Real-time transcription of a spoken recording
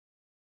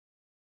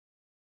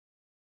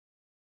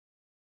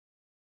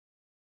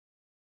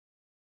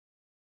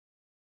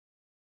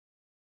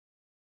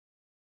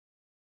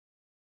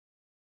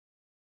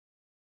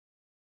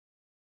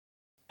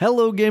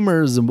Hello,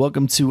 gamers, and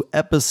welcome to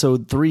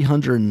episode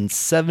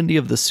 370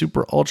 of the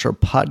Super Ultra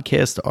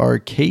Podcast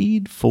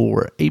Arcade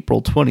for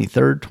April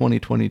 23rd,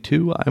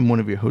 2022. I'm one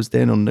of your hosts,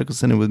 Daniel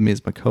Nicholson, and with me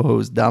is my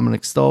co-host,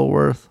 Dominic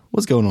Stallworth.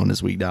 What's going on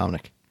this week,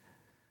 Dominic?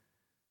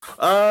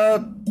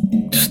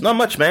 Just not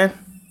much, man.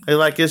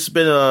 It's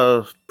been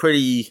a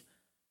pretty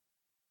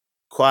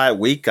quiet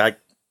week, at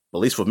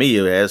least for me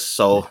it has.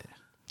 So,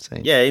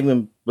 yeah,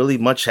 even really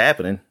much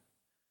happening.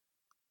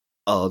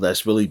 Oh,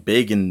 that's really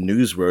big and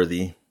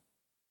newsworthy.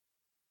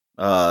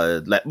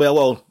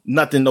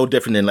 Nothing no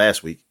different than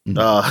last week.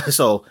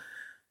 So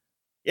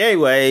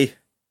anyway,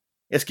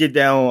 let's get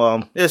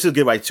down. Let's just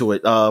get right to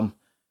it.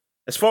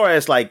 As far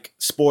as like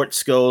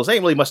sports goes,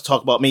 ain't really much to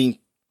talk about. I mean,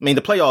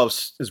 the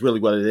playoffs is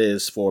really what it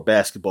is for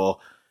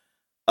basketball.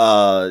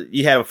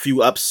 You have a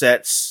few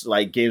upsets,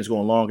 like games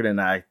going longer than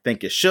I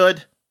think it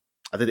should.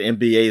 I think the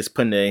NBA is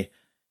putting their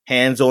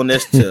hands on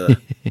this to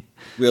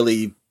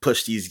really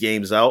push these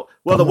games out.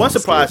 Well, the one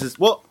surprise is,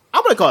 I'm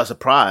going to call it a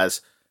surprise,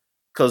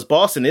 because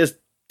Boston is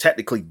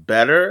technically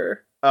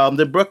better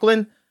than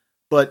Brooklyn,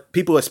 but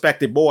people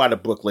expected more out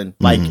of Brooklyn,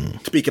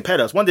 to be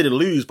competitors. One didn't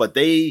lose, but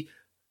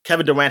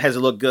Kevin Durant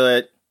hasn't looked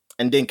good,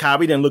 and then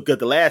Kyrie didn't look good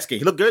the last game.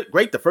 He looked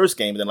great the first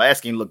game, but then the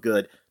last game looked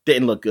good,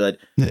 didn't look good.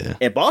 Yeah.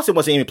 And Boston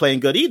wasn't even playing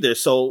good either,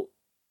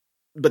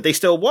 but they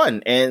still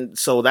won, and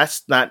so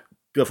that's not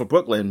good for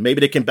Brooklyn.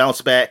 Maybe they can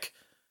bounce back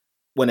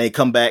when they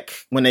come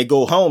back, when they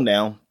go home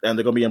now, and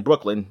they're going to be in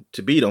Brooklyn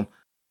to beat them.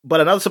 But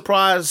another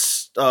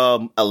surprise,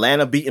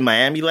 Atlanta beating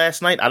Miami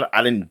last night.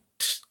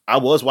 I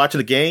was watching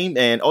the game,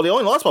 and they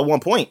only lost by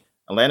 1 point.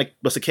 Atlanta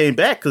must have came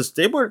back because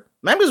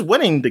Miami was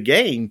winning the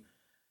game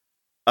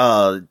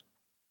by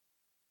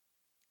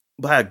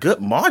a good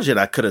margin,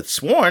 I could have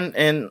sworn.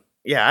 And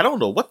yeah, I don't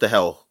know what the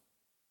hell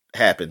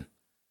happened,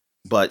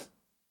 but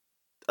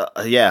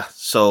yeah.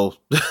 So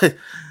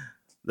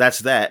that's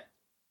that.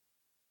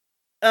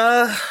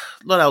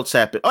 What else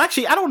happened? Oh,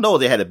 actually, I don't know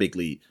if they had a big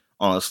lead.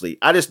 Honestly,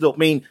 I just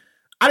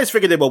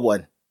figured they would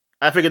win.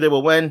 I figured they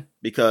would win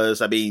because,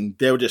 they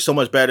were just so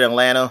much better than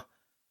Atlanta.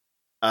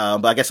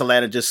 But I guess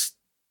Atlanta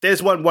they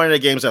just won one of their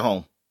games at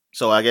home.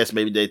 So I guess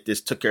maybe they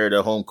just took care of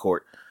their home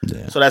court.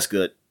 Yeah. So that's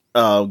good.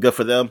 Good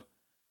for them.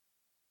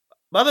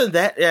 But other than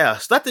that, yeah,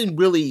 it's nothing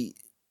really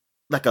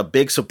like a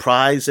big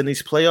surprise in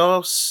these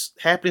playoffs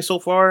happening so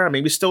far.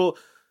 most of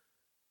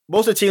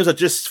the teams are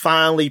just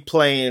finally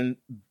playing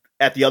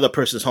at the other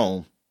person's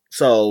home.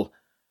 So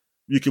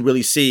you can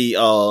really see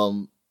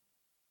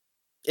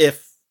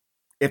if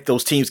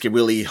those teams can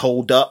really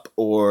hold up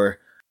or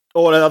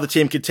the other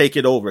team can take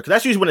it over. Because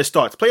that's usually when it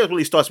starts. Playoffs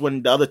really starts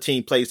when the other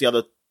team plays the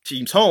other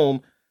team's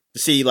home to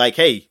see, like,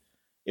 hey,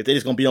 if they're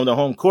just going to be on their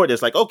home court,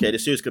 it's like, okay, the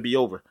series could be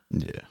over.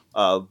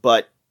 Yeah.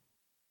 But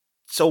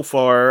so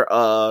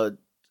far,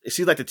 it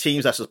seems like the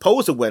teams are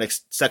supposed to win,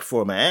 except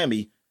for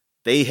Miami,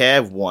 they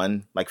have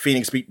won. Like,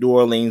 Phoenix beat New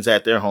Orleans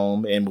at their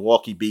home, and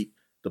Milwaukee beat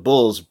the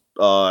Bulls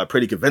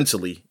pretty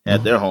convincingly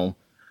at their home.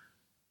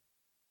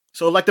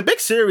 So, like, the big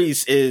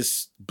series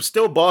is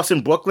still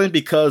Boston-Brooklyn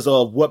because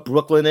of what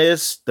Brooklyn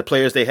is, the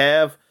players they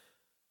have.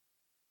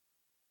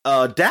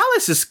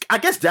 Dallas is, you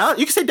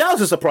can say Dallas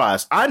is a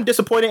surprise. I'm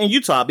disappointed in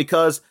Utah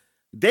because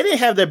they didn't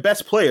have their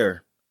best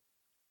player,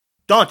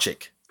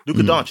 Luka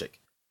Doncic.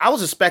 I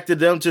was expecting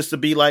them just to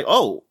be like,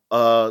 go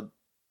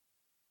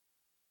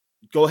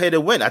ahead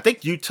and win. I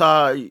think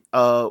Utah,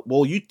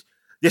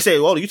 they say,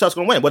 Utah's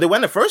going to win. Well, they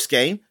won the first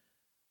game,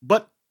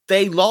 but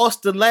they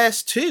lost the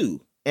last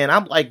two. And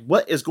I'm like,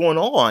 what is going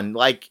on?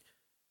 Like,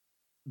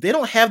 they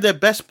don't have their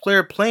best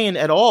player playing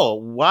at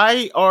all.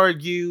 Why are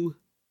you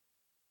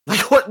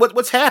like,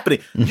 what's happening?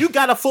 You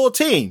got a full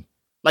team.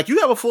 Like, you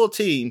have a full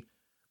team.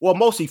 Well,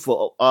 mostly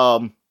full. I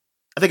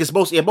think it's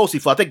mostly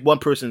full. I think one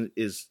person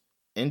is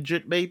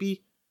injured,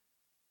 maybe.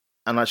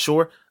 I'm not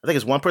sure. I think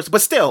it's one person,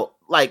 but still,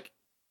 like,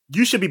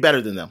 you should be better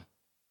than them.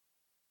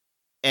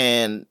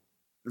 And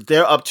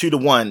they're up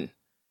 2-1.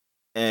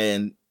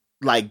 And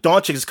like,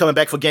 Doncic is coming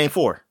back for game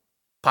 4.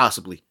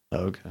 Possibly.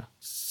 Okay.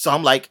 So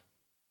I'm like,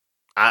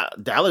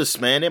 Dallas,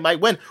 man, they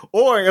might win.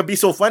 Or it'll be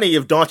so funny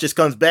if Doncic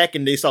comes back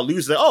and they start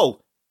losing.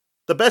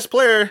 The best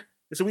player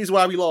is the reason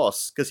why we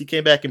lost, because he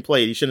came back and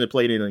played. He shouldn't have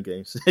played in the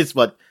games. It's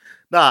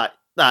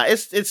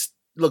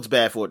looks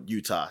bad for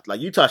Utah.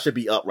 Like, Utah should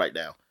be up right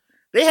now.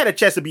 They had a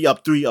chance to be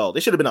up 3-0. They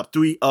should have been up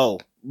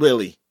 3-0,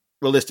 really,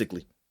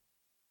 realistically.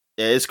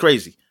 Yeah, it's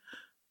crazy.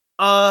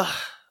 Yeah,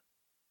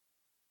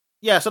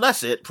 so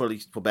that's it for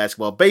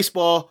basketball.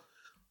 Baseball.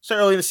 So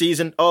early in the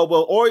season.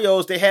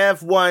 Orioles, they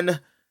have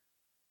won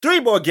 3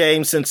 more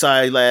games since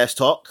I last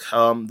talked.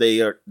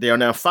 They are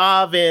now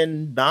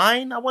 5-9,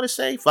 I want to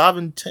say.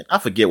 5-10. I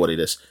forget what it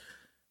is.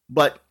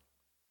 But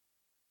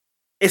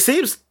it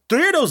seems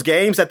 3 of those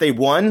games that they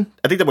won,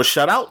 I think they were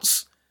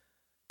shutouts.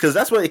 Because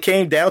that's what it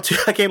came down to.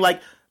 I came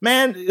like,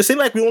 man, it seems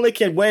like we only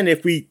can win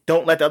if we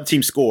don't let the other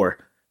team score.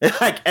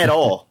 Like, at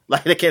all.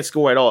 Like, they can't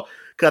score at all.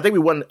 Because I think we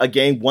won a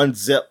game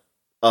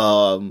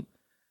 1-0.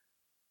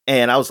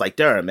 And I was like,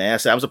 darn, man.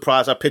 I'm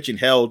surprised our pitching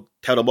held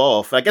them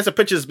off. I guess the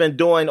pitcher's been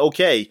doing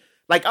okay.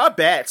 Like, our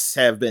bats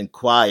have been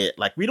quiet.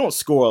 Like, we don't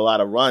score a lot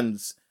of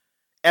runs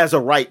as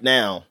of right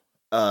now,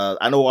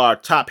 I know our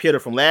top hitter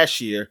from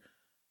last year,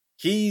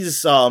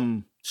 he's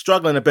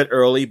struggling a bit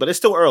early, but it's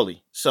still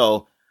early.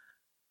 So,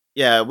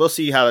 yeah, we'll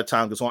see how the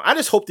time goes on. I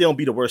just hope they don't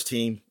be the worst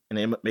team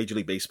in Major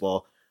League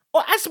Baseball.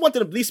 Well, I just want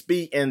them to at least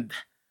be in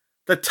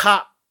the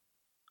top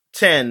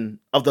 10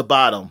 of the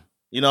bottom.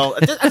 You know,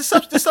 there's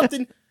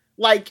something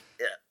like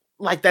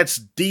that's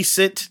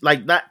decent,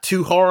 like not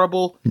too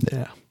horrible.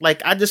 Yeah.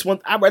 Like I'd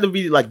rather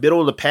be like middle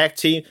of the pack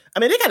team. I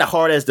mean, they got a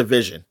hard ass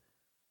division.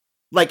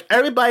 Like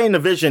everybody in the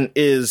division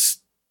is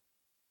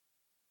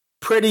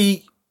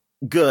pretty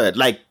good.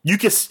 Like you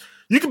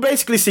can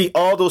basically see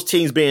all those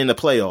teams being in the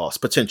playoffs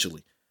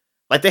potentially.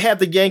 Like they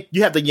have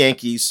you have the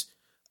Yankees,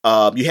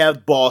 you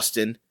have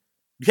Boston,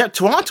 you have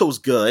Toronto's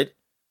good,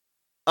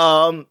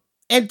 and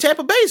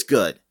Tampa Bay's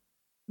good.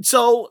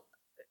 So,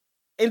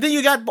 and then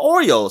you got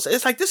Orioles.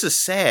 It's like this is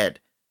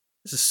sad.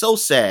 This is so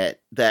sad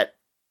that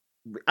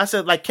I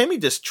said, like, can we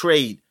just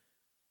trade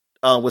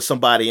with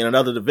somebody in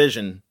another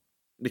division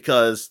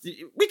because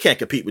we can't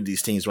compete with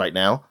these teams right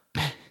now.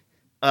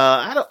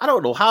 I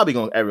don't know how we're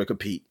gonna ever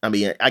compete. I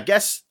mean,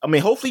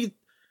 hopefully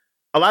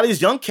a lot of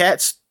these young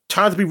cats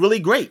turn out to be really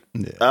great.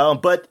 Yeah.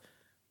 But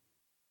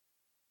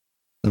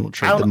then we'll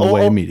trade them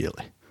away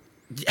immediately.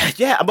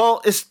 Yeah,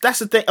 well, that's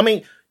the thing. I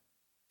mean,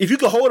 if you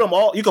can hold them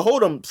you can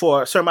hold them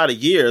for a certain amount of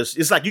years.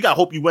 It's like you gotta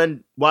hope you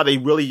win while they're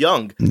really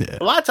young. Yeah.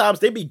 A lot of times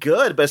they be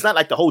good, but it's not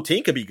like the whole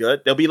team can be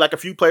good. There'll be like a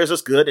few players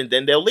that's good, and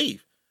then they'll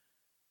leave.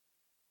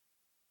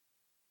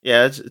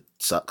 Yeah, it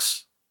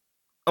sucks.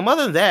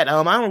 Other than that,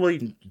 I don't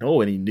really know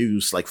any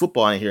news like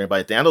football in here.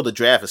 But I know the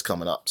draft is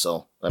coming up,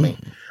 so I mean,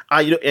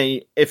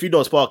 and if you know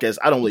this podcast,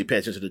 I don't really pay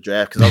attention to the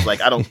draft because I was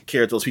like, I don't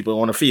care if those people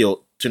are on the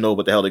field to know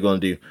what the hell they're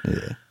going to do.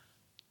 Yeah.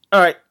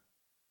 All right.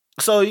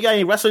 So you got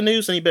any wrestling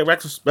news? Any big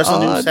wrestling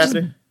news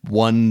happening?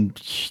 One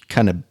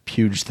kind of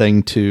huge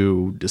thing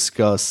to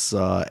discuss.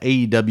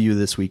 AEW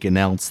this week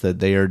announced that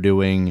they are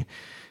doing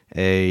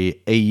a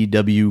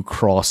AEW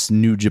Cross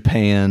New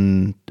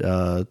Japan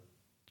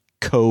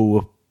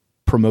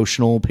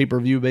co-promotional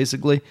pay-per-view,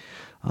 basically.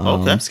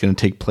 Okay. It's going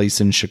to take place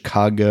in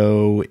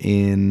Chicago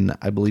in,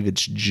 I believe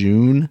it's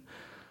June.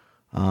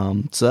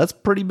 So that's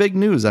pretty big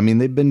news. I mean,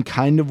 they've been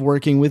kind of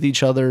working with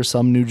each other.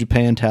 Some New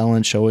Japan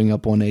talent showing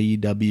up on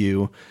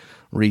AEW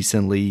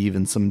recently,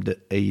 even some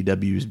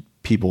AEW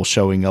people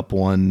showing up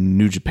on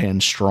New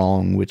Japan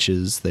Strong, which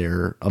is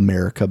their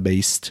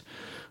America-based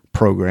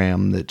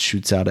program that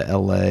shoots out of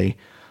LA.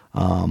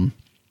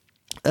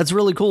 That's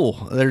really cool.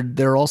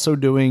 They're also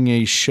doing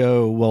a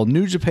show. Well,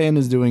 New Japan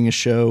is doing a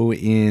show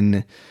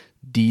in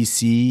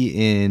DC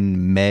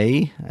in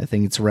May. I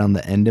think it's around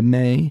the end of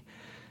May.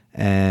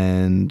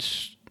 And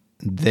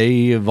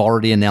they have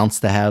already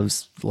announced to have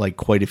like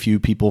quite a few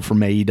people from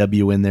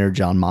AEW in there.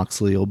 John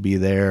Moxley will be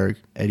there,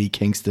 Eddie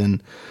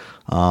Kingston.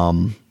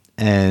 And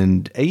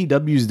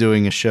AEW is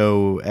doing a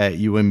show at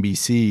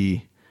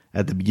UMBC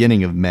at the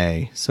beginning of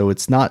May. So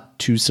it's not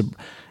too...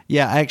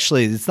 Yeah,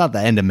 actually, it's not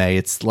the end of May.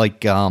 It's like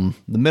the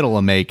middle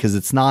of May because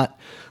it's not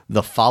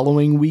the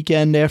following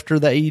weekend after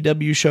the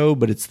AEW show,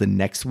 but it's the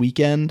next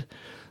weekend.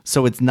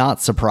 So it's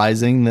not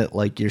surprising that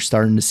like you're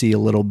starting to see a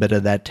little bit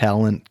of that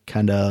talent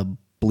kind of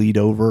bleed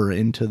over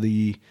into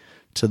the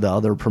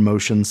other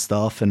promotion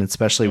stuff, and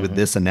especially with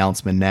this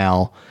announcement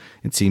now,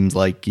 it seems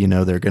like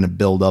they're going to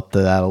build up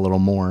to that a little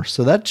more.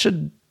 So that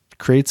should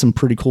create some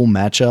pretty cool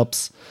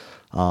matchups.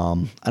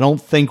 I don't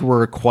think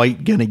we're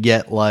quite going to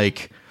get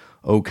like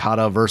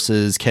Okada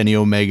versus Kenny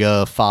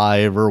Omega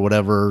 5 or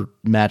whatever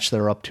match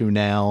they're up to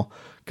now.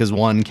 Because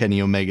one,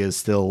 Kenny Omega is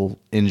still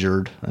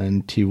injured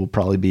and he will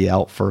probably be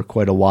out for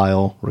quite a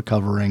while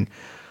recovering.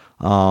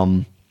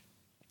 And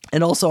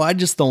also, I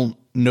just don't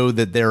know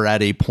that they're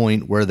at a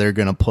point where they're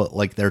going to put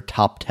like their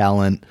top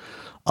talent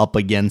up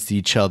against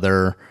each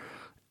other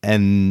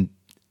and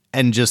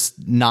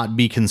just not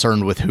be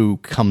concerned with who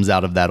comes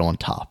out of that on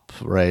top,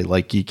 right?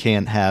 Like you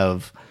can't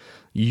have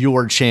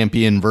your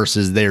champion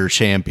versus their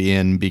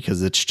champion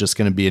because it's just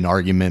going to be an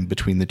argument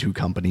between the two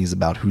companies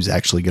about who's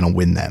actually going to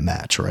win that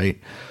match, right?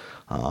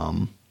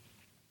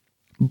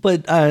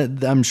 But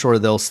I'm sure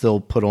they'll still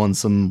put on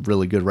some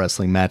really good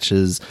wrestling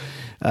matches.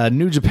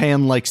 New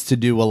Japan likes to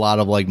do a lot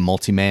of like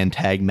multi-man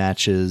tag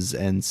matches,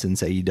 and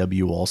since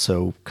AEW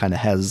also kind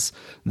of has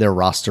their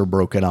roster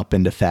broken up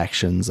into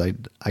factions,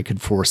 I could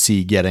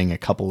foresee getting a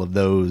couple of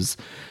those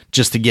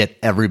just to get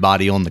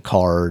everybody on the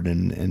card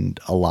and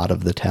a lot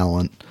of the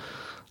talent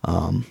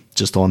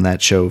just on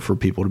that show for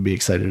people to be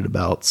excited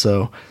about.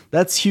 So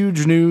that's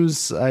huge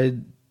news.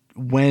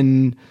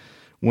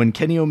 When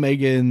Kenny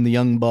Omega and the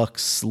Young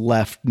Bucks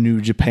left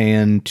New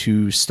Japan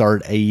to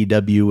start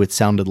AEW, it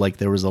sounded like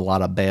there was a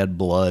lot of bad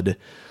blood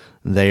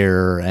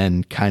there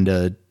and kind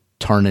of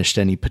tarnished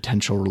any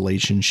potential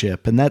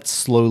relationship. And that's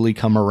slowly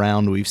come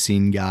around. We've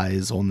seen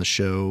guys on the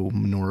show.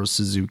 Minoru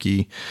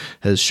Suzuki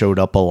has showed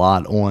up a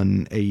lot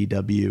on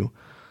AEW.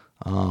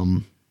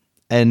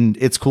 And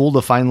it's cool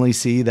to finally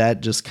see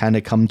that just kind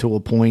of come to a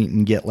point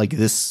and get like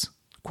this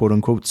quote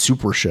unquote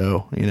super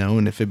show,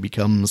 and if it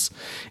becomes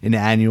an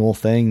annual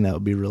thing, that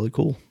would be really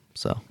cool.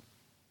 So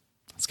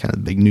that's kind of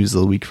the big news of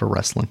the week for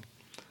wrestling.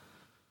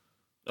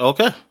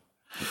 Okay.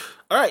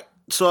 All right.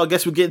 So I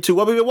guess we get into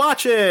what we've been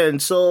watching.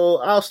 So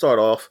I'll start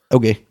off.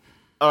 Okay.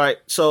 All right.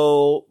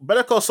 So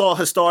Better Call Saul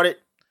has started.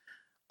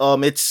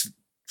 Its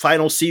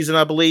final season,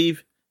 I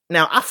believe.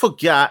 Now I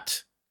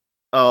forgot.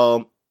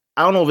 I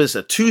don't know if it's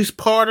a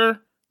two-parter,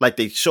 like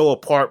they show a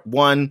part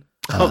one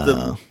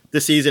of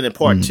the season and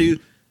part two.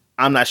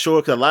 I'm not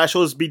sure because a lot of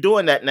shows be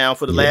doing that now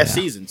for the last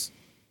seasons,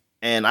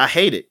 and I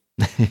hate it.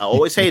 I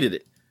always hated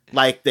it.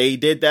 Like they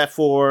did that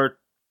for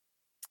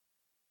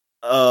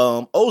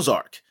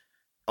Ozark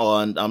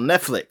on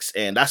Netflix,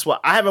 and that's why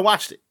I haven't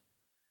watched it.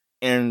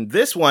 And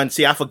this one,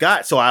 see, I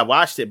forgot, so I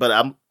watched it. But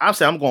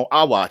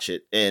I'll watch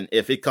it, and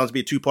if it comes to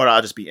be a two-part,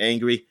 I'll just be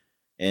angry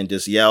and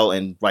just yell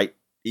and write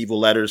evil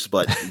letters.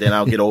 But then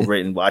I'll get over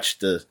it and watch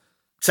the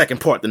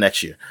second part the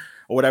next year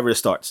or whatever it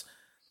starts.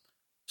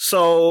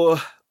 So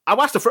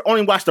I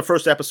only watched the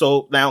first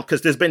episode now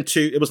because there's been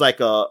two. It was like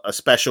a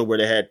special where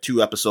they had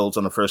 2 episodes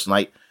on the first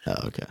night.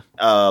 Oh, okay.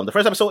 The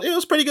first episode, it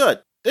was pretty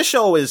good. This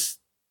show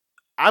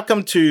I've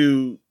come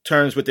to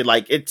terms with it.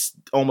 Like it's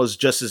almost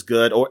just as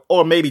good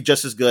or maybe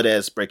just as good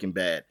as Breaking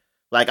Bad.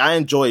 Like I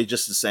enjoy it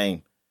just the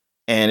same,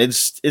 and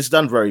it's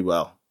done very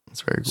well.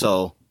 That's very cool.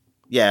 So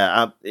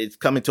yeah, it's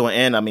coming to an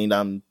end. I mean,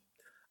 I'm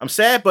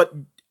sad, but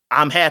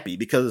I'm happy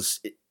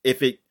because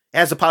if it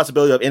has the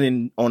possibility of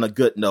ending on a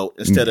good note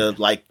instead of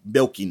like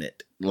milking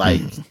it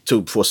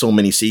for so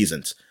many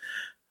seasons.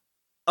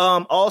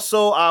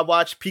 Also, I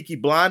watched Peaky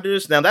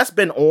Blinders. Now that's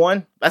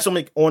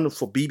only on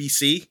for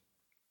BBC.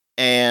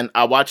 And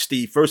I watched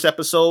the first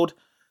episode,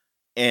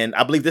 and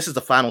I believe this is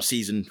the final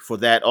season for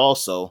that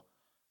also.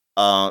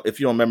 If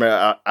you don't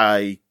remember,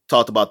 I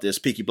talked about this.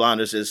 Peaky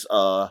Blinders is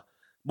more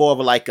of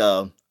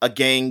a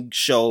gang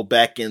show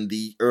back in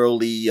the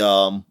early,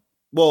 the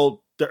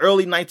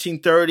early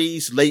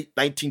 1930s, late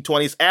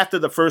 1920s, after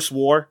the First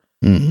War.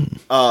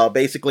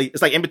 Basically,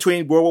 it's like in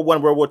between World War I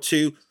and World War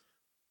II.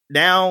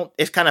 Now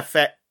it's kind of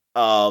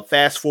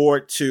fast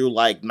forward to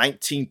like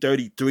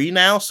 1933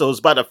 now, so it's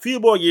about a few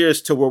more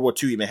years till World War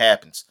II even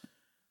happens.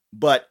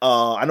 But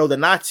I know the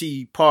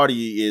Nazi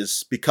Party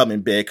is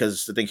becoming big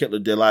because I think Hitler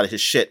did a lot of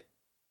his shit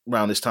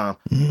around this time,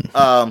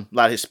 a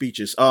lot of his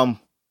speeches.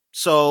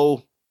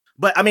 So,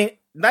 but I mean,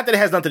 not that it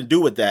has nothing to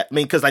do with that. I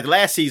mean, because like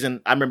last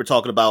season, I remember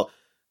talking about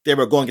they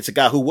were going against a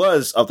guy who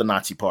was of the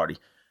Nazi Party,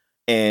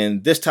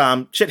 and this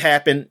time shit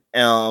happened.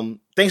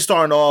 Things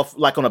starting off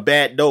like on a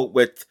bad note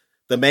with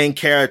the main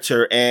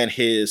character and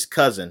his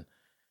cousin,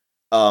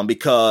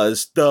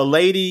 because the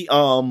lady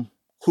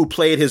who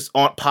played his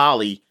Aunt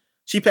Polly,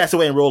 she passed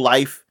away in real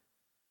life,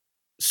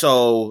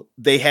 so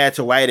they had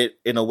to write it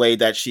in a way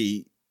that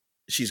she's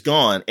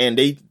gone, and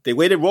the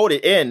way they wrote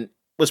it in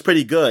was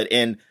pretty good,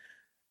 and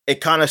it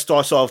kind of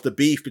starts off the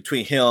beef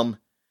between him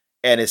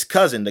and his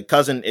cousin. The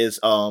cousin is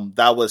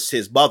that was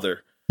his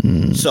mother,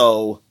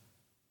 so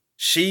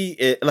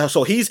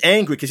he's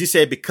angry because he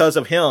said because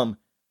of him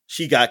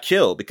she got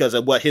killed because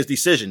of his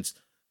decisions.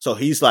 So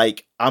he's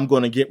like, I'm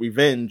going to get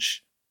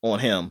revenge on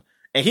him.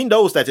 And he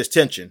knows that's his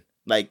tension.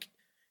 Like,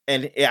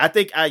 and I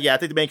think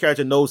the main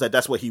character knows that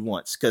that's what he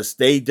wants because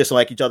they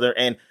dislike each other.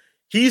 And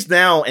he's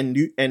now in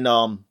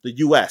the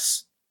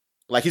U.S.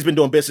 Like he's been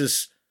doing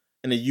business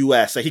in the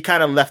U.S. So he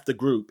kind of left the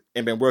group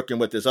and been working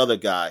with this other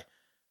guy.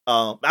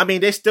 I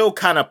mean, they're still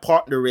kind of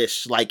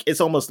partnerish. Like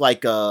it's almost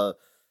like a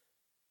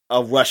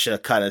Russia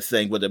kind of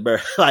thing with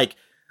America.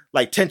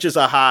 Like tensions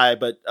are high,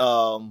 but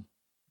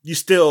you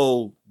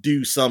still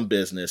do some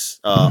business.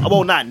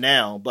 Well, not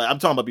now, but I'm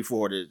talking about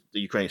before the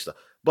Ukraine stuff.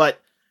 But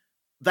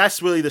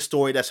that's really the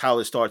story. That's how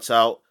it starts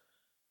out.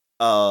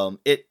 So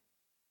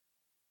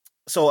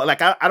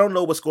like I don't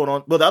know what's going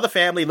on. Well, the other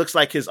family looks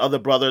like his other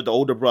brother, the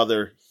older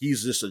brother.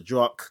 He's just a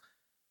drunk.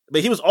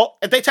 But he was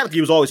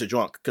always a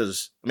drunk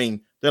because I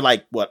mean they're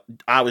like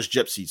Irish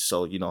gypsies,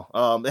 so you know.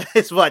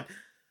 It's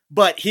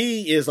but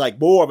he is like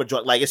more of a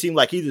drunk. Like it seemed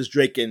like he was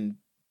drinking.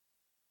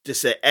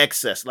 Just at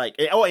excess,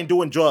 and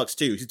doing drugs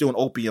too. He's doing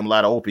a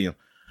lot of opium.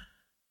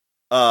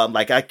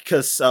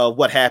 Because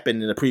what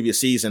happened in the previous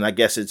season, I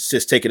guess it's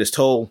just taking its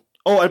toll.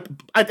 Oh,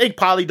 I think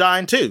Polly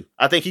dying too.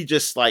 I think he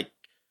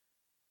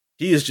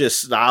is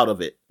just out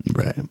of it.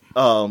 Right.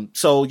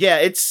 So yeah,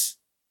 it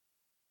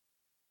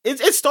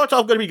starts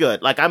off going to be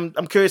good. Like I'm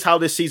curious how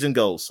this season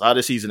goes, how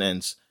this season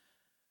ends,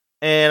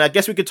 and I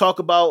guess we could talk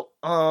about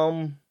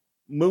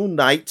Moon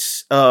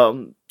Knight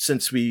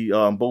since we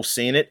both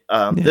seen it.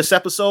 This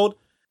episode.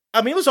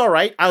 I mean, it was all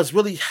right. I was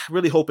really,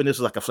 really hoping this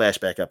was like a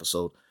flashback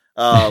episode.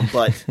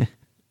 But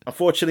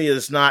unfortunately,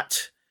 it's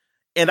not.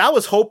 And I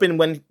was hoping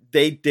when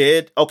they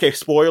did,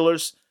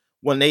 spoilers,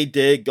 when they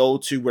did go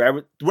to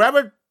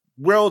wherever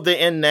world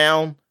they're in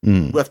now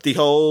with the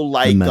whole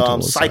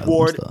psych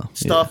ward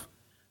stuff,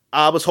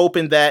 I was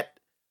hoping that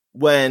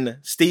when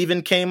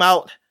Steven came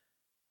out,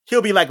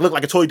 he'll be look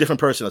like a totally different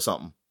person or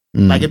something.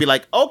 Like it'd be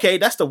like, okay,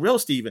 that's the real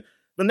Steven.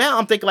 But now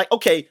I'm thinking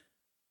okay,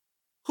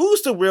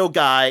 who's the real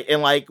guy?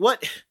 And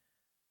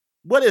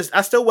what is,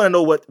 I still want to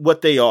know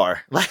what they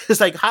are. Like, it's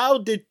like, how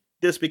did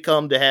this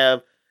become to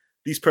have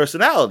these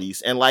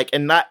personalities? And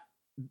not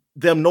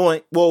them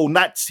knowing,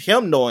 not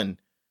him knowing,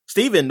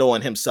 Steven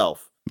knowing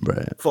himself.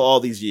 Right. For all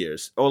these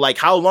years? Or like,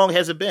 how long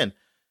has it been?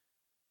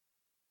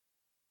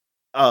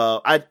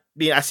 I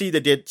mean, I see they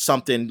did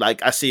something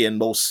like I see in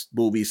most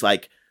movies,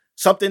 like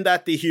something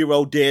that the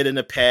hero did in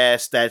the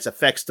past that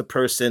affects the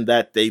person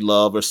that they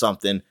love or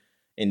something,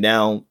 and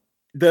now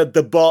the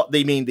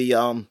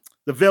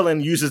villain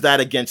uses that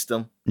against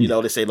them. You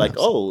know, they say like,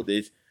 "Oh,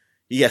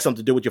 he has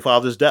something to do with your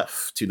father's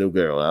death" to the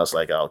girl. And I was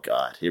like, "Oh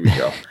God, here we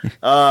go."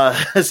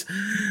 But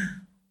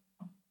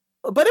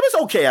it was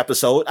okay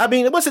episode. I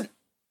mean, it wasn't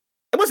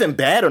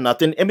bad or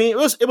nothing. I mean,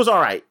 it was all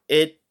right.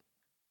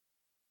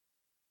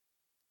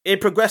 It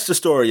progressed the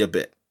story a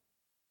bit.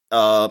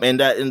 And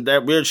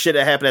that weird shit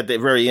that happened at the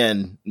very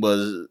end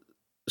was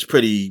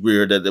pretty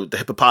weird. The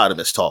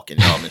hippopotamus talking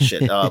and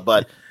shit.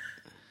 But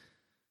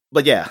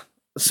yeah.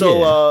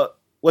 So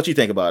what you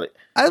think about it?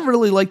 I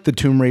really like the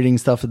tomb raiding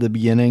stuff at the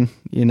beginning.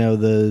 You know,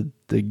 the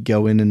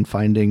go in and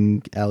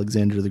finding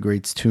Alexander the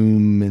Great's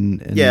tomb and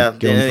the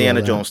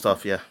Indiana Jones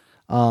stuff. Yeah.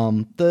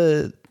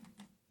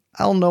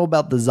 I don't know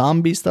about the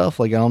zombie stuff.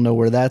 Like, I don't know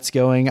where that's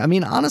going. I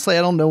mean, honestly,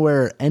 I don't know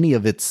where any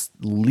of it's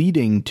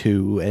leading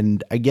to.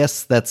 And I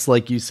guess that's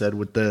like you said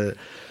with the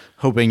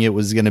hoping it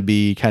was going to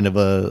be kind of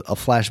a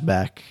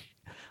flashback.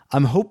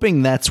 I'm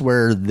hoping that's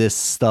where this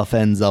stuff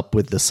ends up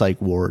with the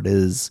psych ward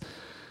is.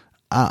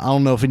 I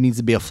don't know if it needs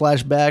to be a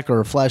flashback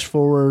or a flash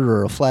forward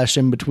or a flash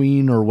in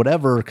between or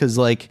whatever. 'Cause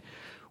like,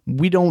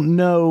 we don't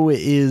know,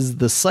 is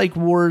the psych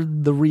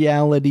ward the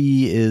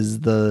reality?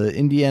 Is the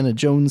Indiana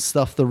Jones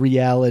stuff the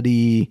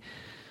reality?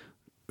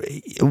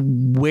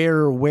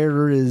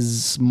 Where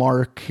is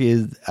Mark?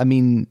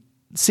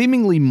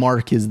 Seemingly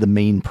Mark is the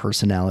main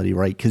personality,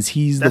 right? Because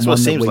he's the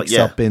one that wakes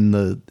up in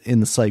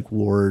the psych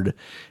ward,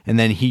 and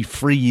then he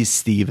frees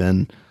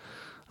Steven.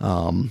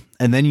 And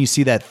then you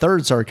see that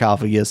third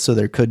sarcophagus, so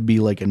there could be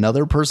like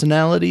another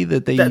personality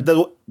that they...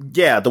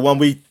 the one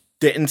we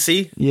didn't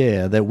see.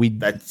 Yeah, the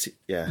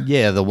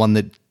one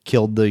that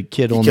killed the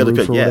kid on the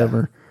roof or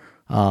whatever.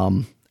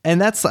 And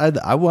that's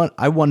I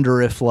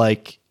wonder if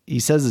like he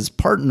says his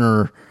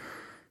partner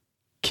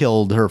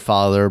killed her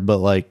father, but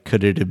like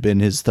could it have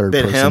been his third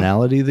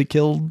personality that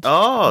killed?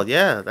 Oh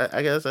yeah,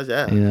 I guess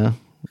yeah. Yeah,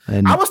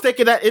 and I was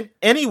thinking that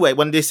anyway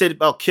when they said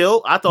about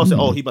kill, I thought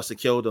he must have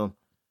killed him,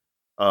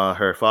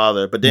 her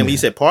father. But then when he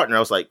said partner, I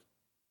was like,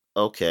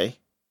 okay,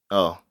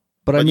 oh.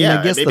 But I mean,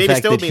 I guess the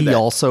fact that he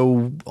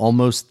also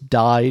almost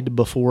died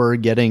before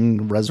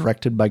getting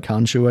resurrected by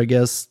Khonshu, I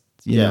guess,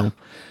 you know,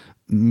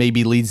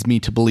 maybe leads me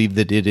to believe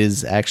that it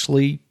is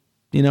actually,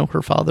 you know,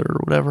 her father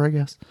or whatever, I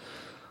guess.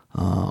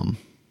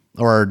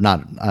 Or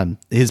not,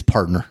 his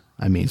partner,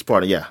 I mean. His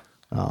partner, yeah.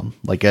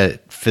 Like a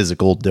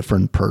physical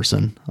different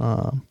person.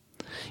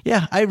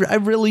 I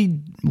really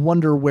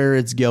wonder where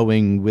it's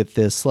going with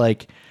this.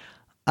 Like,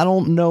 I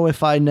don't know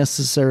if I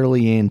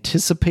necessarily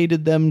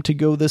anticipated them to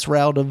go this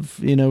route of,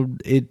 you know,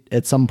 it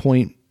at some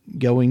point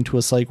going to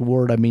a psych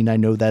ward. I mean, I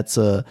know that's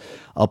a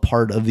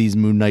part of these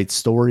Moon Knight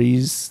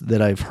stories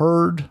that I've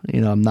heard.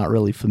 You know, I'm not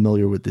really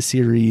familiar with the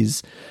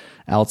series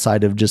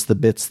outside of just the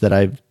bits that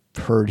I've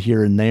heard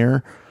here and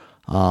there.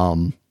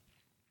 But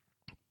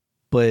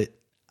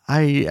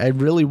I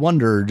really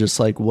wonder just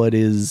like what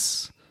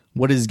is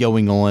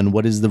going on?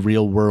 What is the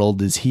real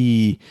world? Is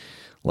he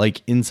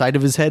like inside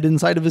of his head?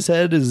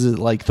 Is it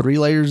like 3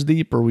 layers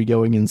deep? Are we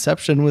going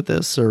Inception with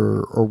this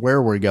or where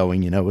we're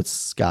going? You know,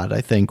 it's got, I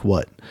think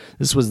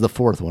this was the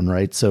 4th one,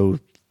 right? So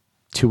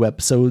 2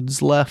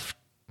 episodes left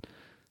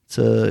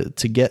to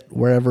get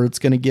wherever it's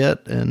going to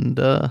get. And,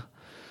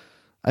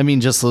 I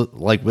mean, just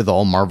like with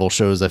all Marvel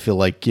shows, I feel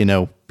like, you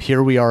know,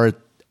 here we are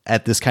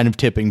at this kind of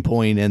tipping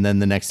point, and then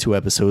the next 2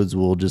 episodes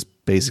will just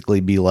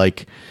basically be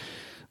like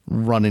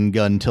run and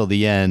gun till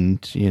the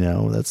end. You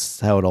know, that's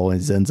how it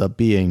always ends up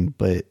being.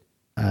 But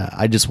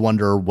I just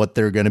wonder what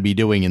they're going to be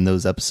doing in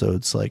those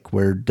episodes. Like,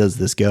 where does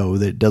this go?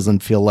 That doesn't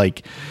feel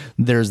like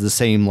there's the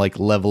same like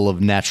level of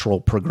natural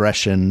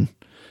progression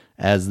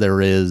as there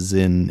is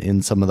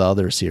in some of the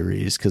other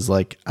series. Cause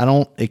like, I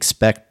don't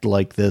expect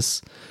like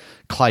this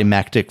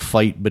climactic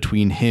fight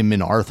between him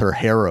and Arthur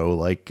Harrow,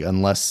 like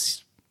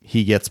unless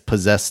he gets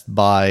possessed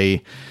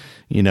by,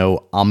 you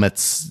know,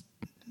 Amit's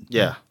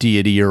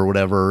deity or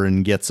whatever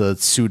and gets a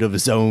suit of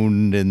his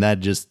own, and that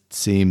just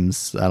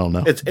seems, I don't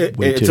know, it's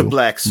a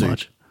black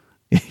suit.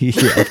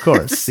 Yeah, of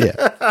course.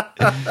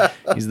 Yeah.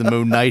 He's the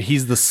Moon Knight,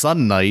 he's the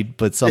Sun Knight,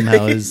 but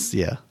somehow he's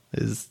got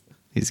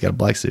a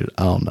black suit.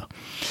 I don't know.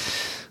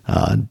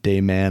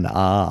 Dayman,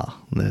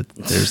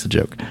 there's the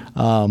joke.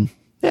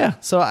 Yeah,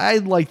 so I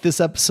like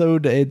this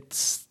episode.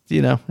 It's,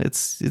 you know,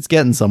 it's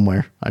getting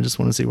somewhere. I just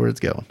want to see where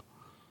it's going.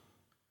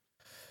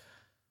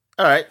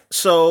 All right,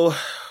 so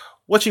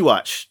what you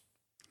watch?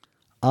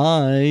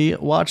 I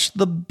watched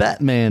the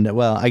Batman.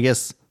 Well, I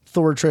guess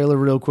Thor trailer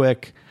real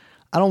quick.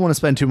 I don't want to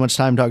spend too much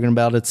time talking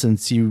about it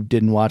since you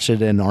didn't watch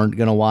it and aren't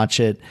going to watch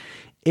it.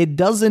 It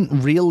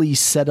doesn't really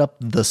set up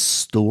the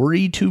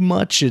story too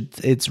much.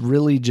 It's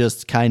really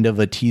just kind of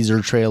a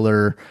teaser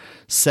trailer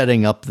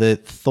setting up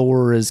that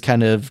Thor is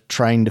kind of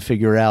trying to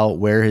figure out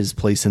where his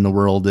place in the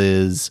world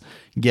is,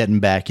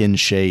 getting back in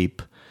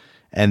shape.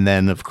 And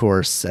then, of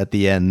course, at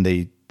the end,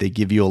 they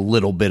give you a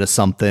little bit of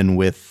something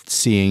with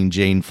seeing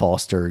Jane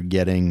Foster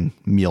getting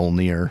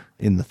Mjolnir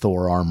in the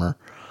Thor armor.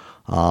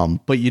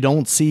 But you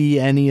don't see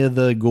any of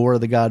the Gore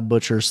the God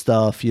Butcher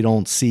stuff. You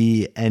don't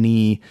see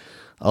any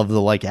of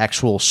the like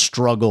actual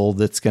struggle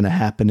that's going to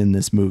happen in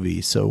this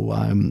movie. So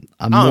I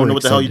don't know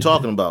what the hell you're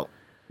talking about.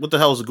 What the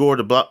hell is Gore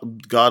the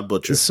God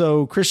Butcher?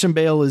 So Christian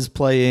Bale is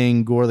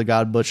playing Gore the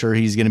God Butcher.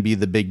 He's going to be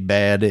the big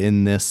bad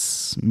in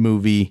this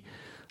movie.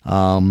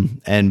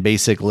 And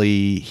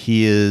basically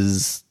he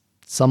is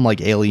some like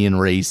alien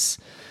race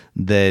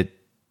that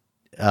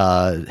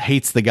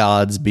hates the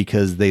gods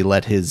because they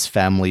let his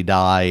family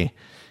die.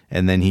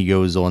 And then he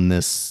goes on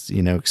this,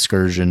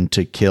 excursion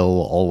to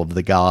kill all of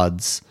the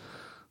gods.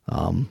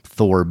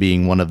 Thor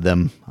being one of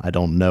them. I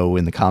don't know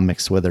in the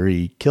comics whether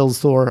he kills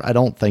Thor. I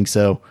don't think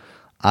so.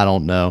 I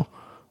don't know,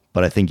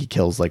 but I think he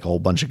kills like a whole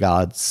bunch of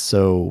gods.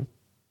 So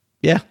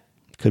yeah,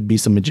 could be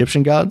some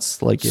Egyptian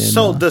gods. Like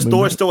so does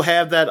Thor still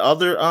have that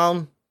other,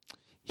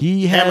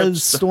 he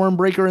has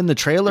Stormbreaker in the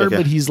trailer, okay.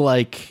 But he's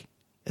like,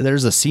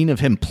 there's a scene of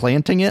him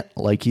planting it.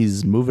 Like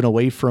he's moving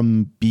away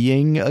from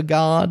being a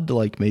god.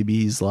 Like maybe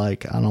he's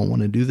like, I don't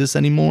want to do this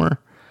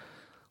anymore.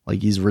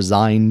 Like he's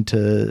resigned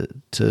to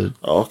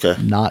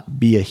not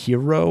be a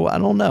hero. I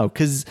don't know.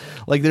 Cause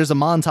like there's a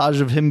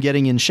montage of him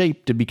getting in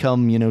shape to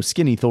become,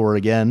 skinny Thor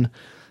again,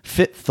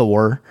 fit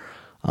Thor.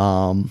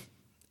 And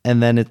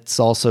then it's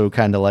also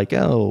kind of like,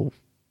 I'm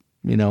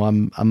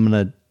going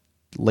to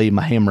lay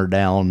my hammer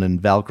down,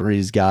 and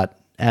Valkyrie's got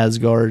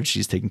Asgard.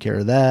 She's taking care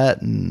of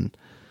that. And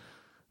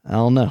I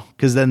don't know.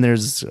 Cause then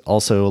there's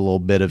also a little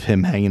bit of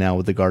him hanging out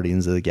with the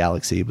Guardians of the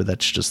Galaxy, but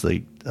that's just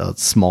like a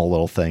small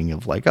little thing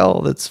of like,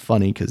 oh, that's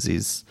funny. Cause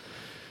he's,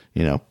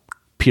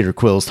 Peter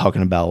Quill's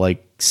talking about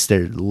like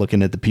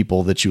looking at the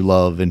people that you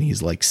love. And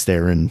he's like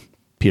staring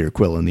Peter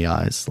Quill in the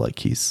eyes. Like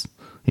he's,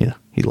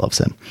 he loves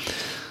him.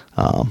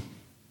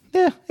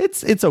 Yeah,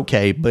 it's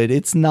okay, but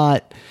it's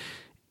not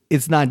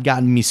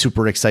gotten me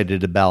super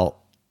excited about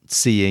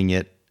seeing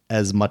it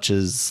as much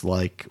as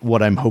like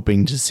what I'm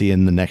hoping to see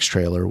in the next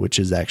trailer, which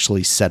is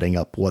actually setting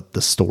up what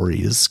the story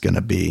is going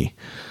to be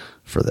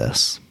for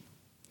this.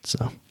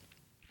 So,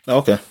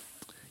 okay.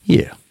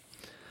 Yeah.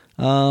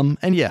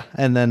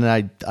 And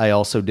then I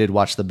also did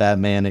watch the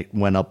Batman. It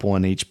went up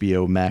on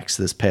HBO Max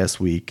this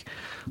past week.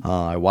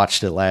 I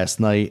watched it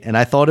last night and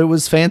I thought it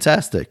was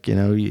fantastic.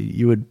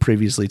 You had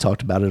previously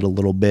talked about it a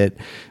little bit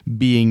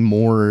being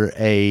more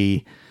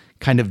a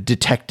kind of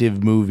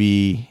detective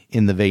movie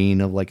in the vein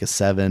of like a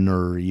Seven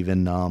or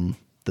even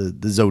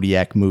the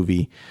Zodiac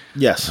movie.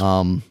 Yes.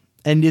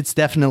 And it's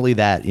definitely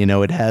that,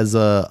 it has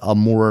a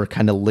more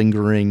kind of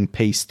lingering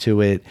pace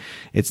to it.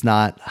 It's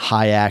not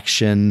high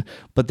action,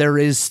 but there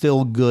is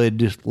still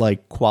good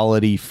like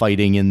quality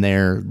fighting in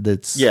there.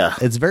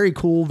 It's very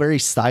cool, very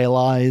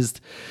stylized.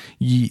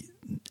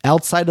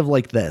 Outside of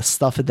like the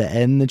stuff at the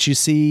end that you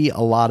see, a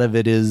lot of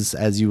it is,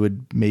 as you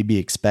would maybe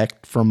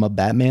expect from a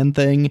Batman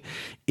thing,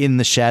 in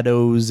the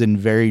shadows and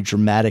very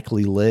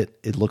dramatically lit.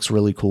 It looks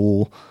really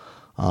cool.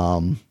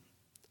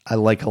 I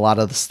like a lot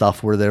of the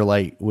stuff where they're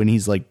like, when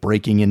he's like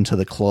breaking into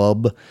the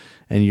club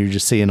and you're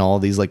just seeing all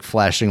these like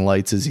flashing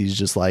lights as he's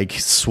just like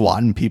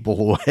swatting people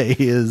away.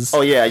 That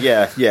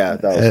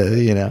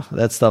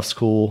stuff's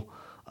cool.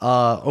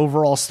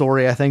 Overall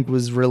story, I think,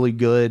 was really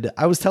good.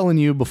 I was telling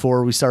you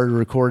before we started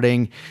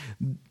recording,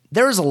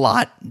 there's a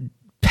lot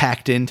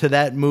packed into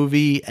that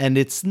movie, and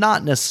it's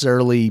not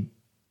necessarily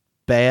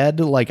bad.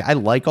 Like, I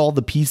like all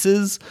the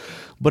pieces,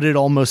 but it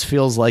almost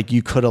feels like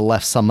you could have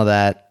left some of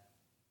that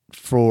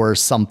for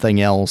something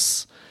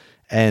else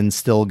and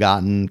still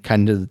gotten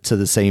kind of to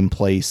the same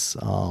place.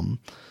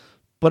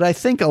 But I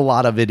think a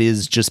lot of it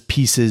is just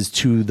pieces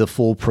to the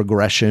full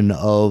progression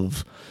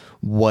of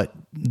what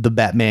the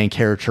Batman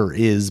character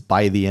is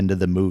by the end of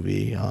the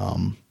movie.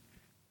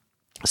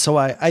 So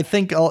I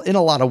think in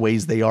a lot of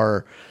ways they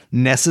are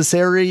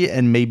necessary,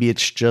 and maybe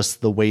it's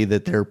just the way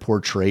that they're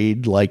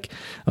portrayed. Like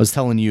I was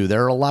telling you,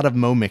 there are a lot of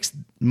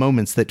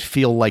moments that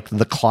feel like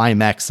the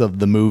climax of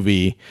the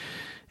movie,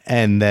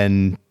 and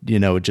then,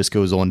 it just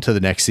goes on to the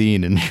next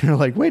scene and you're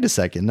like, wait a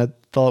second, I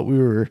thought we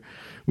were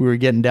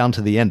getting down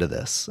to the end of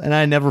this. And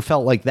I never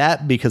felt like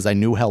that because I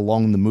knew how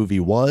long the movie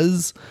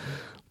was.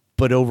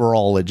 But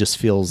overall, it just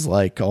feels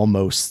like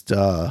almost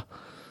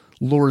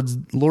Lord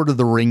of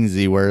the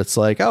Ringsy, where it's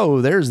like,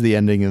 oh, there's the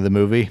ending of the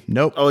movie.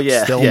 Nope. Oh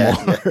yeah, still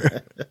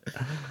more.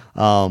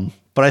 Yeah.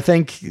 But I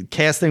think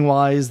casting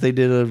wise, they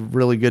did a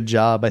really good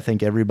job. I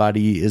think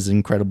everybody is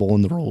incredible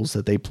in the roles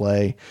that they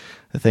play.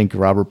 I think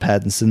Robert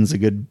Pattinson's a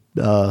good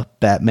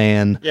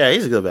Batman. Yeah,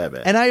 he's a good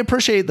Batman. And I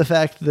appreciate the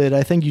fact that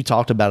I think you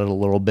talked about it a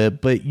little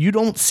bit, but you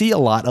don't see a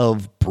lot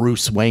of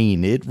Bruce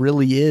Wayne. It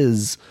really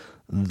is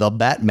the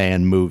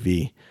Batman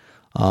movie.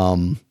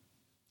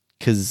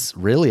 Cause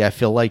really I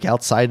feel like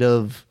outside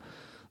of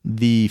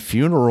the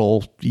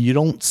funeral, you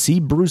don't see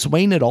Bruce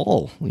Wayne at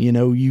all.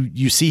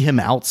 You see him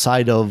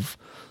outside of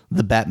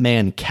the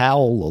Batman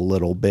cowl a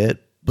little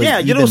bit, but yeah,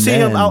 you don't see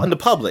him out in the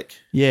public.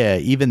 Yeah.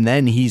 Even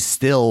then he's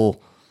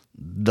still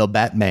the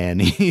Batman.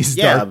 He's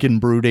dark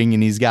and brooding,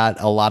 and he's got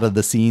a lot of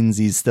the scenes.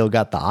 He's still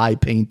got the eye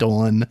paint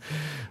on,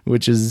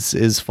 which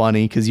is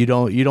funny because you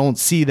don't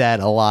see that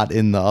a lot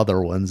in the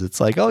other ones. It's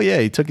like, oh yeah,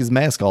 he took his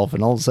mask off,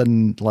 and all of a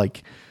sudden,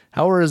 like,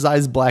 how are his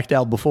eyes blacked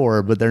out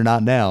before, but they're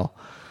not now?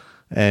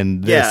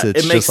 And this,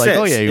 it's just like,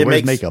 oh yeah, he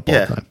wears makeup all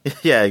the time.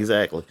 Yeah,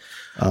 exactly.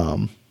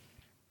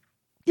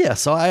 Yeah,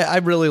 so I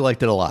really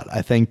liked it a lot.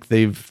 I think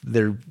they've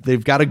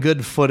got a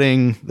good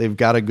footing. They've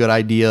got a good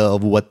idea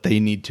of what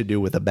they need to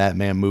do with a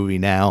Batman movie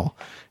now,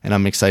 and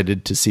I'm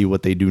excited to see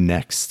what they do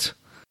next.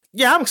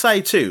 Yeah, I'm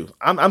excited too.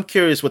 I'm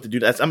curious what to do.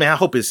 I mean, I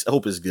hope it's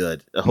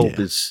good. I hope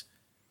it's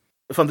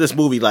from this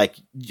movie. Like,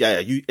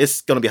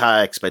 it's going to be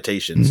high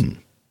expectations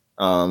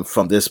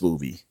from this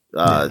movie.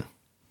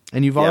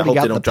 And you've already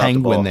got the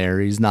Penguin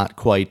there. He's not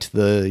quite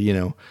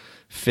the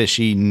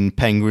fish-eating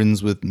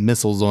penguins with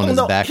missiles on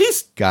his back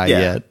guy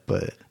yet,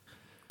 but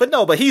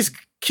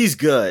he's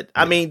good.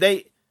 Yeah. I mean,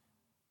 they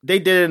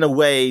did it in a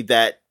way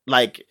that,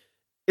 like,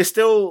 it's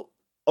still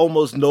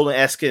almost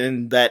Nolan-esque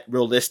in that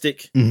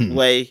realistic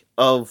way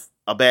of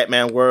a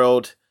Batman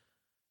world.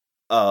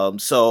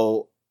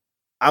 So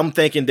I'm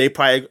thinking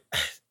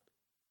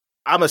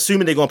I'm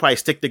assuming they're gonna probably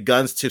stick the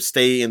guns to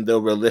stay in the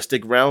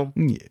realistic realm.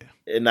 Yeah.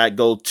 And not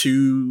go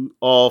too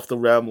off the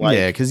realm. Like,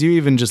 yeah, because you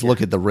even just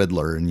look at the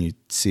Riddler and you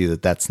see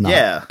that's not.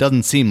 Yeah.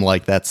 Doesn't seem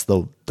like that's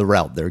the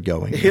route they're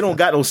going. He don't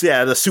got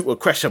the suit with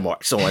question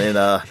marks on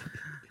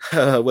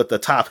and with the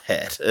top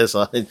hat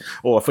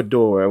or a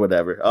fedora or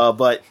whatever.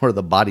 But or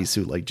the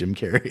bodysuit like Jim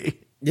Carrey.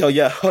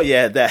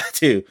 That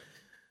too.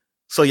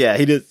 So yeah,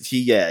 he did.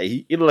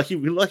 He looked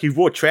like he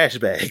wore trash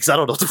bags. I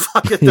don't know what the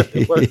fuck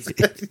it was.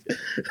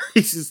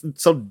 He's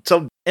just some.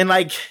 And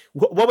like,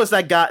 what was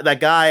that guy? That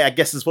guy, I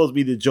guess, is supposed to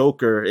be the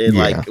Joker. And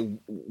like,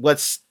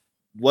 what's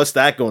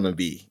that going to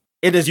be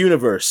in his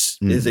universe?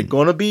 Is it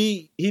going to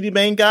be he the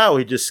main guy, or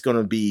he just going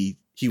to be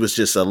he was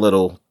just a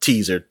little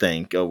teaser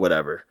thing or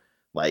whatever?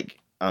 Like,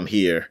 I'm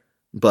here.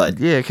 But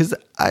yeah, because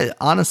I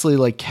honestly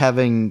like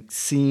having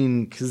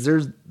seen,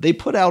 because they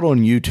put out on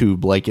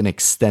YouTube like an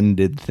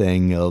extended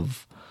thing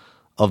of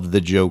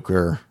the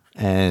Joker,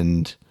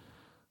 and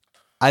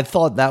I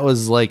thought that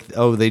was like,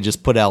 oh, they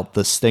just put out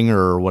the stinger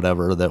or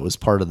whatever that was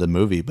part of the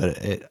movie, but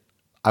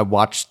I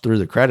watched through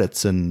the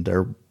credits and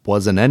there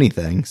wasn't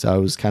anything, so I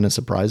was kind of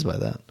surprised by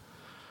that.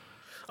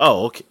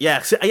 Oh, okay, yeah,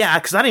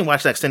 because I didn't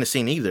watch that extended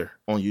scene either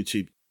on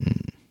YouTube.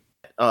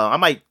 I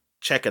might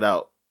check it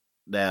out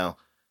now.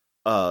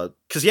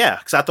 Because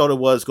I thought it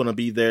was going to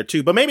be there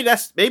too, but maybe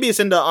it's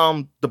in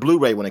the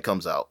Blu-ray when it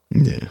comes out,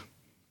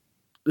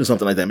 or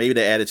something like that. Maybe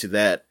they added to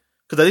that,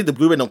 because I think the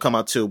Blu-ray don't come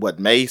out till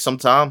May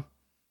sometime.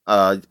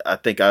 I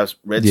think I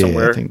read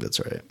somewhere. I think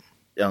that's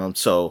right.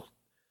 So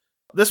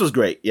this was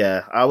great.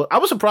 Yeah, I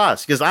was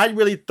surprised because I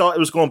really thought it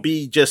was going to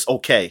be just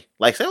okay.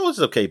 Like, say, it's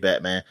okay,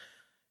 Batman.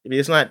 I mean,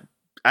 it's not.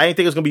 I didn't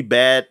think it was going to be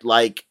bad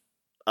like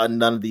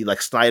none of the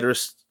like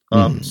Snyder's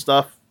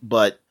stuff,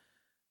 but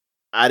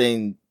I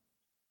didn't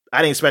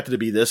expect it to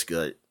be this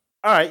good.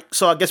 All right,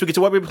 so I guess we get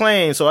to what we're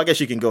playing. So I guess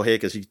you can go ahead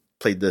because you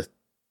played the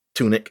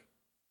Tunic.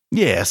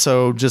 Yeah,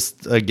 so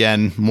just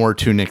again more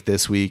Tunic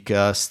this week.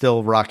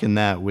 Still rocking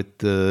that with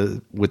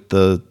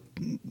the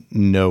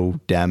no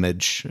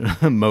damage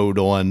mode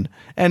on,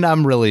 and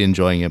I'm really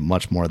enjoying it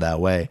much more that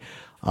way.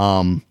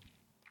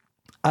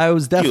 I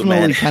was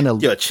definitely kind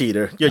of you're a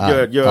cheater. You're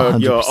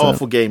an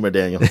awful gamer,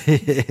 Daniel.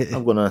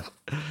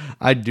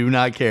 I do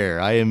not care.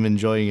 I am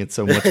enjoying it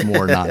so much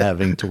more not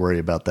having to worry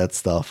about that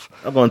stuff.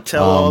 I'm gonna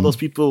tell all those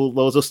people,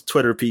 those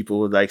Twitter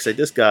people, like, say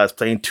this guy's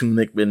playing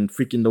Tunic in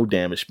freaking no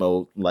damage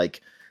mode,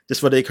 like,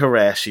 just where they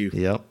harass you.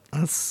 Yep,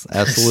 that's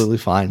absolutely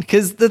fine.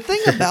 Because the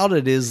thing about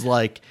it is,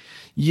 like,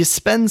 you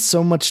spend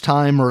so much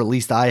time, or at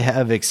least I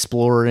have,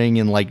 exploring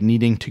and like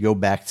needing to go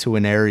back to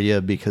an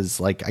area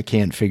because like I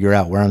can't figure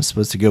out where I'm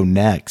supposed to go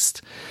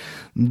next,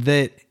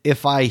 that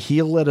if I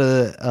heal at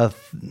a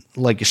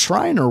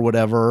shrine or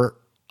whatever,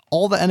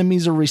 all the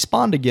enemies will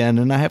respawn again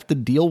and I have to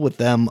deal with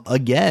them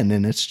again.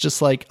 And it's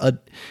just like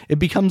it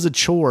becomes a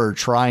chore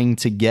trying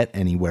to get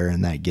anywhere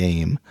in that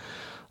game.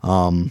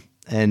 And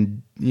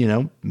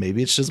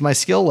maybe it's just my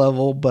skill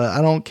level, but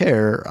I don't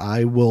care.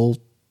 I will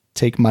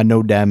take my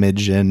no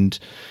damage and,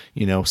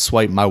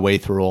 swipe my way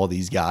through all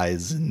these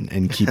guys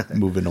and keep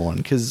moving on.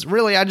 Because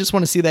really, I just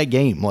want to see that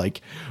game.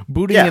 Like,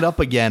 booting it up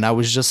again, I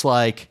was just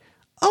like,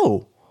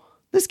 oh,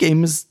 this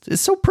game is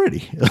so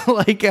pretty.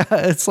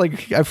 It's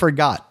like I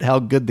forgot how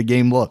good the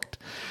game looked.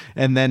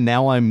 And then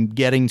now I'm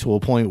getting to a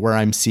point where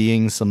I'm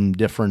seeing some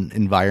different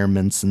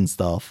environments and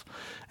stuff.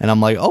 And I'm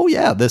like, oh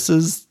yeah, this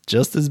is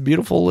just as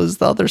beautiful as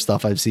the other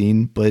stuff I've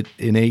seen, but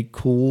in a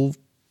cool,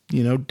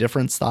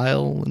 different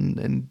style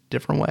and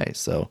different way.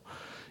 So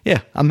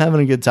yeah, I'm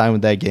having a good time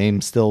with that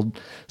game. Still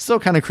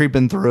kind of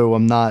creeping through.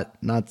 I'm not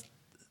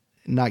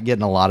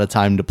getting a lot of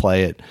time to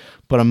play it,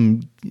 but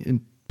I'm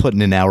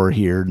putting an hour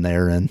here and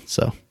there in.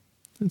 So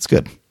it's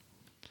good.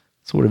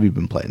 So what have you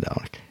been playing,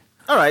 Dominic?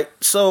 All right.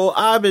 So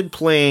I've been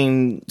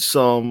playing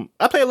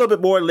I play a little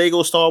bit more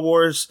Lego Star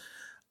Wars.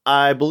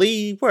 I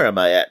believe, where am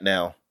I at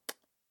now?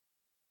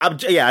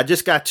 I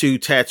just got to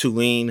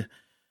Tatooine.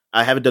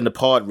 I haven't done the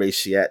pod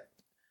race yet.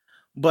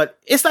 But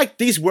it's like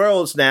these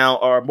worlds now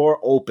are more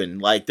open.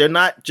 Like they're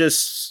not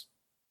just,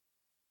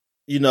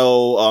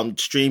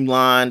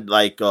 streamlined.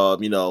 Like,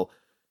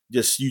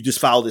 you just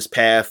follow this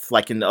path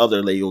like in the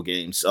other Lego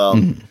games.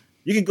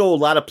 You can go a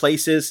lot of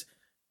places.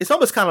 It's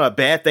almost kind of a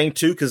bad thing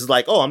too, because it's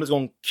like, oh, I'm just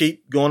going to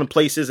keep going to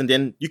places, and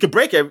then you can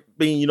break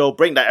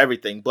break not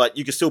everything, but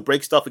you can still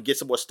break stuff and get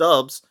some more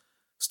studs.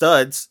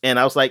 And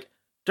I was like,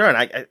 darn,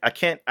 I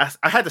can't.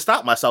 I had to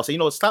stop myself.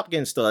 So stop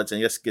getting studs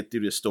and let's get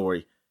through this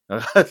story.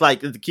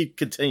 Like to keep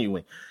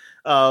continuing.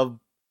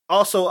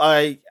 Also,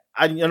 I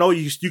know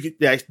you get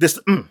this.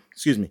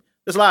 Excuse me.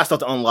 There's a lot of stuff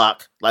to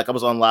unlock. Like I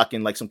was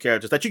unlocking like some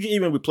characters that you can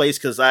even replace.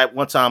 Because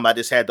one time I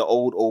just had the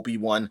old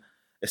Obi-Wan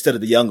instead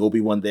of the young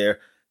Obi-Wan there.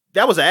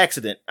 That was an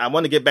accident. I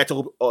wanted to get back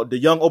to the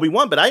young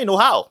Obi-Wan, but I didn't know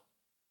how.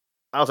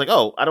 I was like,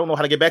 oh, I don't know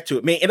how to get back to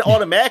it. I mean, it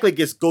automatically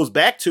goes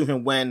back to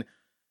him when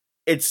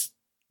it's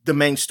the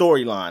main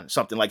storyline.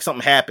 Something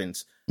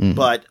happens,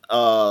 but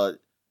I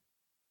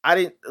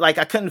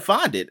couldn't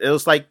find it. It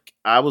was like,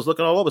 I was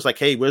looking all over. It's like,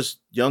 hey, where's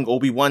young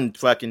Obi-Wan?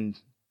 Fucking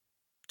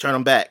turn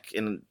him back.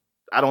 And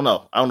I don't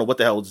know. I don't know what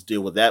the hell the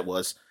deal with that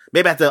was.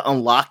 Maybe I have to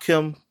unlock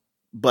him,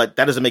 but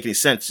that doesn't make any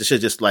sense. It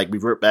should just like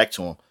revert back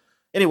to him.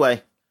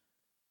 Anyway,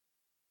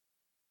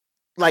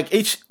 like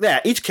each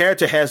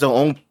character has their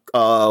own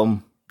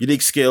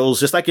unique skills,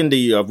 just like in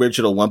the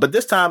original one. But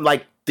this time,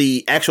 like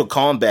the actual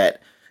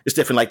combat is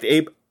different. Like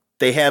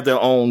they have their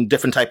own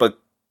different type of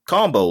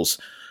combos.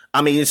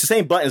 I mean, it's the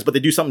same buttons, but they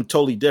do something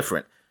totally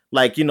different.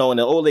 Like, in the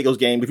old Legos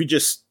game, if you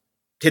just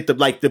hit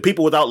the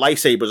people without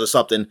lightsabers or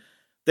something,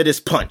 they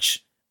just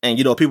punch. And,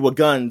 people with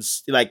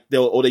guns, like, they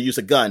use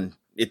a gun.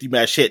 If you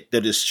mash hit,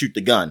 they'll just shoot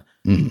the gun.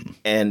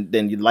 And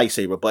then your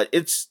lightsaber. But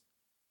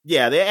they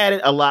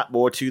added a lot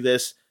more to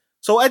this.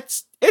 So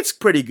it's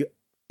pretty good.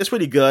 It's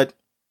pretty good.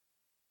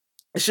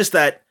 It's just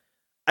that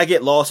I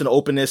get lost in the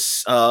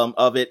openness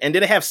of it. And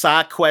then they have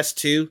side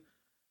quests, too.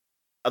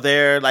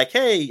 They're like,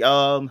 hey,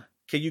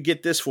 can you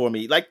get this for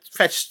me? Like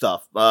fetch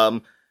stuff,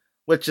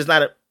 which is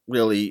not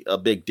really a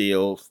big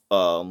deal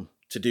to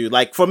do.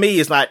 Like for me,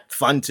 it's not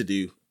fun to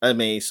do. I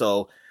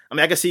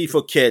can see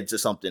for kids or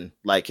something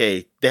like,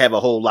 hey, they have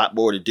a whole lot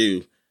more to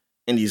do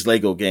in these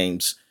Lego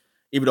games.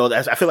 Even though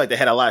I feel like they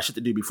had a lot of shit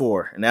to do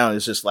before, and now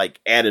it's just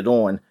like added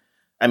on.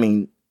 I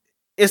mean,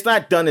 it's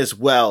not done as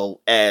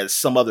well as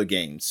some other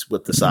games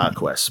with the side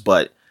quests,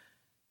 but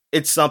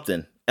it's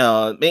something.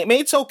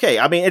 It's okay.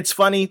 I mean, it's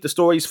funny. The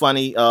story's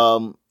funny.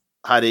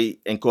 How they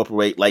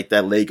incorporate like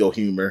that Lego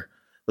humor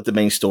with the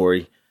main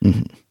story.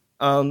 It's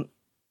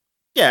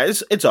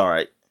all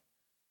right.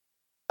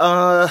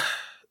 I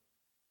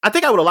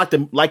think I would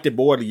have liked it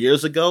more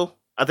years ago.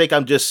 I think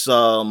I'm just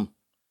I'm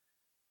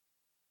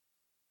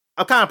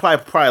kind of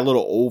probably a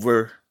little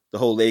over the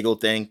whole Lego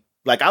thing.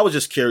 Like I was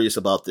just curious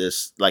about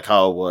this, like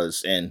how it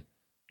was, and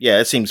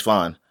yeah, it seems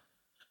fine.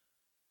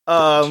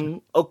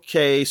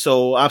 Okay,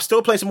 so I'm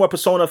still playing some more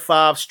Persona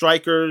 5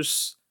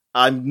 Strikers.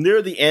 I'm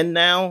near the end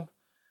now.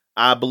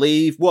 I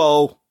believe,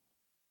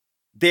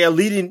 they're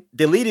leading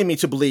me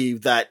to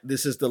believe that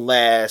this is the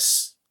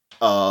last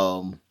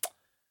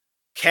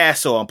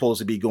castle I'm supposed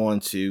to be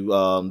going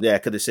to.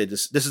 Because they said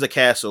this is a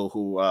castle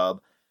who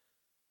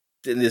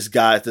this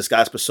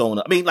guy's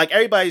persona. I mean, like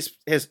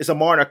it's a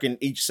monarch in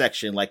each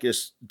section. Like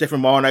there's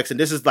different monarchs, and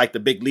this is like the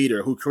big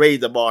leader who created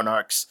the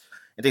monarchs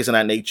and things of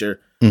that nature.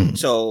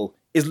 So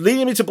it's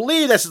leading me to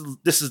believe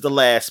this is the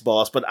last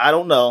boss, but I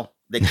don't know.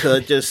 They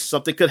could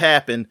something could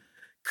happen.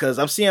 Because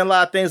I'm seeing a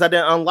lot of things I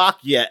didn't unlock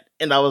yet.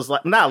 And I was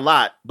like, not a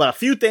lot, but a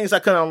few things I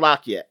couldn't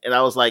unlock yet. And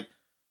I was like,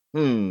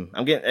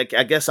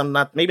 I guess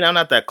maybe I'm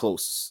not that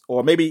close.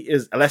 Or maybe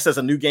unless there's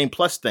a new game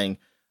plus thing.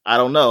 I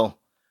don't know.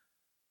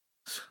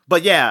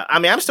 But yeah, I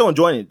mean, I'm still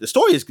enjoying it. The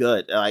story is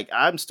good. Like,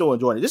 I'm still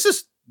enjoying it. This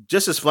is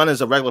just as fun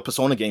as a regular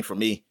Persona game for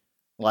me.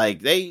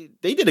 Like, they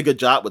did a good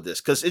job with this.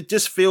 Because it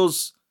just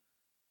feels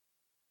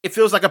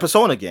like a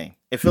Persona game.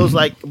 It feels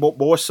like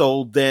more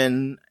so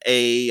than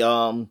a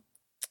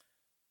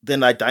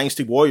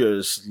Dynasty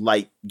Warriors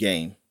light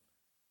game.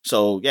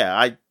 So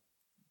yeah,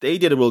 they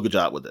did a real good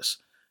job with this.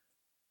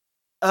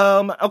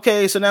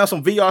 Okay, so now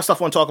some VR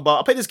stuff I want to talk about.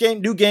 I played this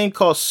new game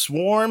called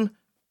Swarm.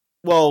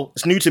 Well,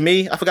 it's new to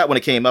me. I forgot when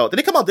it came out. Did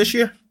it come out this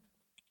year?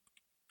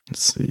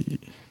 Let's see.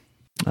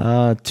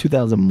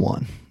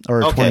 2001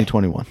 or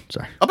 2021.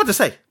 Sorry. I'm about to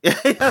say.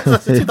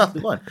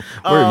 2001.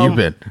 Where have you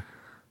been?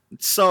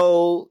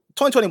 So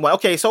 2021.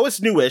 Okay, so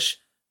it's newish.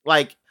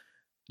 Like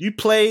you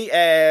play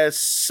as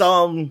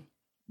some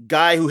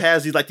guy who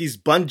has these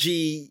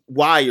bungee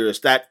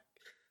wires that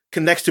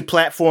connects to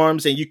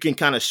platforms, and you can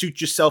kind of shoot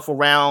yourself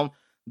around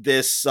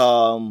this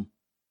level.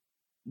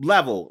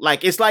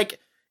 Like it's not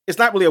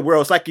really a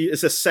world.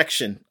 It's a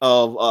section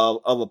of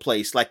a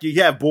place. Like you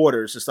have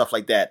borders and stuff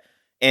like that,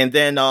 and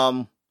then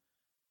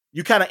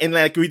you kind of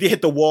like when you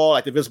hit the wall,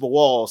 like the visible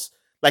walls,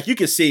 like you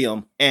can see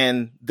them,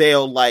 and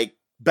they'll like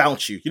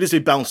bounce you. You just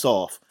get bounced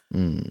off.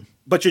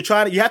 But you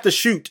have to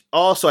shoot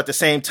also at the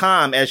same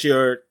time as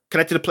you're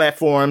connected to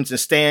platforms and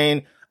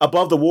staying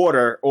above the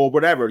water or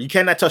whatever. You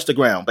cannot touch the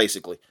ground,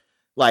 basically.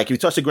 Like, if you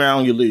touch the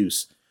ground, you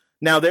lose.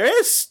 Now,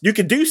 you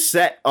can do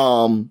set,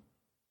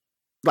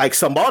 like,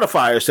 some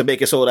modifiers to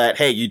make it so that,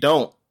 hey, you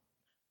don't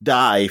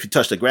die if you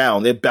touch the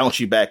ground. They bounce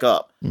you back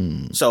up.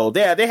 So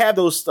they have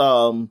those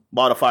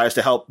modifiers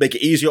to help make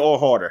it easier or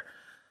harder.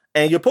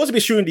 And you're supposed to be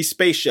shooting these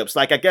spaceships.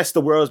 Like, I guess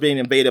the world's being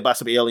invaded by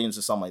some aliens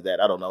or something like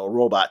that. I don't know,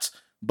 robots.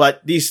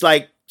 But these,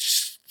 like,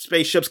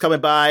 spaceships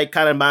coming by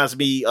kind of reminds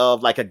me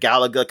of, like, a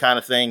Galaga kind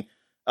of thing.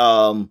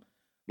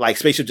 Like,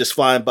 spaceship just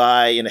flying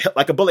by, and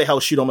like a bullet hell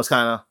shoot almost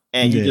kind of.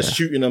 And you're just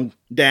shooting them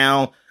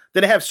down.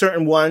 Then they have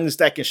certain ones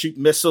that can shoot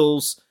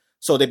missiles.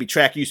 So they be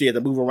track you, so you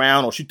have to move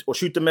around or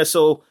shoot the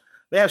missile.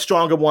 They have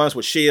stronger ones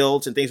with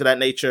shields and things of that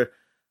nature.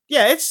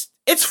 Yeah,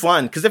 it's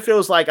fun because it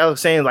feels like, I was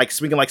saying, like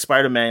swinging like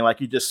Spider-Man,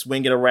 like you just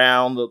swing it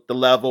around the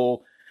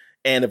level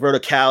and the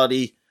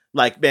verticality.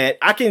 Like, man,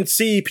 I can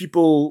see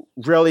people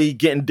really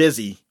getting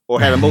dizzy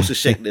or having motion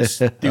sickness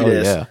do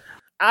this. Yeah.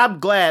 I'm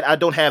glad I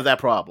don't have that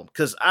problem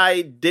because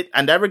I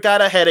never got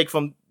a headache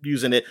from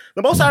using it.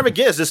 The most I ever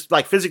get is just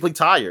like physically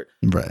tired.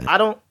 Right.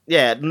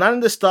 None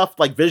of this stuff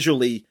like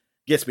visually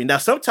gets me. Now,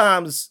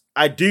 sometimes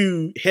I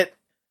do hit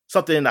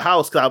something in the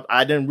house because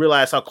I didn't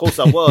realize how close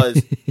I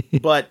was.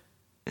 But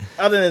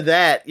other than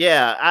that,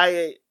 yeah,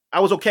 I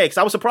was okay because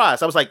I was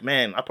surprised. I was like,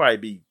 man, I'll probably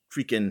be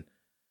freaking,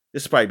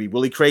 this will probably be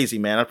really crazy,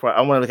 man.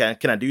 I want to,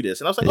 can I do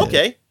this? And I was like,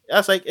 okay. I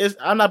was like,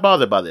 I'm not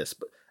bothered by this.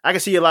 But I can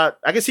see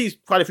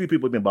quite a few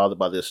people have been bothered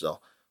by this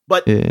though.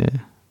 But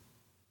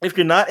if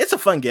you're not, it's a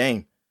fun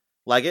game.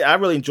 Like, I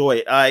really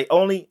enjoy it.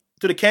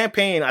 Through the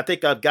campaign, I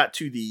think I've got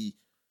to the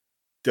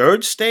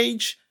 3rd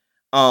stage.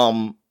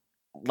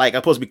 Like, I'm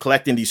supposed to be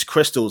collecting these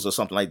crystals or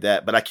something like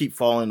that, but I keep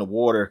falling in the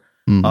water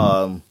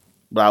while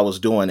I was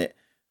doing it.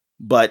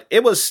 But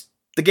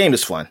the game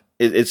is fun.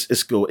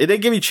 It's cool. They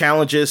give you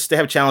challenges. They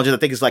have challenges. I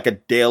think it's like a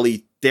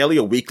daily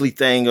or weekly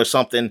thing or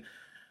something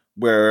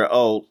where,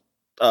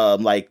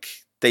 like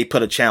they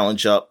put a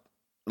challenge up,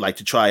 like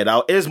to try it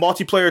out. It is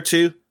multiplayer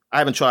too. I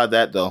haven't tried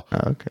that though.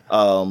 Okay.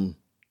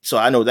 So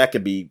I know that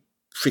could be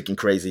freaking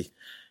crazy.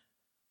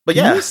 But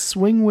Can you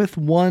swing with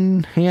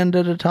one hand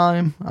at a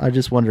time? I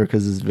just wonder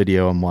because this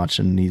video I'm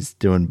watching, he's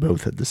doing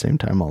both at the same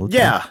time all the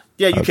time.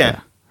 Yeah, you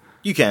can.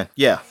 You can,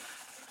 yeah.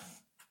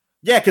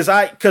 Yeah,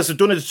 because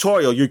doing the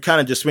tutorial, you're kind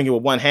of just swinging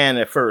with one hand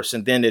at first,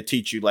 and then they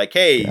teach you like,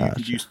 hey, you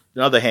can use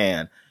another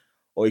hand,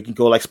 or you can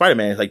go like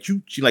Spider-Man, like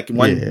you like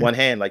one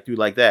hand, like do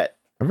like that.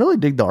 I really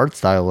dig the art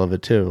style of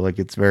it too. Like,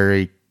 it's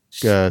very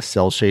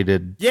cell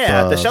shaded.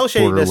 Yeah, the cell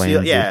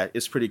shadedness,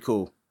 it's pretty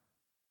cool.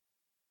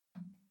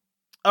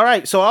 All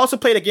right, so I also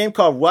played a game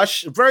called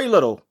Rush. Very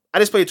little. I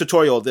just played a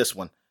tutorial of this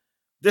one.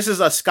 This is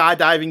a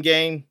skydiving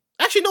game.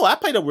 Actually, no, I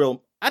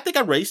think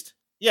I raced.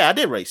 Yeah, I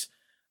did race.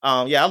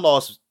 I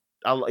lost.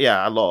 I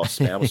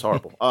lost, man. It was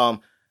horrible. But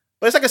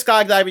it's like a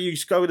skydiver. You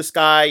go to the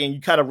sky and you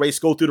kind of race,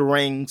 go through the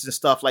rings and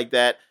stuff like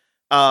that.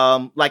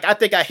 Like, I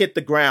think I hit the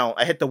ground.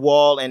 I hit the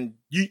wall and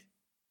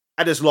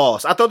I just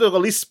lost. I thought they would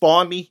at least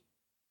spawn me,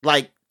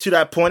 like, to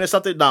that point or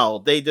something.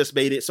 No, they just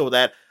made it so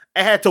that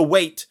I had to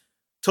wait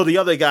till the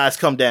other guys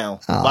come down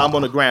while I'm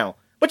on the ground.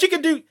 But they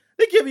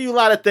give you a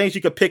lot of things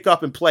you can pick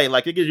up and play.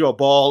 Like, they give you a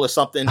ball or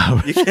something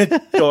you can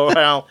go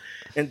around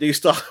and do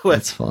stuff with.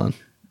 That's fun.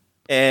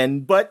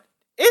 But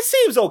it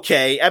seems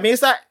okay. I mean,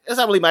 it's not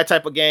really my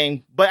type of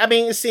game, but I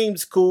mean, it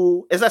seems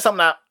cool. It's not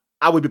something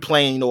I would be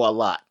playing, a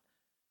lot.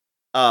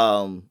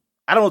 I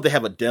don't know if they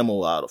have a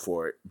demo out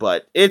for it,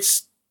 but it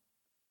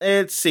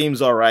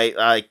seems all right.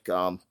 Like,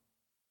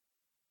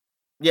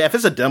 if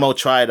it's a demo,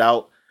 try it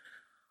out.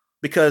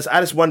 Because I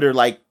just wonder,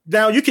 like,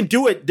 now you can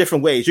do it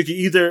different ways. You can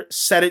either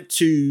set it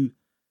to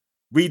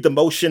read the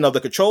motion of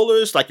the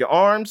controllers, like your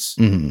arms.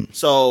 Mm-hmm.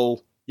 So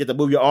you have to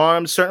move your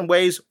arms certain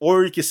ways,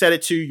 or you can set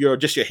it to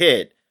just your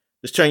head.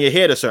 Just turn your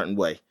head a certain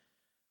way.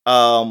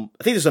 I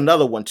think there's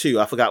another one too.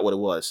 I forgot what it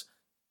was.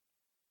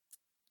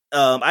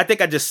 I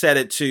think I just set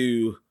it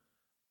to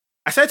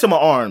my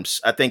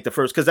arms, I think the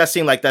first, because that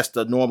seemed like that's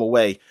the normal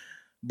way.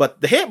 But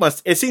the head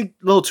it seemed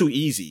a little too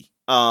easy.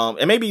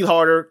 It may be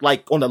harder,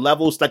 like on the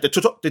levels. Like the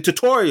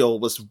tutorial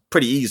was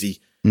pretty easy,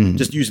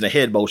 just using the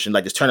head motion,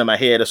 like just turning my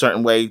head a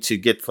certain way to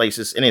get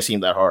places. It didn't seem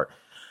that hard.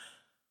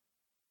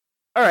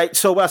 All right,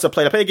 so what else I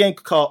played? I played a game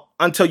called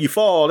Until You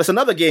Fall. That's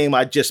another game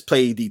I just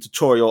played the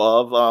tutorial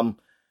of.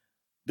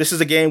 This is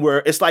a game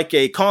where it's like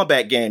a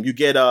combat game. You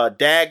get a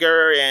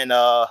dagger and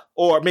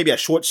or maybe a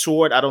short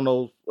sword, I don't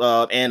know,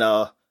 and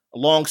a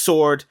long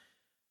sword,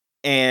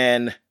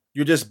 and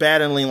you're just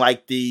battling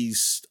like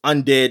these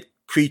undead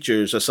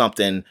creatures or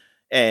something,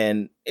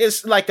 and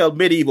it's like a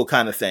medieval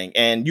kind of thing,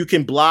 and you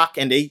can block,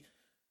 and they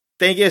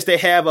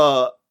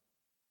have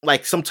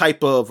like some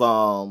type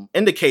of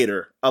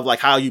indicator of like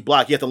how you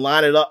block. You have to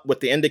line it up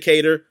with the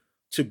indicator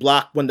to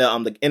block when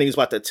the enemy's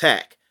about to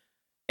attack.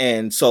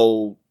 And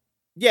so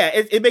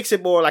it makes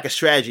it more like a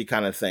strategy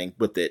kind of thing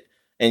with it,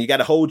 and you got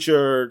to hold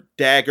your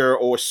dagger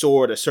or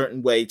sword a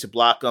certain way to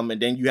block them,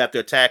 and then you have to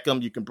attack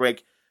them. You can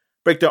break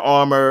their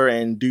armor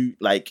and do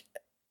like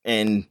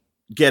and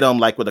get them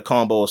like with a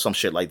combo or some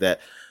shit like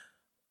that.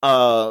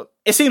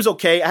 It seems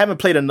okay. I haven't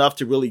played enough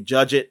to really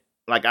judge it.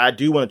 Like, I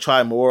do want to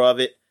try more of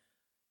it.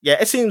 Yeah,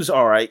 it seems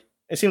all right.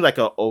 It seems like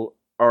a all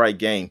right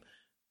game.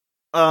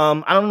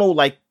 I don't know,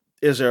 like,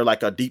 is there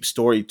like a deep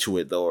story to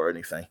it though or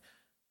anything?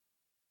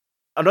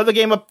 Another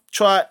game I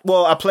tried.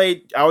 Well, I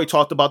already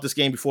talked about this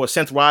game before.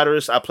 Synth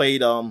Riders. I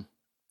played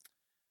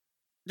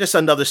just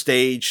another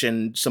stage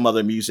and some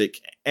other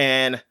music.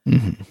 And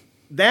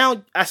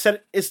now I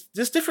said it's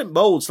just different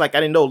modes. Like, I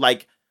didn't know,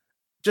 like,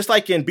 just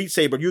like in Beat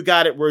Saber, you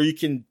got it where you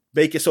can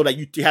make it so that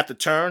you have to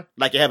turn.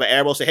 Like, you have an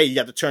arrow say, hey, you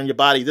have to turn your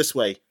body this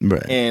way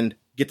and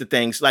get the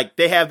things. Like,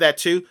 they have that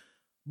too.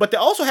 But they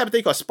also have a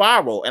thing called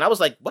Spiral. And I was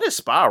like, what is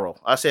Spiral?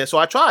 I said, so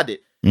I tried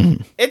it.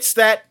 It's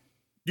that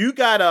you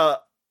gotta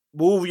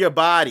move your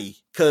body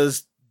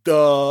because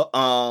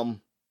the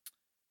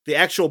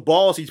actual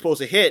balls he's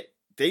supposed to hit,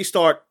 they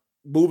start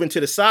moving to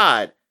the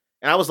side.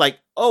 And I was like,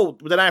 oh,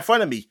 they're not in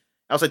front of me.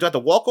 I was like, do I have to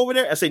walk over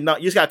there? I said, no,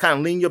 you just got to kind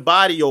of lean your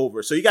body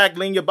over. So you got to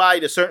lean your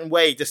body a certain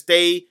way to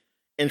stay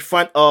in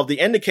front of the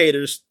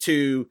indicators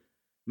to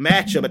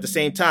match them at the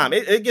same time.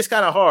 It gets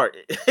kind of hard.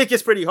 It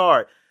gets pretty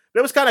hard. But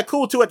it was kind of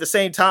cool, too, at the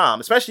same time,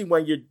 especially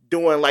when you're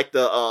doing, like,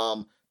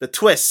 the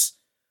twists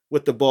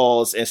with the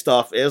balls and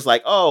stuff. It was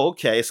like, oh,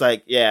 okay. It's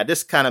like, yeah,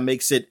 this kind of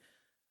makes it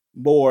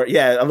more,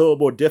 a little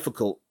more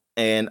difficult.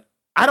 And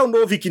I don't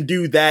know if you can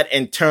do that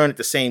and turn at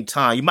the same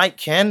time. You might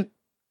can.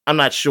 I'm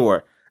not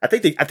sure. I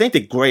think they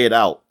gray it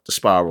out, the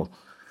Spiral.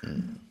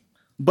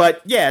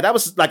 But yeah, that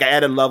was like an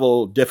added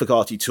level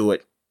difficulty to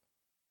it.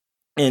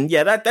 And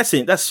yeah, that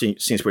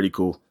seems pretty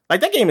cool.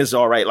 Like, that game is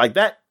all right. Like,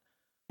 that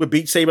with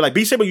Beat Saber, like,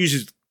 Beat Saber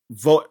uses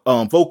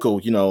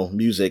vocal,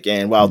 music,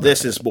 and while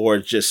this is more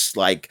just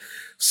like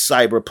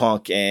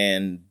cyberpunk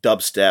and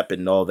dubstep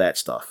and all that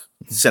stuff,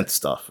 synth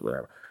stuff,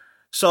 whatever.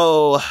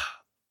 So I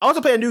also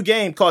played a new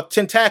game called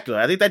Tentacular.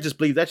 I think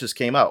that just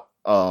came out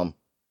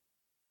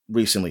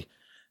recently.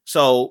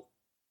 So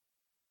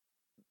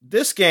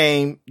this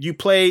game, you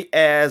play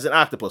as an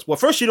octopus. Well,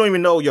 first, you don't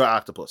even know you're an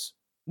octopus.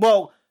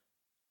 Well,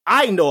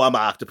 I know I'm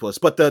an octopus,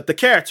 but the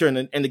character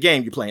in the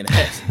game you're playing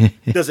as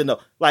doesn't know.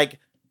 Like,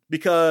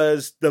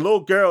 because this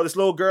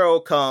little girl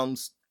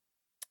comes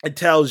and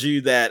tells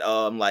you that,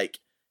 like,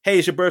 hey,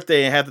 it's your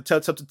birthday, and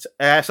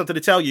I have something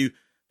to tell you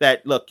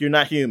that, look, you're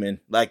not human.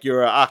 Like,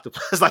 you're an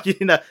octopus. Like,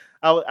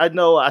 I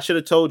know I should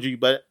have told you,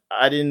 but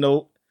I didn't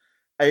know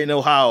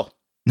how.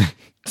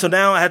 So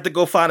now I have to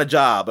go find a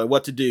job and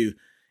what to do.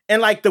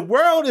 And, like, the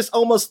world is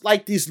almost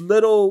like these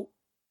little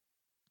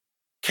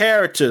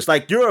characters.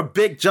 Like, you're a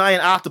big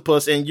giant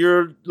octopus and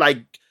you're,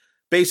 like,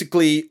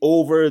 basically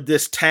over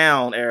this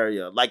town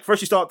area. Like,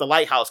 first you start at the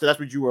lighthouse because that's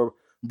where you were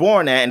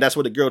born at, and that's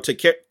where the girl took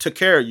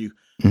care of you.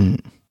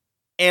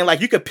 And,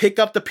 like, you could pick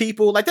up the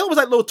people. Like, they almost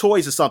like little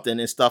toys or something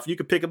and stuff. You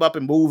could pick them up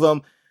and move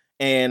them.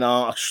 And,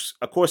 of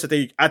course, I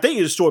think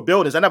you destroy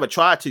buildings. I never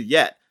tried to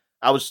yet.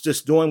 I was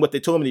just doing what they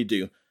told me to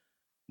do.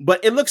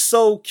 But it looks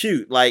so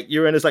cute. Like,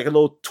 you're in this, like, a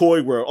little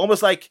toy world.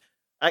 Almost like,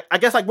 I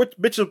guess, like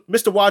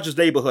Mr. Rogers'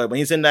 Neighborhood when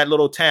he's in that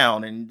little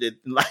town and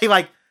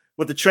like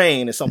with the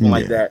train or something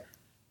like that.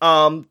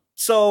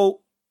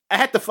 So I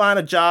had to find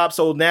a job.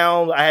 So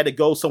now I had to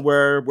go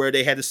somewhere where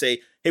they had to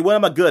say, hey, what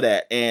am I good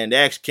at? And they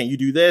asked, can you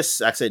do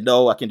this? I said,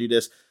 no, I can do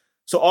this.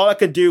 So all I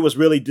could do was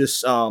really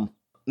just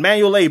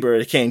manual labor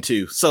it came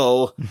to.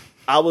 So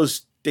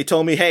they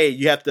told me, hey,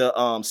 you have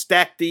to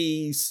stack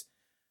these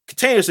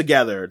containers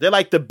together. They're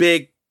like the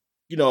big,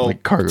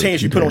 like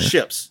containers you put on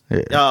ships.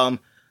 Yeah.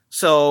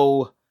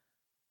 So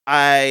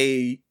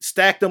I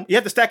stacked them. You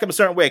have to stack them a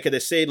certain way because they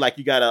say, like,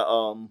 you got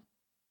to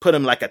put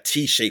them like a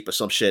T shape or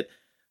some shit.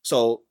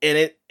 So, and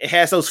it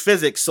has those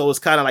physics, so it's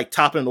kind of like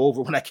toppling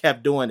over when I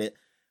kept doing it.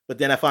 But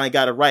then I finally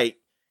got it right.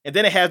 And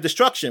then it has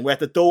destruction. We have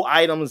to throw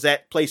items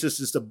at places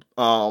just to,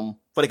 so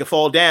they can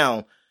fall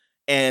down.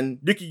 And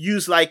you can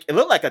use, like, it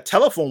looked like a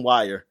telephone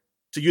wire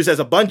to use as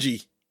a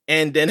bungee.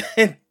 And then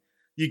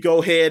you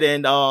go ahead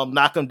and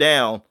knock them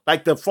down,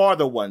 like the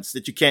farther ones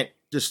that you can't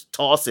just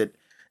toss it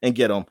and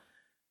get them.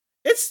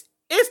 It's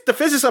the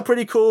physics are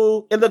pretty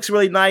cool. It looks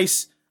really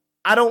nice.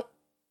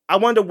 I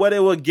wonder what it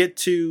will get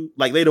to,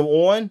 like, later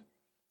on.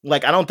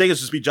 Like, I don't think it's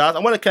just be jobs. I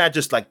wonder, can I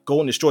just, like,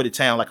 go and destroy the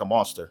town like a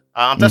monster?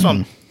 That's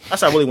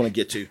what I really want to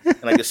get to.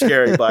 And I get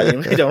scare everybody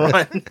and they don't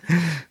run.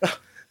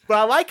 But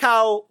I like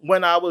how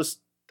when I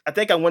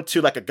think I went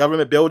to, like, a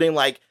government building,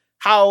 like,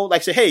 how,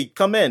 like, say, hey,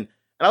 come in. And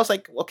I was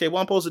like, okay, what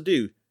am I supposed to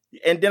do?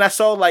 And then I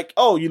saw, like,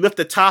 oh, you lift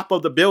the top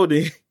of the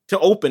building to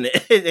open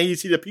it and you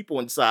see the people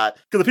inside.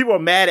 Because the people are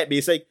mad at me.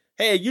 It's like,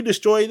 hey, you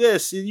destroyed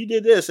this, and you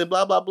did this, and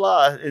blah, blah,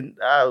 blah. And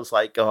I was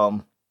like,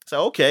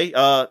 so, okay,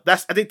 I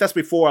think that's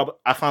before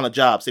I found a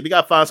job. So we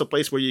got to find some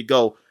place where you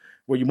go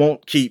where you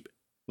won't keep,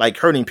 like,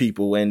 hurting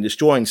people and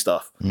destroying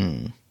stuff.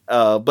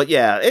 But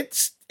yeah,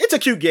 it's a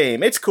cute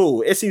game. It's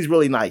cool. It seems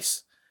really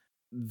nice.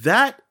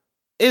 That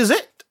is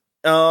it.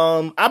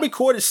 I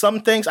recorded some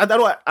things. I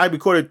know I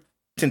recorded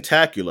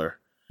Tentacular.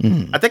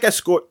 I think I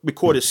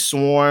recorded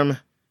Swarm,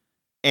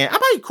 and I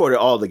might recorded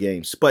all the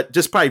games, but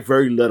just probably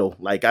very little.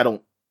 Like, they're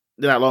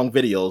not long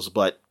videos,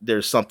 but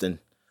there's something.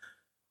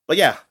 But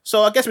yeah,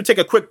 so I guess we take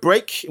a quick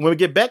break, and when we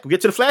get back, we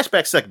get to the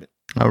flashback segment.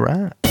 All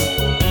right.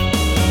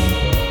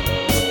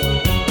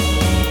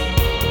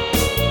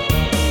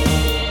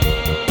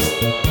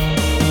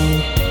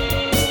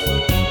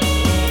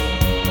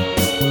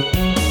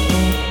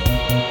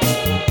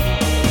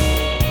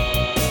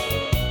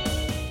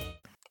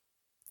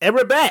 And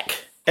we're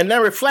back. And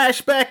now we're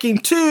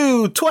flashbacking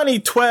to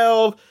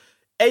 2012,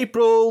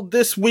 April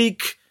this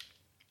week.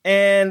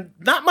 And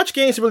not much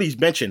games really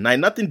mentioned. Like,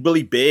 nothing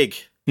really big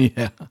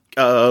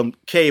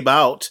came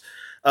out.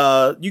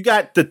 You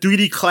got the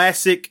 3D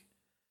classic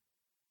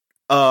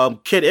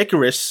Kid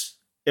Icarus.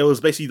 It was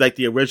basically like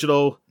the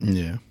original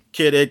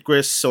Kid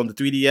Icarus on the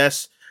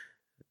 3DS.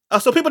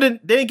 So people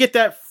didn't get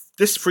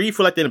this free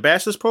for like the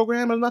Ambassadors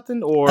program or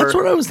nothing? Or that's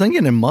what I was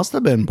thinking. It must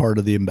have been part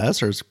of the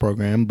Ambassadors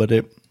program, but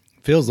it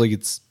feels like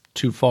it's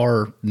too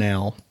far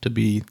now to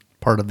be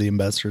part of the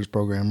Ambassadors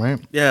program, right?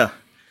 Yeah.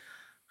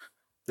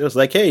 It was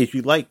like, hey, if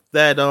you like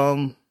that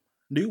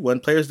new one,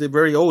 players the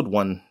very old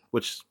one,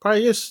 which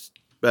probably is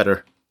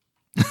better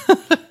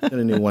than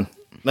the new one.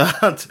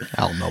 I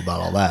don't know about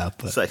all that,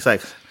 but it's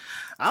like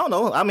I don't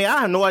know. I mean,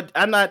 I have no idea.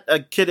 I'm not a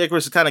Kid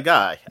Icarus kind of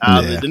guy.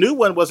 The new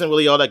one wasn't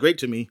really all that great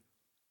to me.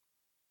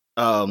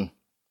 I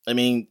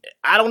mean,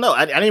 I don't know.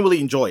 I didn't really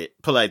enjoy it.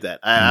 Put it like that.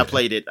 I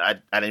played it. I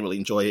didn't really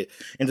enjoy it.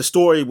 And the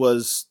story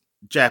was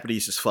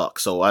Japanese as fuck,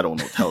 so I don't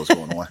know what the hell is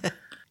going on.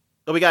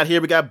 So we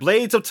got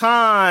Blades of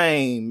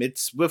Time.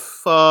 It's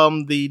with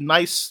the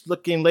nice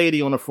looking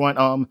lady on the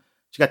front.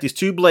 She got these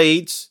two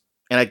blades,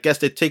 and I guess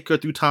they take her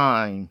through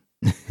time.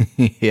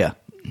 Yeah.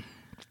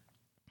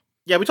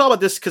 Yeah, we talk about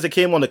this because it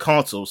came on the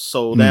consoles,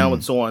 so now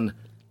it's on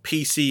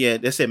PC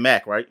and they said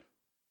Mac, right?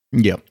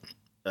 Yep.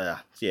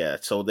 Yeah,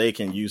 so they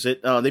can use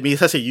it. They mean,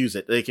 let's say use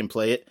it. They can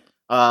play it.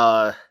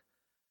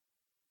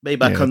 Made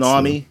by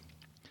Konami.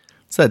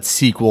 It's that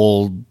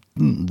sequel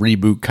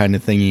reboot kind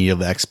of thingy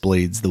of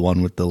X-Blades, the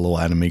one with the little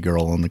anime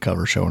girl on the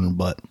cover showing her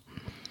butt.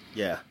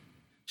 Yeah.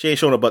 She ain't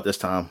showing her butt this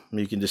time. I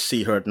mean, you can just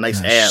see her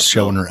nice abs.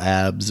 Showing her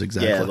abs,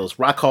 exactly. Yeah, those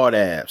rock hard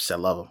abs. I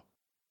love them.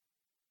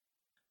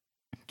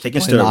 Taking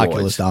steroids.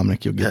 Oculus,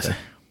 Dominic, you'll get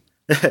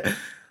there.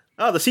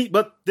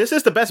 But this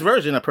is the best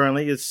version,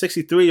 apparently. It's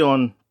 63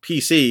 on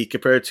PC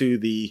compared to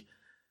the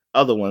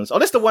other ones. Oh,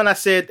 that's the one I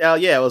said,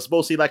 it was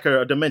mostly like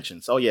her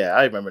dimensions. Oh, yeah,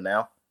 I remember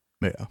now.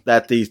 Yeah.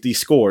 That these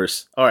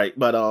scores. All right,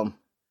 but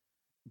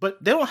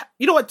they don't,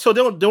 you know what? So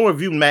they don't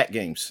review Mac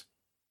games.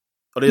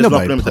 Or they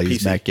nobody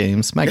plays Mac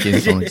games. Mac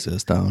games don't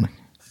exist, Dominic.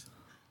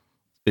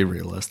 Be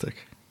realistic.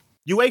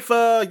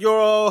 UEFA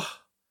Euro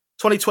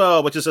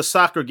 2012, which is a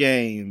soccer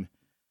game.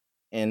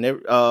 And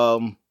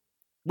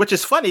which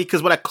is funny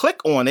because when I click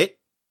on it,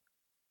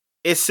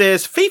 it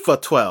says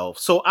FIFA 12.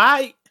 So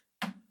I'm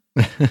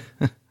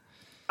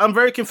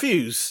very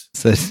confused.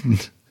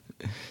 Is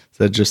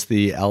that just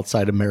the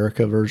outside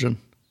America version?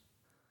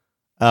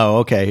 Oh,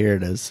 okay. Here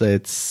it is.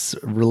 It's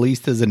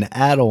released as an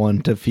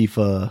add-on to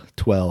FIFA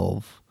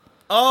 12.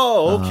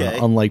 Oh, okay.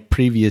 Unlike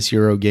previous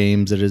Euro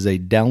games, it is a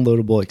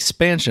downloadable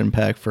expansion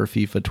pack for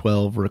FIFA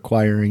 12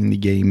 requiring the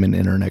game an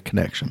internet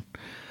connection.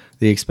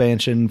 The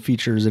expansion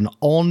features an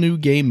all-new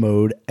game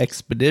mode,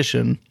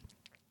 Expedition,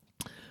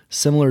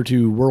 similar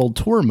to World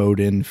Tour mode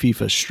in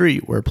FIFA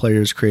Street, where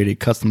players create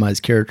a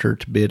customized character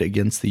to bid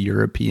against the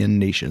European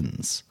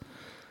nations.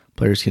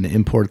 Players can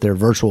import their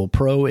virtual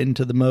pro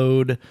into the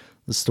mode.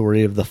 The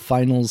story of the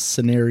finals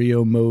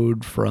scenario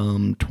mode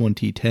from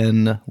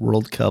 2010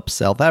 World Cup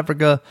South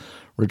Africa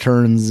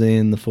returns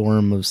in the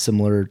form of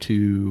similar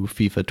to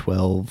FIFA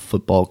 12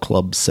 football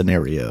club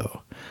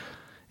scenario.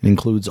 It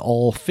includes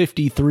all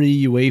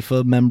 53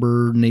 UEFA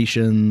member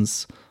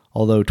nations,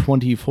 although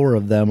 24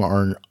 of them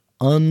are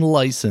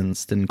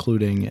unlicensed,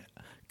 including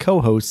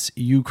co-hosts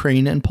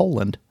Ukraine and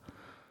Poland.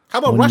 How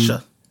about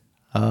Russia?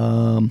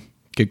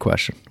 Good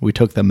question. We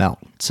took them out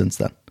since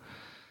then.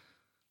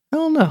 I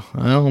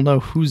don't know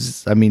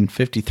who's...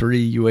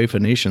 53 UEFA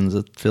nations.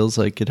 It feels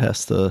like it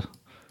has to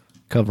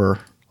cover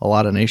a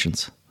lot of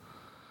nations.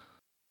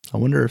 I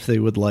wonder if they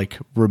would,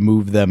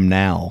 remove them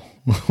now.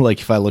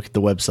 If I look at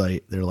the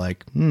website, they're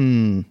like,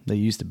 they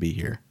used to be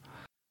here.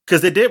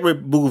 Because they did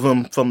remove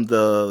them from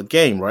the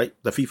game, right?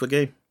 The FIFA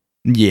game?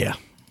 Yeah.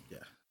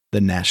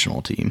 The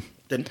national team.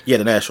 The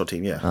national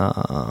team, yeah.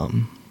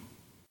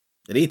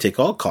 They need to take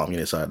all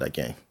communists out of that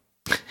game.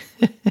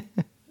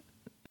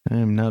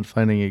 I'm not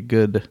finding a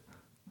good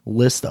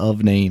list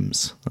of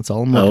names. That's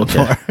all I'm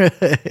looking for.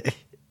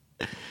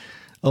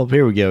 Oh,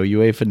 here we go.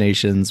 UEFA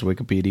Nations,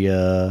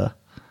 Wikipedia.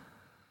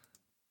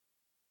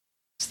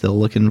 Still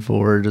looking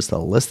for just a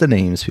list of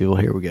names, people.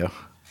 Here we go.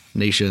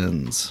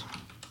 Nations.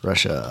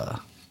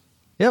 Russia.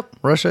 Yep,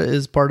 Russia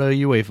is part of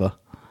UEFA.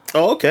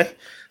 Oh, okay.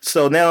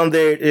 So now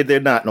they're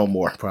not no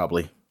more,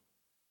 probably.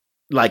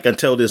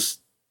 Until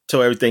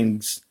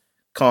everything's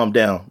calmed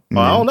down. Mm-hmm.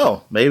 I don't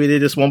know. Maybe they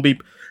just won't be...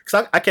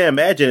 Because I can't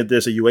imagine if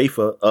there's a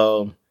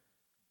UEFA,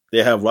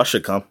 they have Russia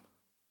come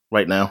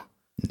right now.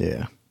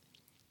 Yeah.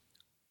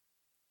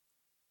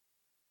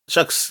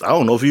 Shucks, I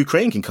don't know if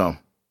Ukraine can come.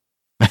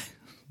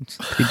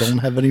 They don't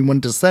have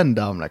anyone to send,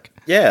 Dominic.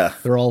 Yeah.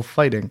 They're all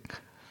fighting.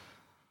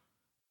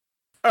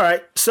 All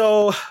right,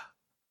 so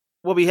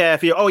what we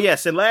have here? Oh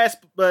yes, and last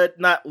but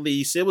not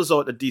least, it was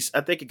on a decent.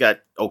 I think it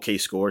got okay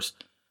scores.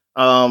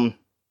 Let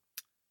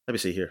me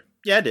see here.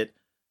 Yeah, I did.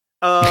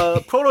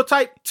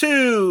 Prototype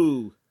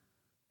 2,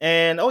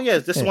 and oh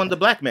yes, this one the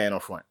black man on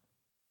front.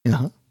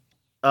 Uh-huh.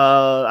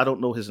 I don't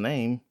know his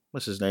name.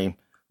 What's his name?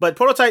 But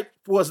Prototype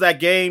was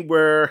that game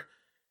where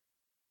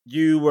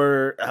you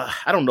were,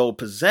 I don't know,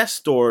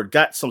 possessed or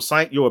got some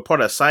science. You were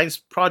part of a science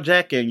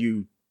project, and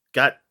you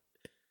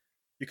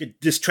could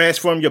just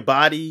transform your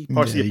body,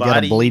 parts of your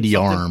body. You got a bladey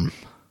arm.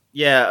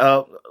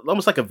 Yeah,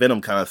 almost like a Venom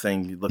kind of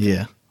thing.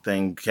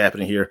 Thing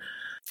happening here.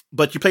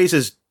 But you plays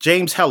as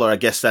James Heller. I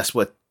guess that's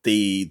what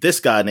this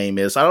guy name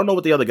is. I don't know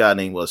what the other guy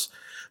name was,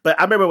 but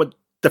I remember when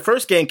the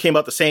first game came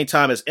out the same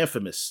time as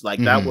Infamous. Like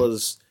that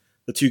was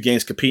the two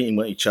games competing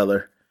with each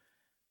other.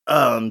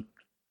 They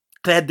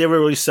were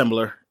really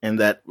similar in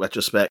that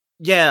retrospect.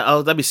 Yeah,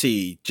 let me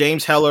see.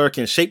 James Heller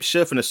can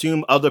shapeshift and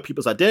assume other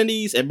people's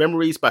identities and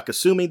memories by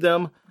consuming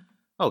them.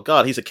 Oh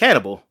God, he's a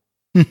cannibal.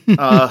 The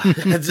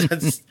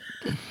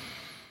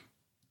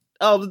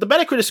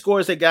Metacritic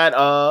scores they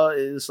got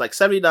is like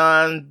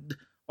 79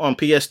 on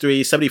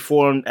PS3,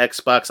 74 on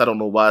Xbox. I don't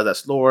know why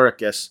that's lower. I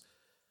guess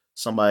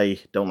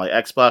somebody don't like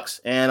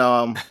Xbox.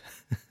 And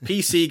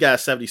PC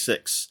got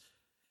 76.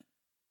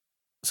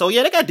 So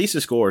yeah, they got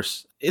decent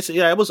scores. It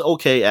was an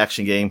okay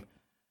action game.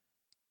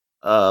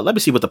 Let me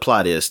see what the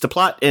plot is. The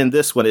plot in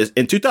this one is,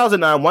 in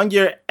 2009, 1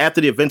 year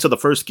after the events of the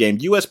first game,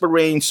 U.S.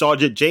 Marine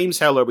Sergeant James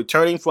Heller,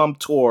 returning from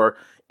tour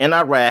in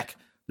Iraq,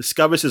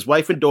 discovers his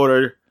wife and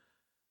daughter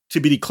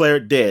to be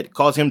declared dead,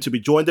 causing him to be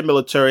joined the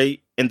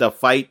military in the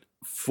fight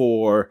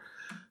for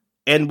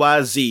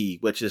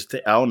NYZ, which is,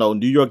 I don't know,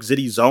 New York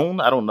City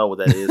Zone? I don't know what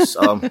that is.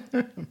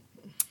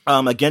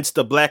 Against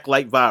the Black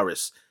Light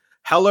virus.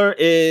 Heller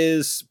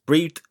is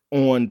briefed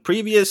on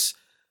previous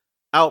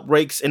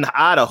outbreaks in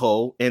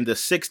Idaho in the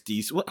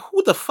 60s.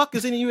 Who the fuck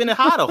is in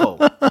Idaho?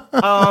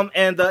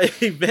 And the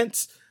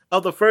events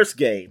of the first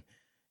game.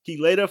 He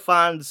later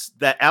finds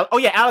that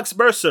Alex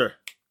Mercer,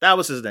 that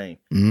was his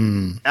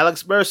name.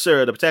 Alex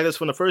Mercer, the protagonist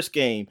from the first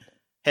game,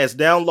 has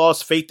now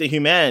lost faith in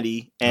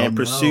humanity and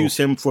pursues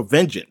him for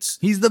vengeance.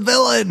 He's the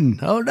villain.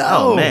 Oh no.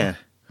 Oh man.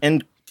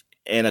 And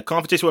in a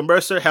confrontation with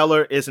Mercer,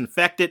 Heller is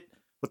infected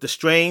with the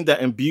strain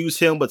that imbues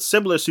him with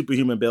similar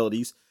superhuman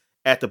abilities.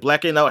 At the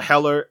blacking out,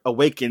 Heller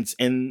awakens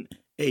in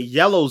a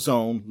Yellow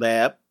Zone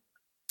lab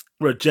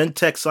where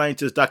Gentek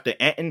scientist Dr.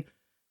 Anton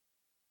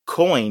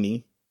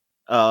Coyne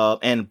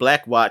and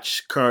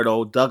Blackwatch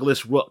Colonel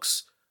Douglas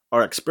Rooks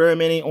are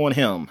experimenting on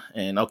him.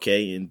 And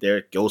there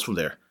it goes from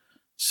there.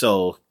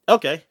 So I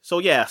guess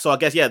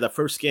the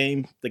first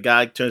game, the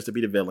guy turns to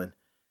be the villain.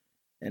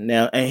 And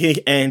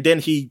then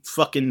he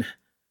fucking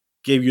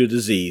gave you a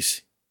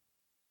disease.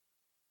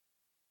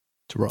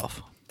 It's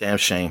rough. Damn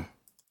shame.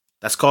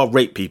 That's called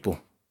rape, people.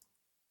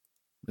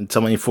 When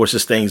somebody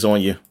forces things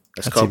on you,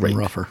 that's called even rape.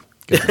 Rougher.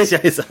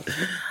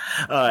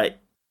 All right.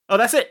 Oh,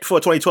 that's it for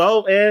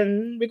 2012.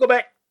 And we go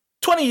back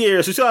 20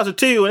 years to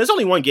 2002. And there's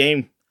only one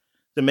game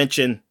to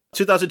mention.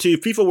 2002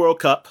 FIFA World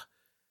Cup.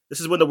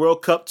 This is when the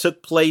World Cup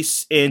took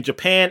place in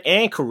Japan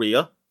and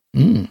Korea.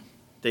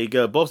 They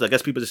got both. I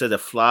guess people just said to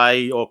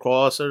fly or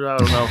cross, or I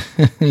don't know.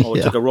 Or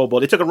took a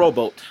rowboat. They took a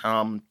rowboat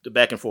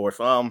back and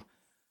forth.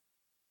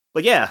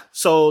 But yeah,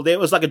 so there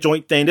was like a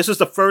joint thing. This was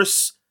the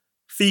first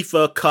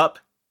FIFA Cup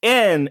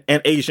in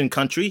an Asian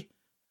country,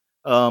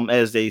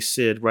 as they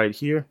said right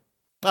here.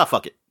 Ah,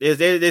 fuck it.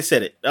 They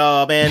said it.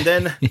 And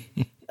then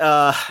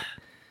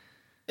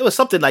it was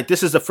something like,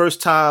 this is the first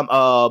time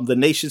the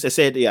nations, they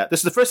said,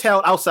 this is the first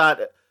held outside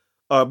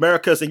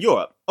Americas and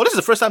Europe. Oh, this is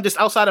the first time just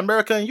outside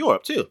America and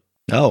Europe, too.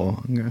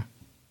 Oh, okay.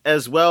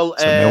 As well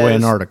as no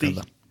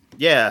Antarctica.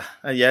 Yeah,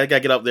 I gotta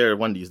get up there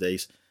one of these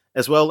days.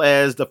 As well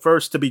as the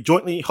first to be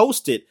jointly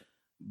hosted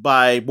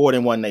by more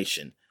than one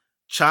nation.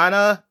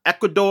 China,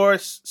 Ecuador,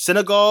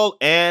 Senegal,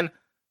 and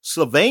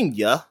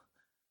Slovenia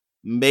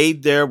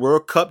made their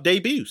World Cup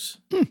debuts.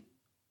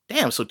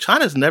 Damn, so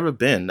China's never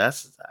been.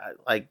 That's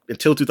like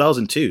until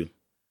 2002.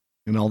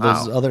 And all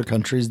those other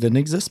countries didn't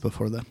exist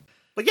before then.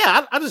 But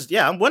yeah,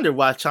 I wonder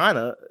why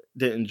China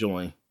didn't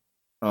join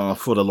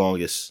for the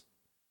longest.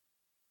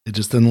 They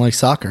just didn't like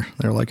soccer.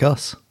 They're like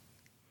us.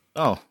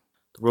 Oh,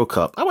 the World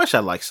Cup. I wish I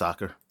liked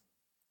soccer.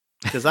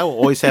 Because I will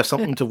always have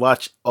something to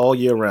watch all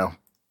year round.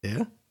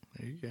 Yeah,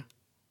 there you go.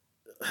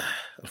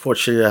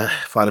 Unfortunately, I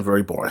find it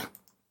very boring.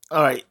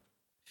 All right.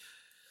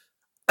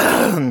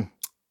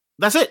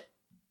 That's it.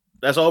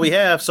 That's all we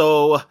have.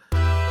 So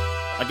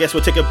I guess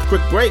we'll take a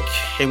quick break.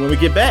 And when we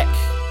get back,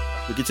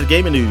 we'll get to the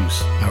gaming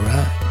news. All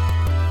right.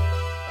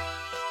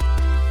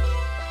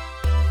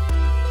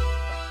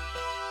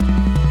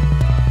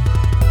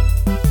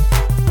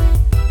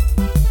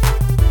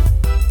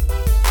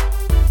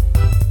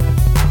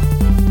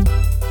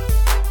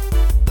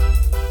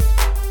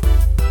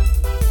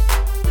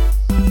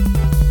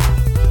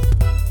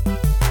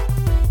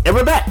 And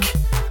we're back.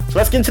 So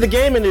let's get into the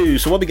gaming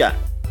news. So what we got?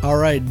 All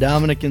right,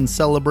 Dominic, in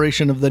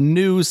celebration of the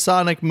new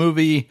Sonic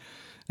movie,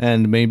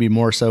 and maybe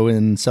more so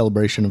in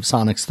celebration of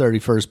Sonic's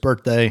 31st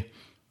birthday,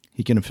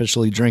 He can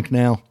officially drink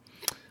now.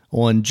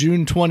 On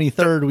June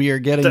 23rd, we are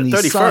getting the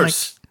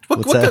 31st.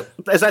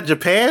 Is that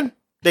Japan?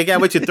 They got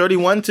to wait till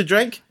 31 to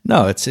drink?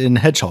 No, it's in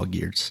hedgehog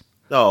years.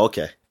 Oh,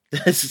 okay.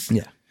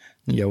 Yeah.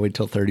 You got to wait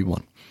till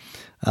 31.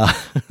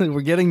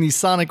 We're getting the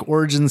Sonic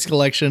Origins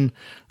collection.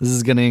 This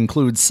is going to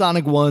include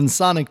Sonic 1,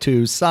 Sonic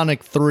 2,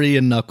 Sonic 3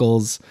 and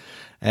Knuckles,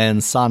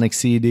 and Sonic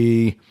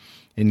CD.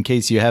 In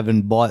case you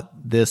haven't bought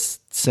this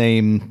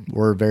same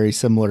or very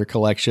similar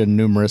collection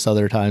numerous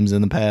other times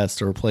in the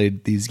past or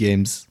played these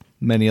games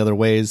many other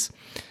ways,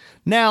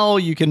 now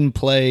you can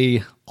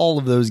play all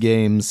of those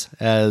games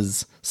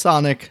as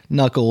Sonic,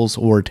 Knuckles,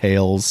 or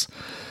Tails.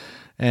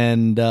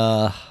 And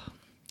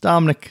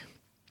Dominic,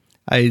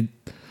 I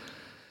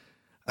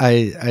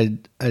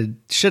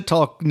shit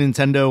talk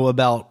Nintendo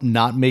about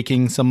not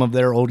making some of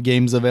their old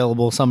games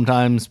available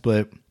sometimes,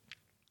 but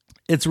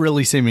it's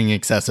really seeming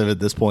excessive at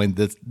this point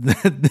that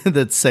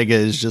Sega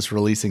is just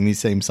releasing these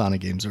same Sonic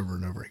games over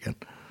and over again.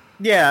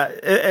 Yeah,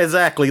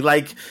 exactly.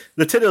 Like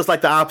Nintendo's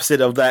like the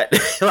opposite of that.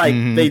 Like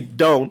they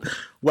don't,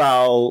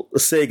 while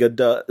Sega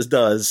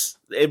does.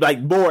 It, like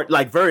more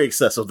like very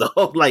excessive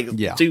though. Like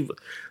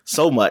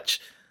so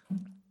much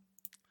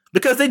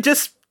because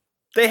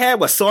they had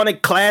what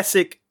Sonic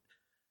Classic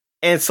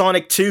and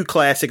Sonic 2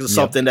 Classic or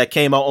something that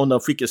came out on the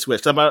freaking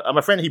Switch. So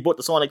my friend, he bought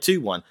the Sonic 2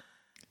 one.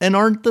 And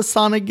aren't the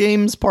Sonic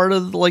games part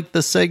of like the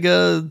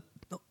Sega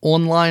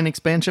online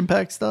expansion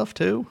pack stuff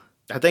too?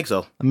 I think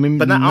so. I mean,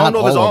 but I don't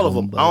know if it's all of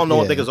them. I don't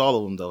know. I think it's all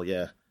of them though.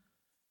 Yeah.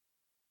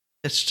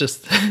 It's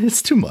just,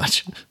 it's too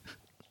much.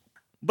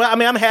 But I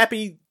mean, I'm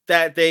happy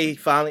that they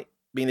finally,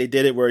 they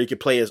did it where you could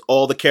play as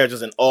all the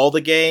characters in all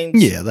the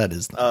games. Yeah, that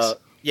is nice.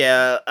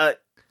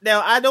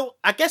 Now I don't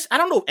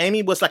know if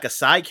Amy was like a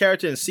side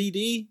character in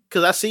CD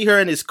because I see her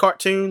in this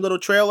cartoon little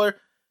trailer,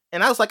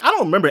 and I was like, I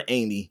don't remember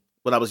Amy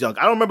when I was young.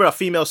 I don't remember a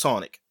female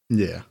Sonic.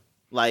 Yeah.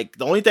 Like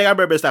the only thing I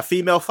remember is that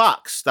female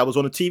Fox that was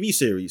on the TV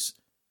series.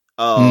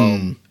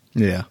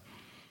 Yeah.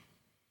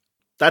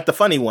 Not the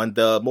funny one,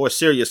 the more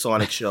serious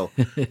Sonic show.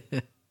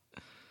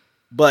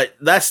 But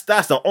that's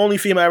the only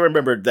female I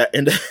remember that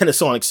in the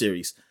Sonic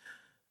series.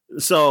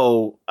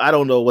 So I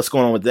don't know what's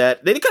going on with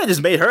that. They could have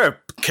just made her a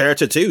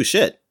character too.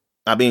 Shit.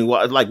 I mean,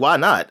 why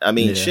not? I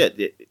mean,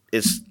 shit.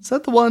 Is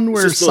that the one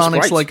where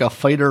Sonic's like a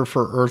fighter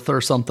for Earth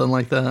or something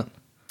like that?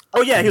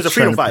 Oh yeah, he was a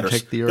freedom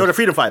fighters. They were the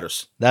freedom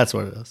fighters. That's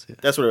what it is. Yeah.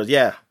 That's what it was.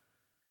 Yeah.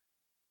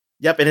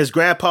 Yep, and his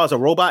grandpa's a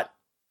robot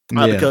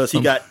because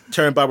he got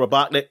turned by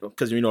Robotnik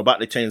because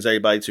Robotnik turns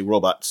everybody to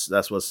robots.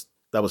 That was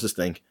his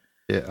thing.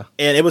 Yeah,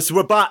 and it was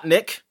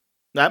Robotnik,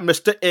 not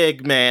Mr.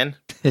 Eggman.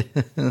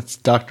 That's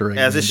Dr. Eggman.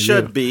 As it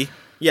should be.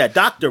 Yeah,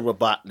 Dr.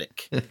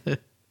 Robotnik.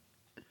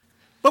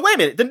 But wait a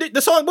minute,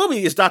 the Sonic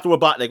movie is Dr.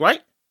 Robotnik,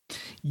 right?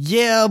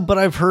 Yeah, but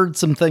I've heard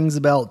some things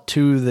about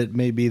too that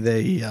maybe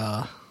they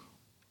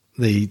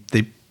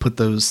put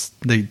those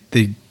they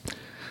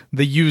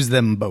use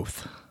them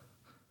both.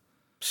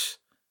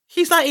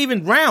 He's not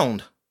even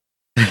round.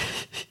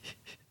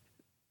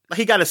 Like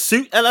he got a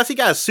suit, unless he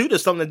got a suit or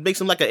something that makes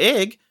him like an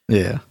egg.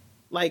 Yeah.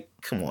 Like,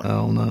 come on. I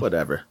don't know.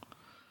 Whatever.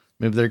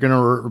 Maybe they're going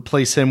to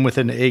replace him with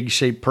an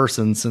egg-shaped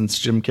person since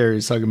Jim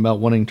Carrey's talking about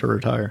wanting to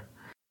retire.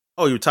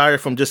 Oh, you retired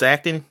from just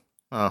acting?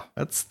 Oh.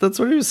 That's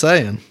what he was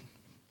saying.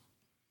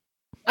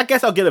 I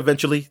guess I'll get it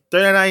eventually.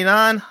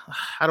 $39.99?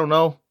 I don't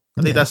know.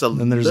 I think that's a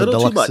little too much. Then there's a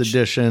deluxe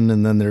edition,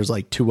 and then there's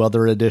like 2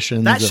 other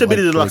editions. That should be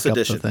the deluxe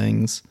edition.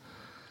 Things.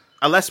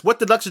 Unless, what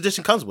deluxe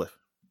edition comes with?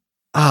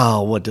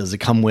 Oh, what does it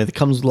come with? It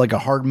comes with like a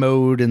hard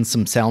mode and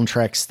some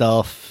soundtrack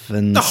stuff.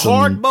 And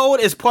hard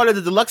mode is part of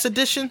the deluxe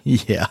edition?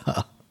 Yeah.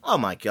 Oh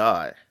my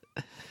God.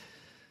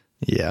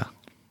 Yeah.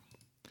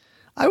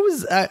 I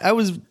was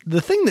the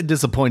thing that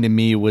disappointed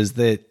me was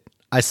that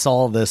I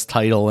saw this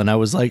title and I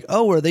was like,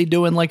 oh, are they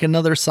doing like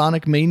another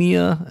Sonic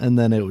Mania? And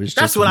then it was just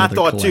that's what I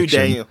thought too,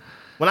 Daniel.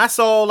 When I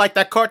saw like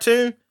that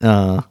cartoon,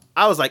 I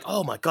was like,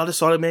 oh my God, it's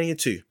Sonic Mania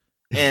 2.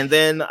 And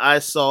then I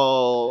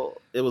saw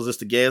it was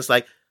just again, it's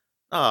like,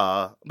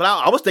 but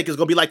I was thinking it's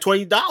gonna be like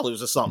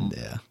 $20 or something.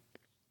 Yeah.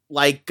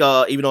 Like,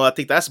 even though I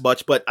think that's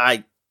much, but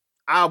I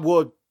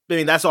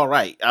mean, that's all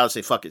right. I would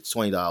say, fuck it, it's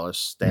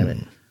 $20. Damn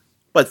it.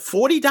 But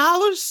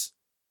 $40?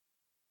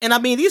 And I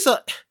mean, these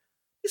are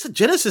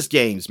Genesis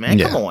games, man.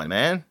 Yeah. Come on,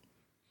 man.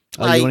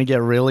 You want to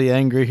get really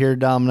angry here,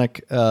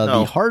 Dominic? No.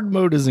 The hard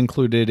mode is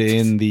included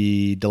in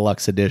the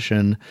deluxe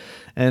edition,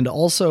 and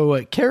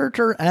also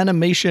character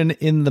animation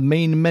in the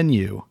main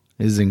menu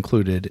is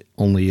included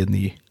only in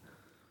the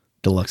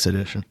deluxe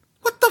edition.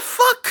 What the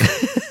fuck?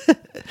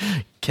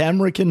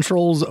 Camera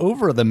controls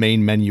over the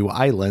main menu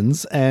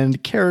islands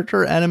and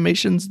character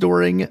animations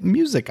during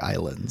music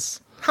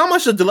islands. How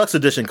much does the deluxe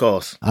edition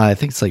cost? I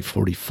think it's like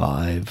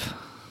 $45.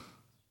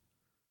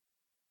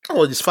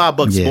 Oh, it's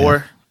 $5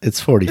 more.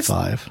 It's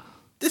 $45.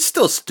 It's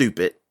still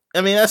stupid.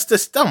 I mean, that's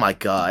just, oh my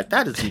God,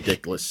 that is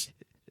ridiculous.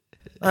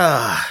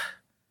 Yeah.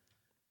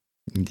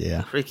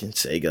 Freaking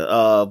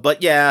Sega.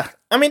 But yeah,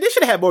 I mean, they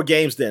should have had more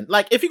games then.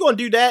 Like, if you're going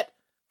to do that,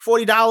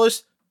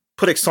 $40,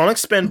 put a Sonic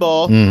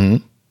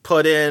Spinball,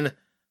 put in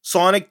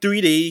Sonic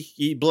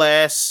 3D,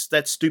 Blast,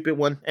 that stupid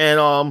one, and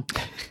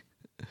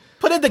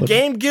Put in the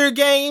Game Gear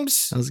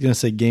games. I was going to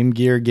say Game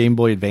Gear, Game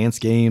Boy Advance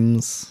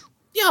games.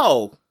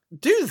 Yo,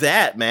 do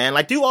that, man.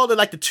 Like, do all the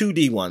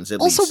 2D ones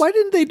at least. Also, why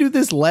didn't they do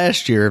this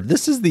last year?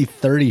 This is the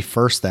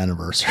 31st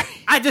anniversary.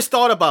 I just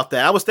thought about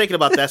that. I was thinking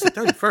about that. It's the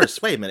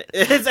 31st. Wait a minute.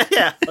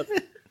 Yeah.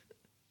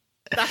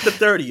 Not the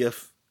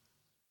 30th.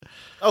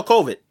 Oh,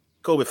 COVID.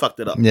 COVID fucked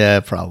it up. Yeah,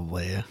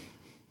 probably. Yeah.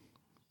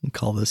 We'll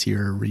call this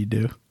year a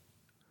redo.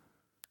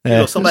 You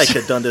know, somebody could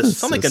have done this.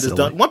 Somebody could have silly.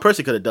 done. One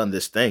person could have done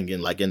this thing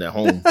in their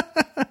home.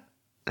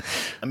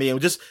 I mean, it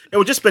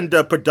would just been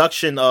the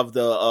production of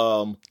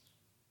the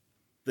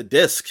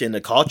disc and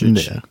the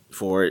cartridge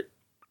for it.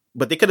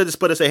 But they could have just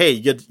put it, say, "Hey,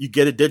 you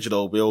get it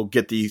digital. We'll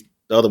get the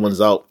other ones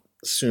out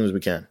as soon as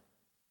we can."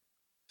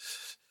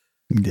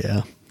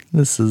 Yeah,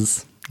 this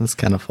is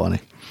kind of funny.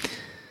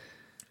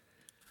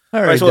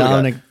 All right, so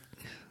Dominic.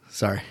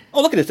 Sorry.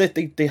 Oh, look at this!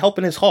 They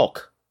helping his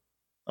Hulk.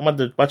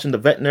 I'm watching the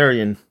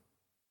veterinarian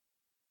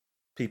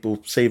people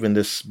saving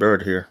this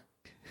bird here.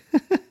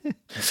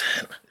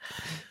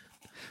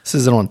 This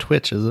isn't on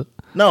Twitch, is it?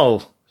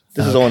 No,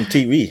 this is on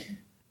TV.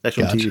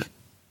 Actual TV.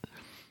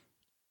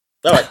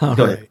 All right,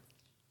 go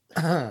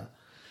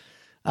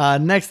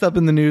ahead. Next up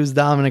in the news,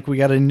 Dominic, we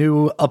got a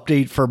new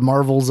update for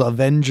Marvel's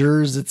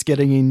Avengers. It's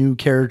getting a new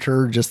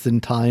character just in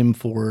time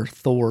for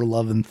Thor: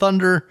 Love and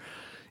Thunder.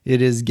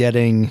 It is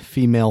getting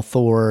female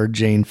Thor,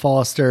 Jane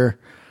Foster.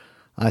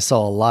 I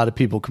saw a lot of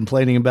people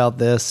complaining about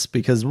this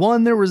because,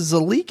 one, there was a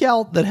leak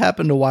out that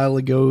happened a while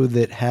ago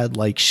that had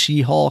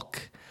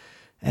She-Hulk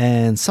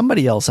and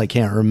somebody else I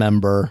can't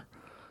remember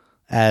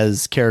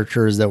as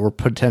characters that were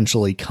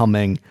potentially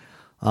coming.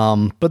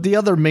 But the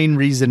other main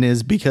reason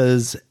is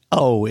because,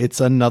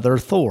 it's another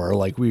Thor.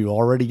 We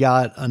already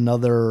got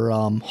another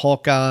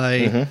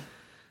Hawkeye,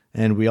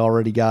 and we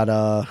already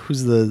got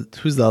who's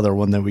the other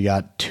one that we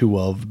got two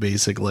of,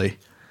 basically.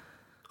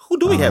 Who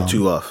do we have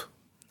two of?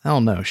 I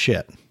don't know.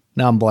 Shit.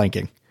 Now I'm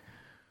blanking.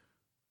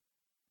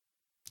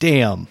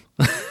 Damn.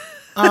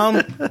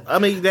 I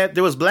mean,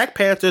 there was Black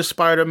Panther,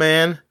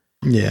 Spider-Man.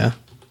 Yeah.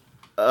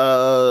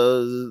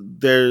 Is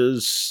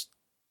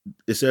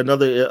there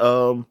another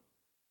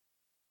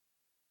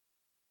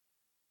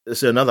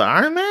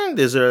Iron Man?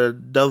 Is there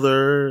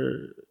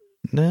another?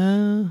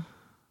 No,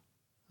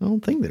 I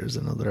don't think there's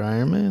another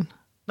Iron Man.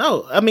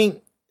 No, I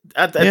mean,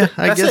 I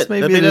guess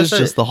maybe it is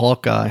just the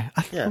Hawkeye.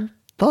 Yeah.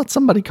 Thought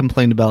somebody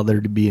complained about there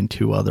being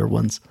two other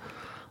ones.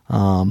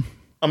 Or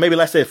maybe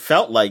let's say it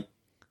felt like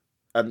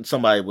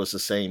somebody was the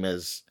same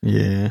as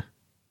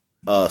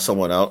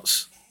someone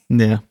else.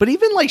 Yeah, but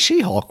even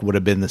She-Hulk would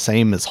have been the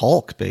same as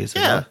Hulk,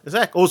 basically. Yeah,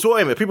 exactly. Oh, so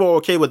wait a minute. People were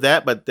okay with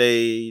that, but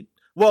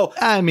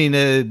I mean,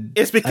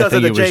 it's because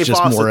of the Jane Foster thing, right? It was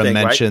just more a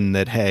mention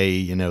that,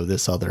 hey,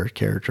 this other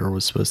character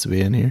was supposed to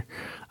be in here.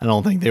 I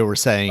don't think they were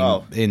saying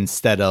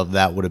instead of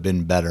that would have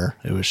been better.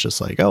 It was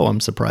just I'm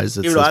surprised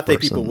it's I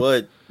think people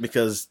would,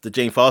 because the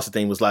Jane Foster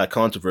thing was a lot of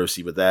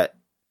controversy with that.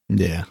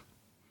 Yeah.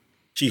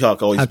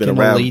 She-Hulk always been around.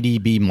 How can a lady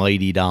be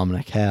mighty,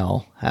 Dominic?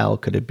 How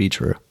could it be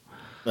true?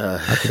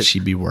 How could she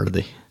be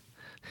worthy?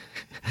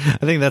 I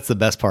think that's the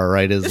best part,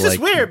 right? This is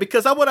weird,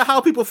 because I wonder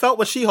how people felt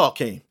when She-Hulk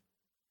came.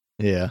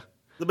 Yeah.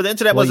 But the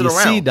internet wasn't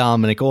around. See,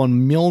 Dominic,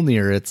 on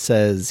Mjolnir, it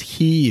says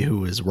he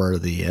who is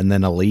worthy, and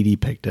then a lady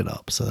picked it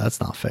up, so that's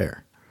not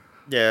fair.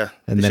 Yeah.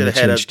 And then it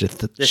changed it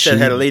to they should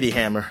have had a lady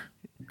hammer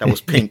that was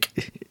pink.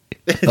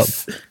 Oh,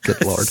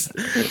 good Lord.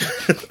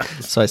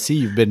 So I see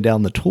you've been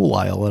down the tool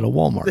aisle at a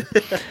Walmart.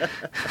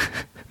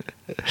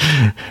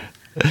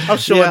 I'm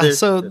sure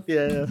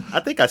I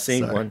think I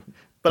seen one.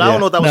 But I don't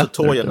know if that was a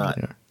toy or not.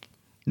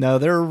 No,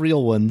 they're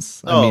real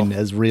ones. I mean,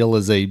 as real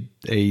as a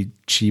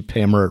cheap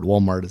hammer at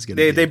Walmart is going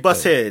to be. They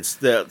bust heads,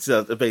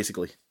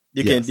 basically.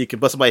 You can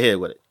bust somebody's head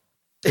with it.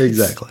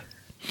 Exactly.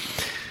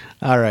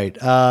 All right.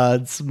 I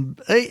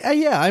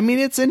mean,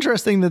 it's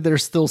interesting that they're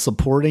still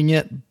supporting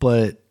it,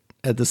 but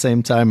at the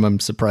same time, I'm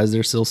surprised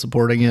they're still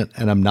supporting it,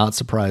 and I'm not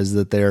surprised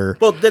that they're...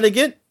 Well, then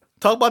again,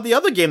 talk about the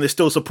other game they're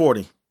still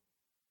supporting.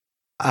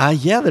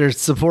 They're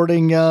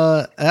supporting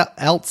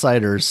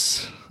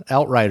Outriders. Yeah.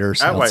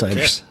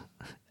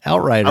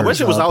 Outriders. I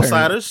wish it was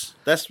Outsiders.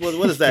 That's what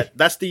is that?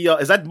 That's the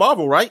is that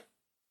Marvel, right?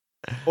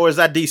 Or is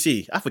that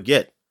DC? I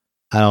forget.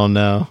 I don't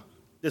know.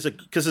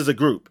 Because there's a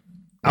group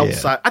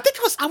outside. I think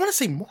it was. I want to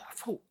say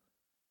Marvel.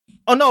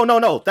 Oh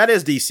no. That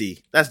is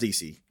DC. That's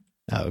DC.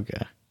 Oh,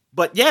 okay.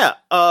 But yeah.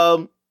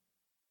 There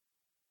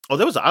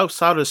was an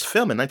Outsiders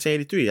film in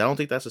 1983. I don't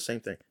think that's the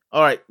same thing.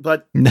 All right,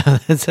 but no,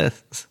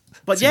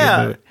 but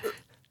yeah,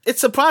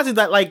 it's surprising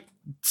that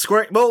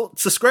Square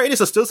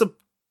Enix are still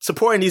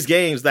supporting these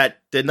games that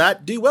did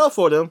not do well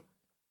for them.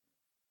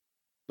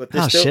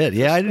 But shit!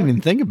 Yeah, I didn't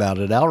even think about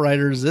it.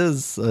 Outriders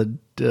is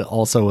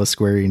also a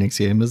Square Enix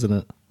game, isn't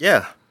it?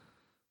 Yeah.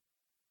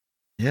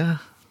 Yeah.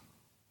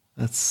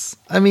 That's.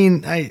 I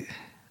mean, I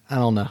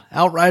don't know.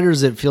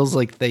 Outriders. It feels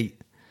like they.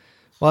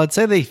 Well, I'd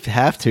say they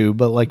have to,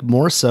 but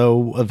more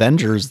so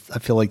Avengers. I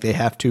feel like they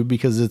have to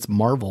because it's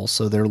Marvel.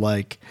 So they're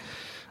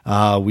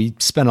we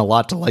spent a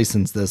lot to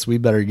license this. We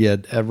better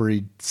get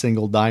every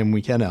single dime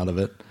we can out of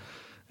it.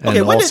 and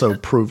also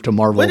prove to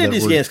Marvel when did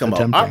these games come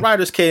attempting. out?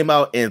 Outriders came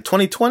out in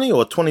 2020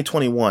 or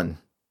 2021?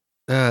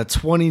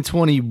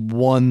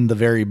 2021, the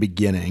very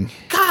beginning.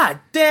 God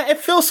damn, it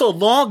feels so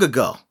long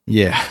ago.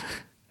 Yeah.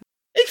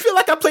 It feels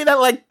like I played that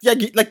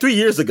like 3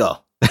 years ago.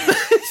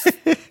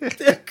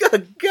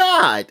 Good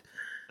God.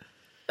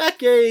 That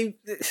game,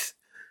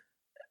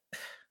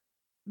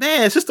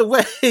 man, it's just the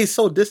way it's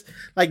so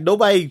like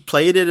nobody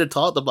played it or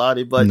talked about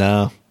it. But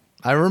no,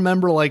 I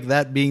remember like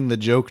that being the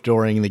joke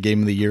during the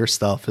Game of the Year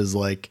stuff is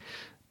like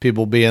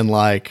people being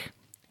like,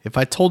 if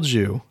I told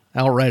you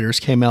Outriders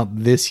came out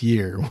this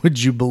year,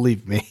 would you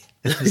believe me?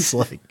 It's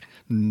like,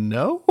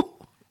 no.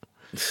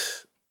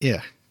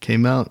 Yeah,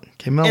 came out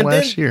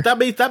last year.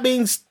 That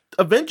means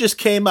Avengers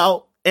came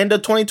out end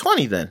of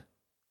 2020 then.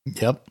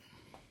 Yep.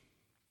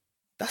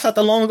 That's not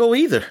that long ago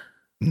either.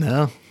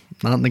 No,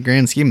 not in the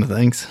grand scheme of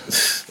things.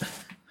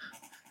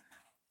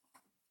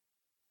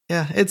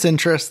 Yeah, it's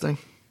interesting.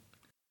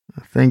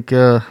 I think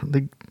I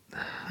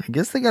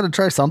guess they got to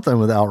try something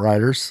with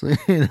Outriders.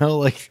 You know,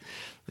 like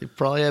they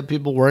probably had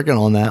people working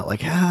on that.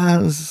 Like,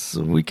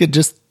 we could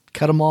just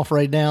cut them off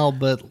right now,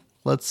 but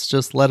let's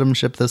just let them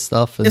ship this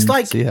stuff and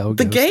see how it goes.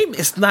 The game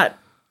is not.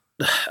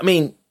 I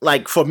mean,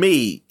 like for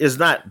me, it's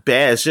not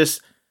bad. It's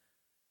just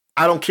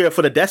I don't care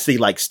for the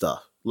Destiny-like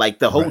stuff. Like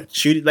the whole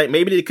shooting, like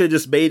maybe they could have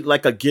just made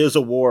like a Gears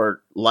of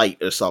War light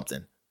or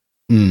something.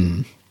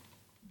 Yeah.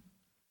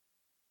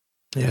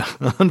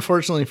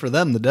 Unfortunately for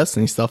them, the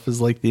Destiny stuff is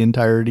like the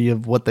entirety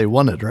of what they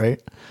wanted, right?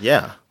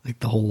 Yeah. Like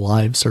the whole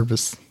live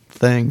service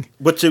thing.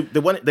 But they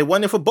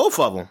wanted for both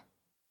of them.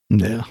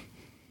 Yeah.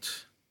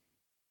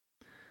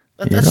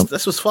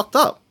 That's what's fucked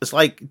up. It's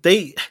like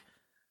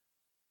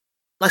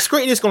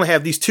Square Enix is going to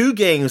have these two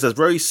games that's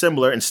very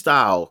similar in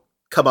style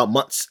come out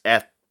months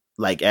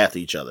after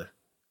each other.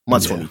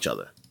 Months from each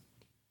other.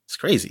 It's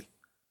crazy.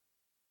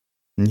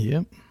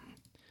 Yep.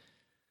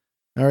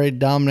 All right,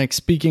 Dominic,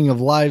 speaking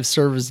of live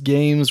service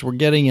games, we're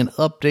getting an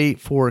update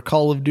for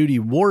Call of Duty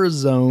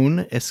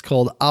Warzone. It's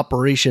called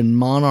Operation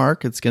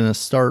Monarch. It's going to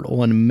start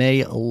on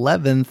May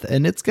 11th,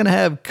 and it's going to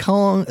have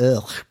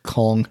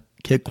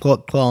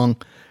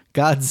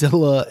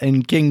Godzilla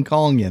and King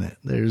Kong in it.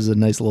 There's a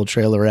nice little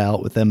trailer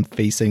out with them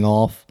facing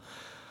off.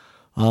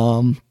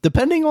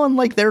 Depending on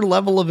like their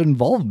level of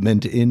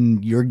involvement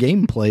in your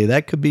gameplay,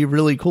 that could be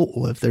really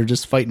cool. If they're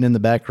just fighting in the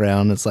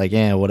background, it's like,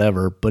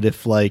 whatever. But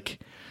if like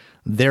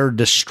their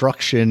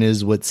destruction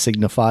is what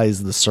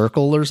signifies the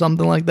circle or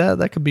something like that,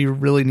 that could be a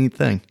really neat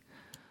thing.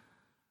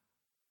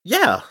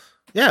 Yeah,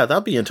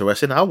 that'd be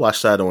interesting. I'll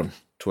watch that on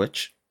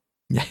Twitch.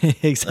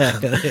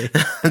 Exactly.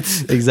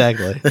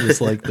 Exactly.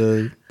 Just like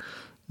the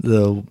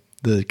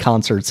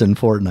concerts in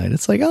Fortnite.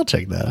 It's like, I'll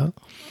check that out.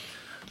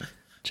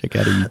 Check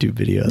out a YouTube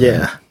video.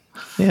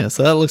 Yeah,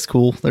 so that looks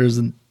cool. There's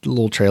a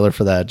little trailer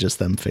for that, just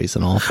them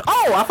facing off.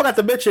 Oh, I forgot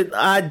to mention,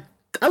 I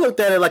looked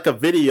at it like a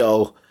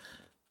video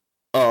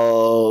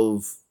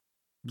of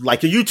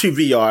like a YouTube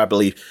VR, I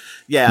believe.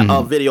 Yeah,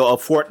 a video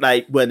of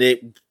Fortnite when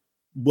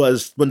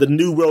the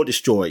new world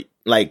destroyed.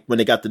 Like when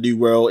they got the new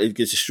world, it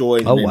gets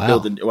destroyed. Oh,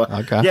 and wow.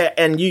 Okay. Yeah,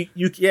 and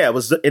it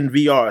was in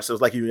VR, so it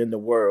was like you were in the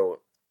world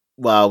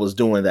while I was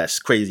doing that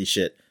crazy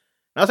shit.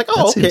 And I was like,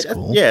 oh, okay.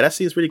 Cool. That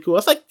seems pretty cool. I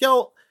was like,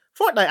 yo,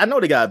 Fortnite, I know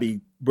they gotta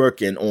be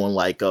working on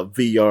like a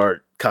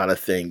VR kind of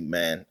thing,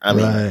 man. I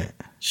mean,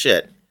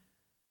 shit.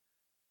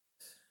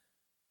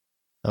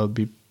 That would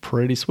be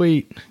pretty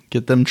sweet.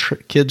 Get them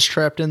kids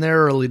trapped in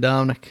there early,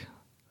 Dominic.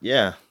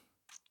 Yeah.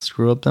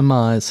 Screw up them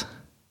eyes.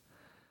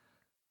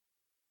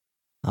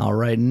 All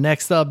right,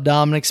 next up,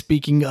 Dominic,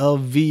 speaking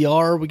of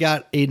VR, we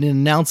got an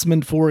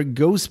announcement for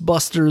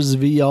Ghostbusters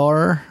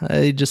VR.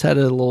 I just had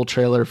a little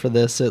trailer for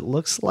this. It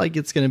looks like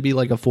it's going to be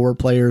like a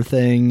 4-player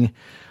thing.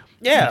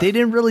 Yeah. They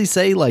didn't really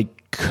say like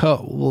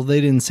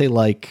they didn't say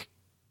like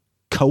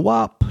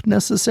co-op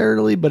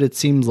necessarily, but it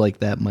seems like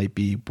that might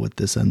be what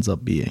this ends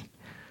up being.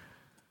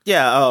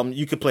 Yeah,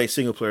 you could play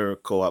single player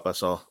co-op, I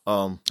saw.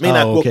 They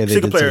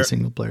did say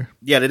single player.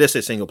 Yeah, they did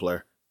say single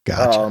player.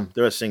 Gotcha.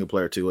 There is single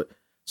player to it.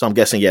 So I'm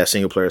guessing,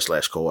 single player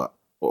 / co-op.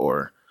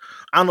 Or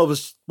I don't know if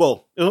it's,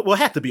 it will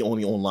have to be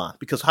only online,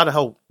 because how the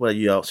hell, what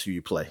else do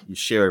you play? You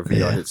share a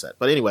VR headset.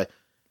 But anyway.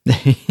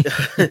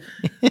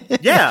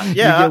 Yeah. You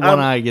get one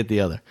eye, get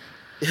the other.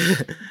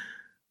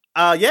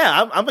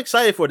 I'm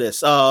excited for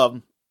this.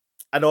 I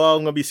know I'm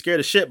going to be scared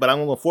of shit, but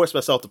I'm going to force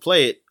myself to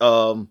play it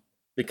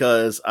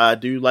because I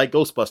do like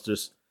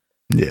Ghostbusters.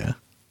 Yeah.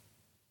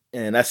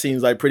 And that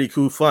seems like pretty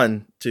cool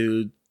fun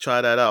to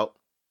try that out.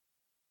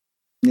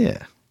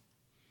 Yeah.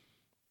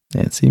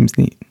 Yeah, it seems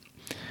neat.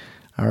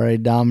 All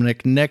right,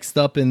 Dominic, next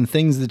up in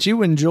things that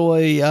you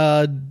enjoy,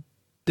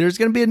 there's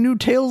going to be a new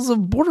Tales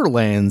of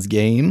Borderlands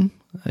game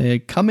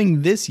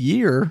coming this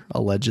year,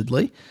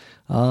 allegedly.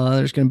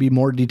 There's going to be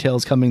more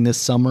details coming this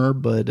summer,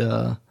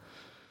 but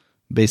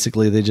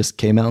basically they just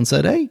came out and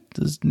said, hey,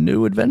 there's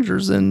new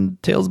adventures in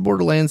Tales of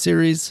Borderlands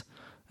series.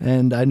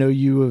 And I know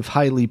you have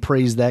highly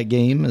praised that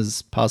game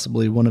as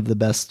possibly one of the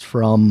best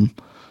from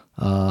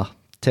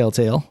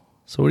Telltale.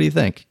 So what do you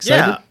think?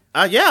 Excited?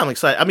 Yeah, I'm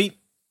excited. I mean,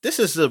 this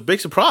is a big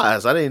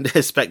surprise. I didn't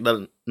expect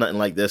nothing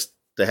like this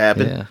to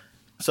happen. Yeah.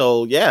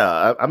 So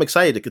yeah, I'm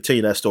excited to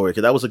continue that story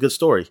because that was a good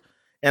story.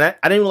 And I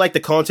didn't even like the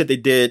content they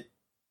did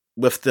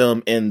with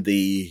them in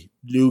the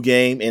new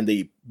game in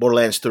the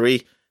Borderlands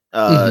 3.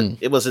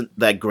 It wasn't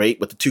that great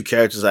with the two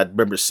characters I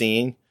remember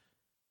seeing.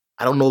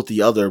 I don't know if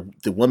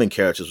the women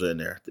characters were in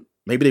there.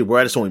 Maybe they were.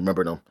 I just don't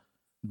remember them.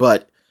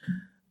 But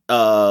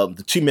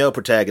the two male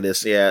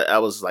protagonists, yeah, I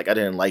was like, I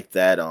didn't like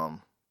that.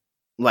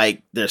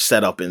 Like their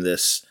setup in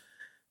this,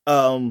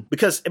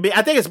 because I mean,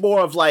 I think it's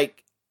more of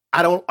like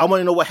I want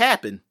to know what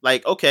happened.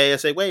 Like, okay, I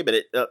say, wait a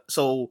minute.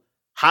 So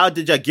how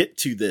did y'all get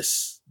to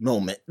this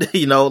moment?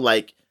 You know,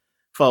 like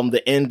from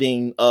the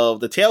ending of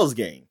the Tales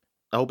game.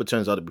 I hope it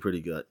turns out to be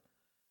pretty good.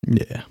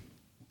 Yeah,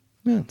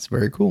 it's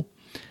very cool.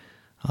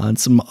 On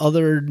some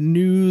other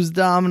news,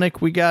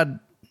 Dominic, we got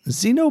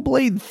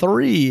Xenoblade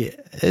 3.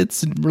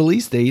 Its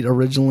release date,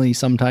 originally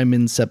sometime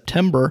in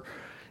September,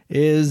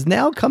 is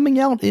now coming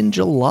out in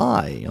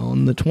July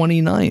on the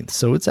 29th.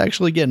 So it's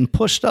actually getting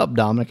pushed up,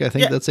 Dominic. I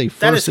think that's a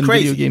first in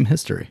video game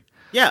history.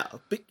 Yeah,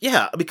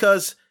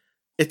 because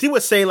if you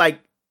would say like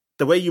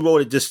the way you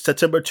wrote it, just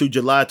September to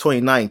July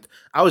 29th,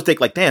 I would think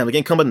like, damn, the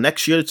game coming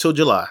next year till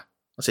July.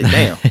 I say,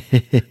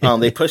 damn.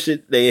 They pushed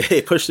it.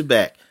 They pushed it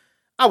back.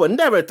 I would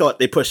never have thought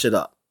they pushed it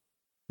up.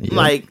 Yep.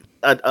 Like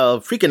a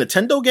freaking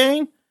Nintendo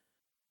game.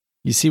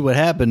 You see what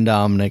happened,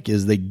 Dominic,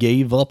 is they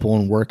gave up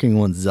on working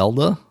on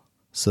Zelda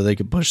so they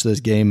could push this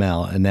game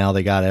out, and now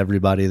they got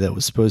everybody that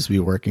was supposed to be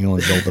working on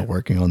Zelda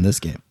working on this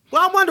game.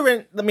 Well, I'm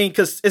wondering, I mean,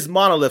 because it's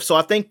Monolith, so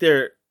I think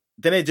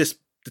Nintendo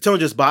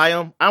just buy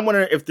them. I'm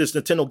wondering if there's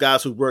Nintendo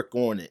guys who work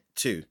on it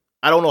too.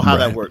 I don't know how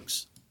that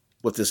works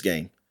with this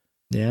game.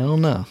 Yeah, I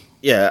don't know.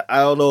 Yeah,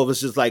 I don't know if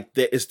it's just like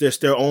it's just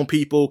their own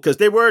people, because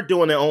they were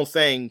doing their own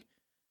thing.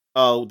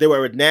 They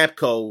were with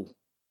Namco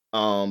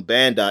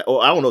Bandai. Oh,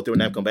 I don't know if they were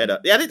Namco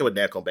Bandai. Yeah, I think they were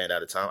Namco Bandai at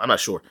the time. I'm not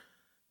sure.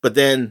 But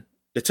then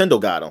Nintendo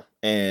got them,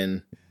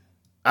 and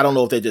I don't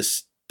know if they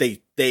just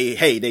they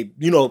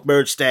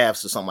merged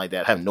staffs or something like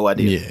that. I have no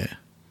idea. Yeah.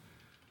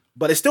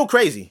 But it's still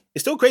crazy.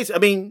 It's still crazy. I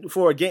mean,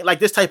 for a game like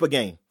this type of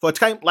game, for a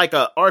type like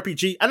a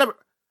RPG, I never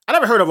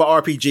heard of an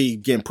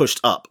RPG getting pushed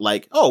up.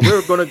 Like, oh,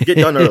 we're going to get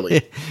done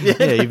early.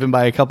 Yeah, even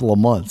by a couple of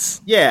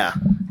months. Yeah.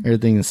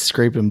 Everything is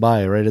scraping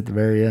by right at the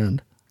very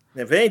end.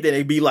 If anything,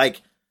 it'd be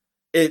like,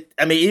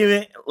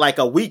 even like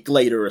a week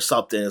later or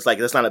something. It's like,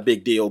 that's not a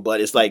big deal, but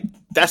it's like,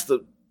 that's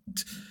the,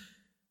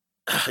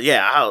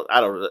 yeah, I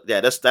don't,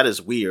 yeah, that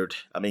is weird.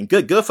 I mean,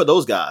 good for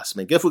those guys. I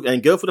mean, good for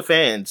the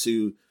fans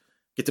who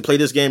get to play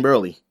this game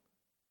early.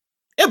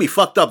 It'll be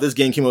fucked up. This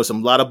game came with a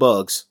lot of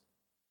bugs.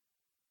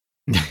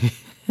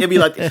 It'll be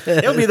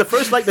the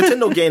first like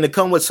Nintendo game to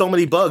come with so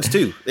many bugs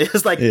too.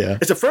 It's like,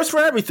 It's a first for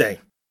everything.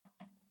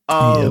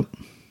 What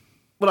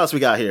else we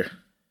got here?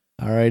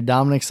 All right,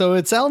 Dominic. So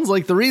it sounds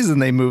like the reason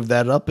they moved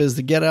that up is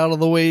to get out of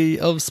the way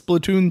of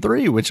Splatoon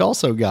 3, which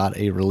also got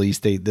a release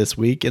date this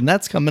week, and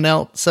that's coming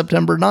out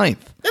September 9th.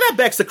 Then that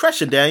begs the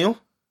question, Daniel.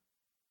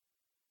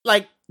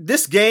 Like,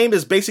 this game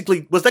is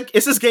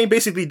this game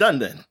basically done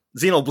then?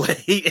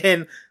 Xenoblade,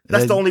 and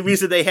that's the only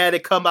reason they had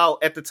it come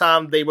out at the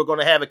time they were going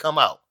to have it come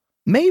out.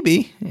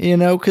 Maybe,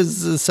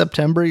 because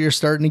September, you're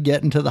starting to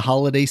get into the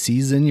holiday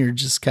season. You're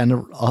just kind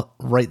of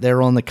right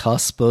there on the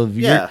cusp of,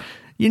 you're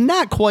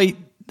not quite,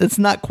 that's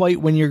not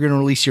quite when you're going to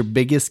release your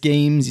biggest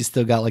games. You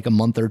still got like a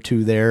month or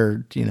two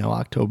there,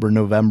 October,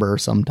 November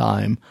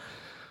sometime.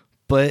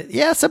 But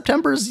yeah,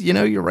 September's,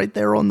 you're right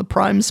there on the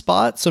prime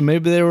spot. So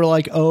maybe they were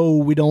like, oh,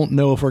 we don't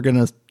know if we're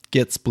going to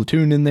get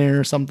Splatoon in there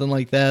or something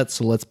like that.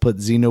 So let's put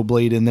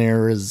Xenoblade in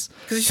there as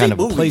kind of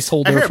a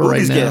placeholder for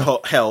right now.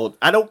 Held.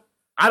 I don't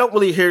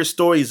really hear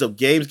stories of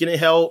games getting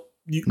held.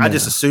 I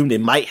just assumed it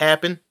might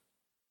happen.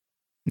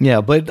 Yeah,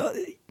 but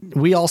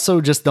we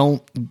also just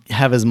don't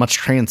have as much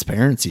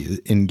transparency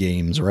in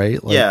games,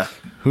 right? Like,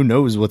 who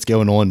knows what's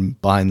going on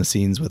behind the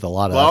scenes with a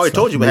lot of I already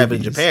told you what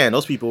happened in Japan.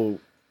 Those people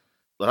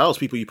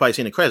you probably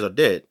seen in the credits are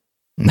dead.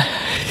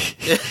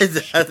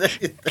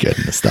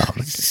 Goodness,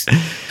 Dominic.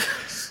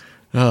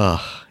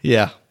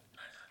 Yeah.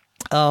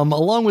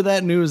 Along with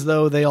that news,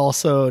 though,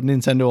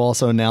 Nintendo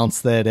also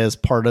announced that as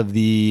part of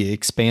the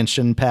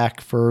expansion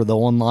pack for the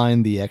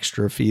online, the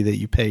extra fee that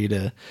you pay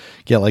to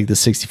get like the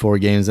 64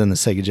 games and the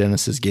Sega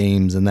Genesis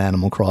games and the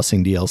Animal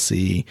Crossing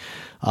DLC,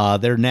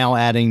 they're now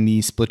adding the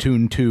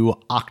Splatoon 2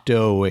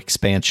 Octo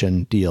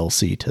expansion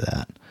DLC to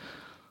that.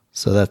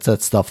 So that's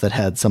that stuff that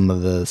had some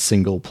of the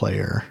single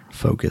player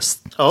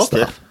focused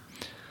stuff.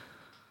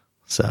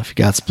 So if you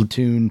got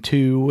Splatoon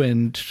 2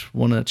 and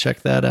want to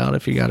check that out,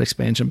 if you got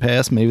Expansion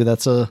Pass, maybe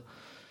that's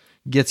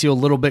gets you a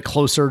little bit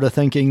closer to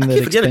thinking that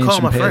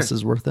Expansion Pass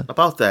is worth it.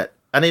 About that,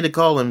 I need to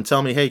call him and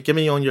tell me, hey, get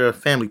me on your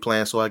family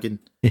plan so I can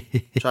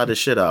try this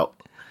shit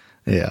out.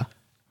 Yeah.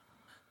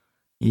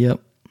 Yep.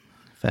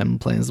 Family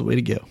plan is the way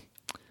to go.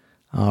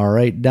 All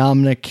right,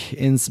 Dominic,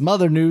 in some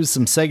other news,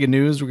 some Sega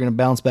news, we're going to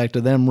bounce back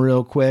to them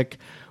real quick.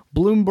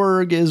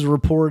 Bloomberg is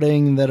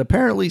reporting that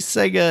apparently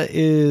Sega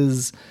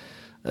is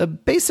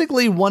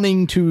basically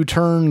wanting to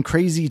turn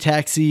Crazy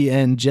Taxi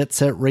and Jet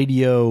Set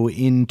Radio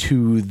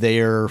into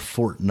their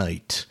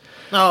Fortnite.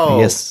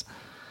 Oh.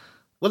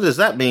 What does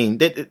that mean?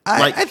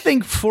 I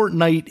think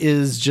Fortnite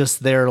is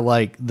just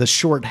the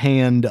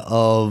shorthand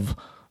of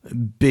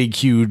big,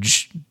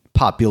 huge,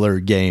 popular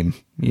game.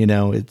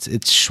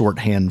 It's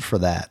shorthand for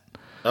that.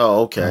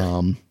 Oh, okay.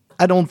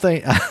 I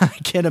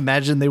can't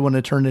imagine they want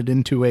to turn it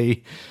into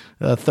a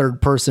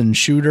third person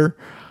shooter.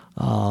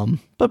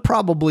 But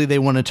probably they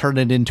want to turn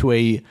it into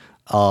a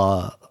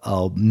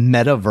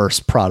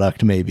metaverse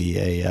product,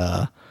 maybe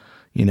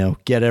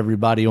get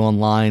everybody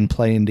online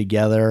playing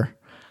together.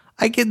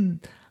 I could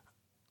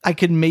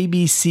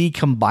maybe see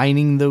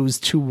combining those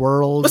two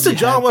worlds. What's the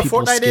genre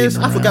Fortnite is?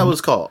 I forgot what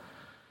it's called.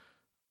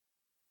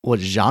 What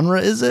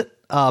genre is it?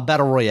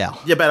 Battle Royale.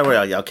 Yeah, Battle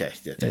Royale. Yeah, okay.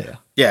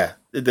 Yeah.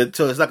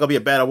 So it's not going to be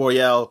a Battle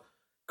Royale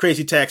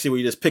Crazy Taxi where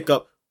you just pick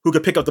up who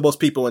can pick up the most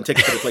people and take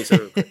it to the place.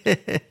 and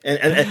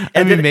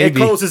then it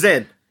closes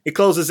in. It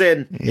closes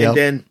in, yep.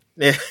 And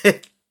then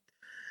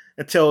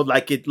until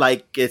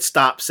it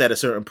stops at a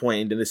certain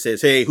point, and then it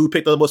says, "Hey, who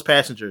picked up the most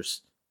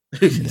passengers?"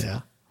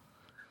 Yeah.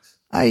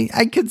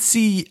 I could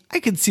see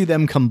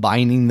them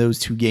combining those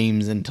two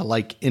games into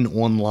an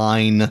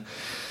online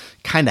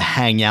kind of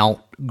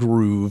hangout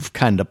groove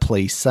kind of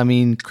place. I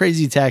mean,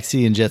 Crazy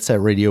Taxi and Jet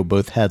Set Radio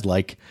both had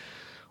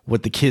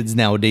what the kids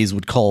nowadays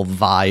would call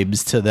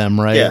vibes to them,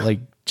 right? Yeah.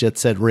 Jet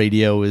Set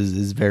Radio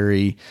is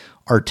very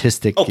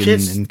artistic. Oh,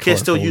 kids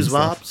still use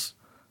vibes?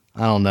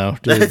 I don't know.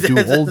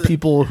 Do old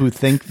people who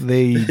think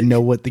they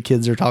know what the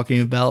kids are talking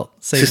about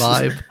say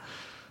vibe?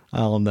 I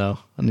don't know.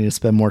 I need to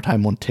spend more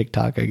time on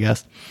TikTok, I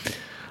guess.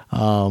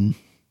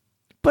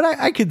 But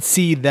I could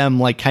see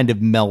them kind of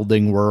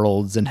melding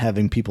worlds and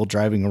having people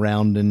driving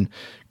around in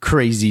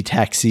crazy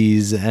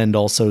taxis and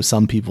also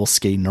some people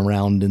skating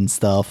around and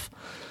stuff.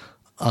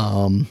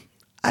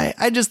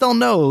 I just don't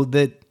know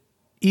that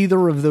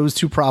either of those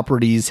two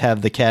properties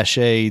have the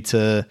cachet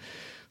to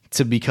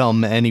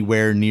become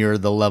anywhere near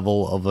the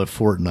level of a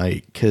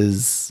Fortnite.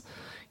 Because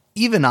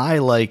even I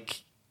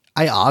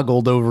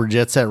ogled over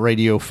Jet Set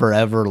Radio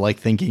forever,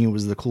 thinking it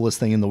was the coolest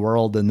thing in the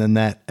world. And then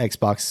that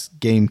Xbox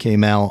game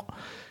came out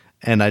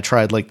and I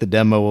tried the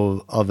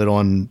demo of it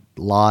on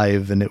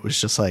live and it was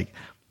just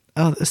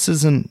oh, this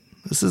isn't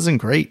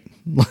great.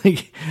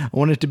 I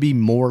want it to be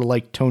more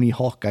like Tony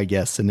Hawk, I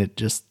guess. And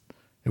it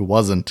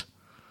wasn't.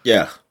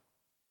 Yeah.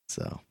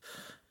 So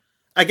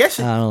I guess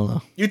I don't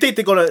know. You think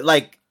they're going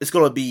to it's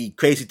going to be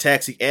Crazy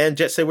Taxi and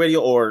Jet Set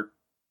Radio or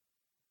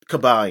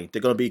combined?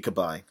 They're going to be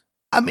combined.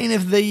 I mean,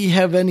 if they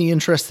have any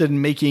interest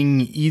in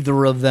making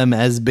either of them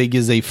as big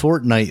as a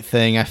Fortnite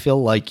thing, I feel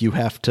like you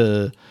have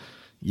to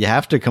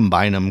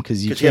combine them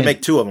because you can't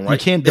make two of them, right? You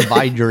can't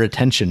divide your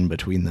attention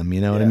between them. You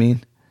know what I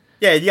mean?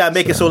 Yeah, you gotta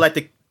make it so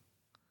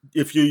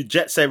if you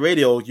Jet Set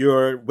Radio,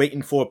 you're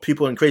waiting for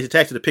people in Crazy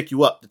Taxi to pick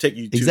you up to take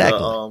you to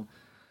exactly.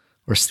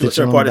 Or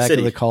stitching on the back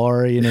of the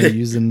car,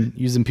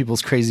 using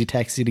people's Crazy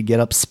Taxi to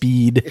get up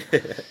speed.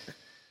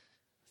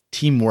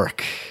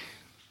 Teamwork.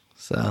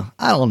 So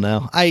I don't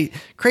know.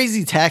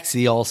 Crazy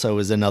Taxi also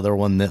is another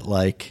one that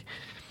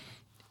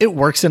it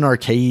works in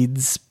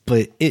arcades,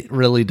 but it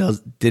really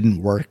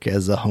didn't work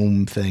as a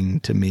home thing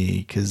to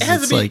me because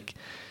it's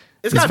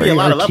got to be a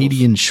lot of levels.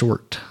 Arcadian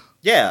short.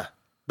 Yeah,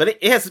 but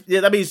it has.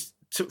 That means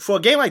for a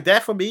game like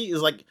that, for me,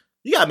 is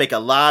you gotta make a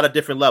lot of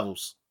different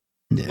levels,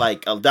 a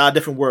lot of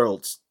different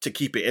worlds to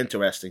keep it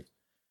interesting.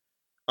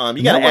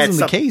 You gotta that wasn't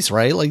the case,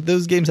 right?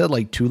 Those games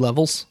had 2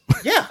 levels.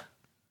 Yeah.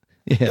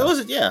 Yeah. It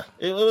wasn't. Yeah,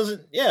 it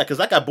wasn't. Yeah, because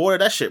I got bored of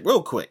that shit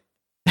real quick.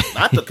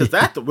 I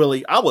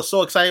was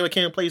so excited when it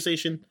came to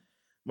PlayStation.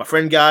 My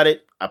friend got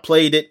it. I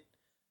played it.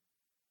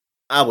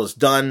 I was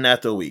done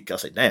after a week. I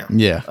said, "Damn."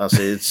 Yeah. I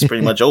said, "It's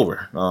pretty much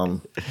over." I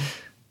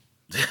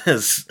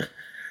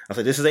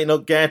said, "This ain't no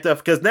Grand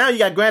Theft," because now you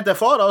got Grand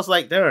Theft Auto. I was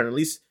like, "Darn, at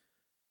least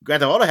Grand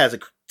Theft Auto has a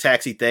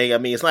taxi thing. I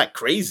mean, it's not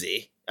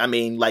crazy. I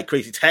mean, like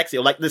Crazy Taxi,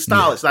 or the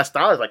style. Yeah. It's not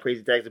stylized like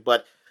Crazy Taxi,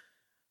 but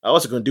I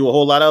also going to do a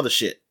whole lot of other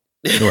shit."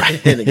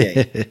 Right. In the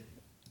game.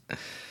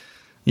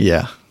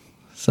 Yeah.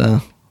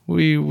 So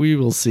we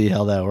will see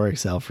how that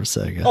works out for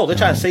Sega. Oh, they're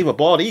trying to save a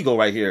bald eagle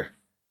right here.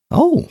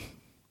 Oh.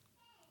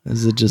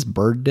 Is it just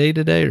bird day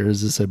today or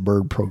is this a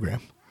bird program?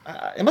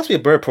 It must be a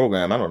bird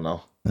program. I don't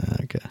know.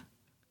 Okay.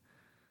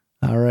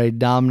 All right,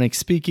 Dominic,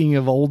 speaking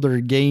of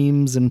older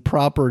games and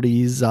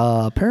properties,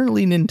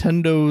 apparently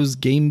Nintendo's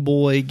Game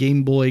Boy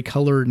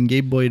Color, and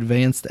Game Boy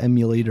Advanced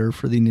emulator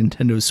for the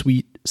Nintendo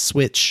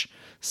Switch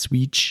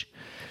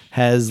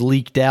has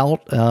leaked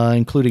out,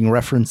 including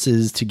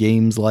references to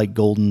games like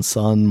Golden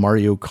Sun,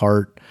 Mario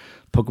Kart,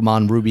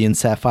 Pokemon Ruby and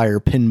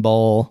Sapphire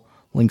Pinball,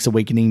 Link's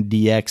Awakening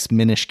DX,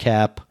 Minish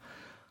Cap.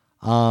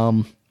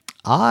 That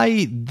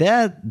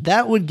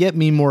would get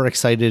me more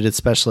excited,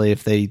 especially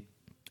if they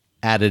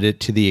added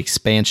it to the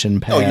expansion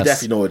pack. Oh, you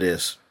definitely know it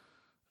is.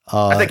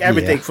 I think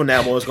everything from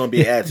now on is going to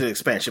be added to the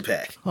expansion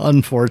pack.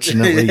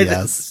 Unfortunately,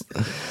 yes.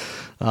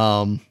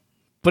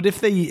 But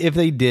if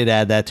they did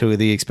add that to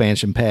the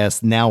expansion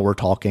pass, now we're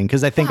talking.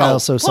 Because I think I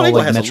also saw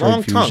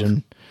Metroid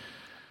Fusion.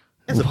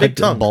 It has a big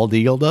tongue. Bald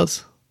Eagle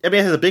does? I mean,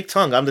 it has a big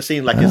tongue. I'm just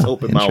seeing its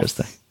open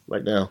mouth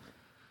right now.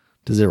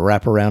 Does it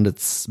wrap around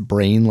its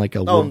brain like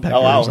a woodpecker?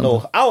 I don't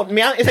know.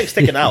 It's like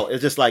sticking out.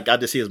 It's just like I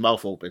just see his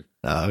mouth open.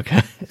 Oh,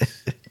 okay.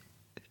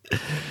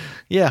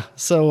 Yeah,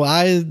 so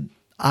I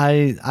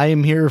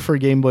am here for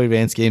Game Boy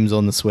Advance games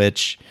on the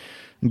Switch,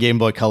 Game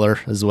Boy Color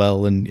as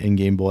well, and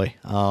Game Boy.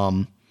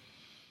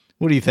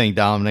 What do you think,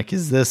 Dominic?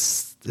 Is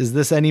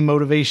this any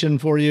motivation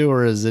for you,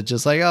 or is it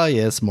just like, oh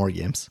yeah, it's more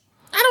games?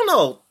 I don't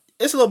know.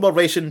 It's a little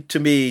motivation to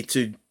me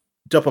to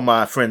jump on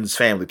my friend's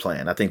family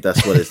plan. I think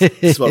that's what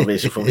it's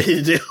motivation for me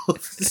to do.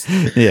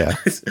 Yeah.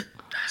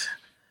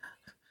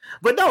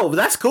 But no,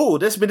 that's cool.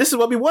 This is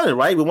what we wanted,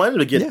 right? We wanted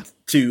to get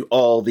to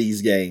all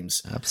these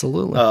games.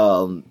 Absolutely.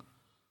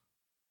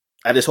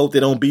 I just hope they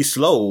don't be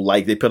slow.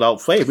 Like they put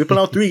out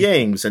 3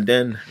 games, and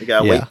then we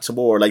gotta wait some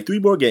more, like 3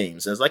 more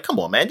games. And it's like, come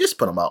on, man, just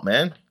put them out,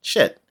 man.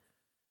 Shit.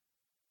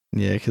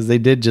 Yeah, because they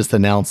did just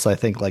announce, I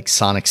think, like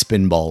Sonic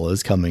Spinball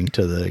is coming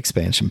to the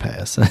expansion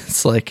pass.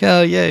 It's like,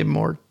 oh yeah,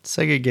 more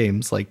Sega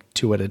games, like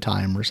 2 at a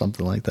time or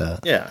something like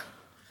that. Yeah,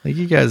 like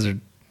you guys are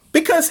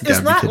because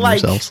it's not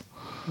like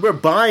we're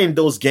buying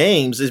those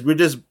games. We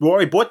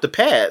already bought the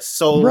pass,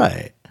 so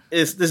right.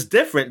 It's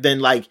different than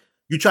like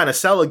you trying to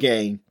sell a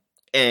game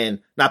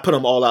and not put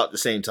them all out at the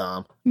same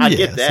time. I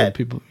get that,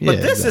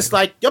 but this is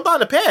like you're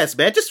buying the pass,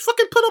 man. Just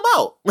fucking put them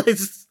out.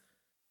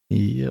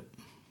 Yep.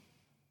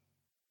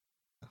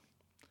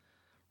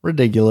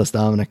 Ridiculous,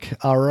 Dominic.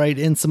 All right,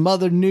 in some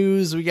other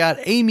news, we got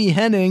Amy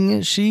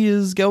Hennig. She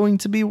is going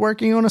to be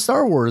working on a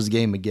Star Wars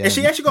game again. Is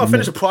she actually going to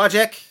finish a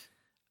project?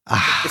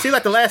 It seems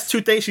like the last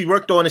 2 things she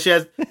worked on, and she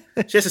has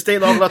to stay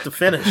long enough to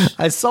finish.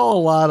 I saw a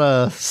lot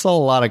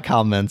of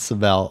comments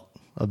about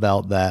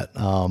that.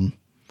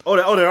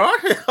 There are?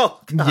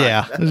 Oh,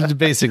 yeah,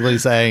 basically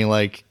saying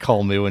like,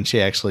 call me when she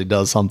actually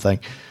does something.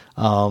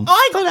 I'm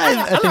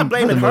not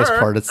blaming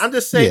her. I'm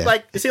just saying,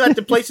 like, it seems like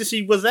the places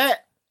she was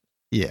at.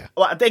 Yeah.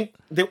 Well, I think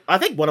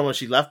one of them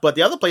she left, but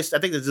the other place I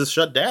think they just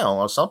shut down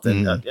or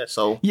something.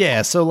 So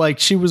like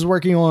she was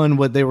working on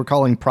what they were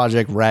calling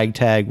Project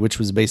Ragtag, which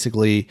was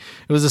basically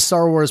it was a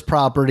Star Wars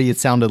property. It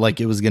sounded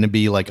like it was going to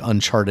be like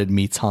Uncharted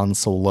meets Han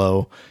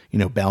Solo,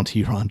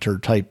 bounty hunter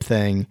type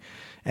thing,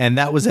 and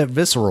that was at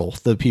Visceral,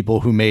 the people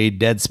who made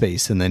Dead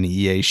Space, and then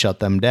EA shut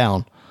them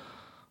down.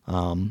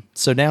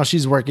 So now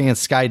she's working at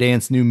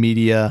Skydance New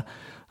Media.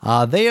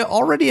 They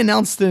already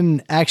announced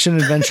an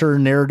action-adventure,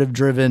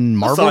 narrative-driven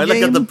Marvel game.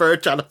 Look at the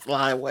bird trying to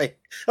fly away.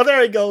 Oh,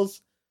 there he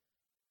goes.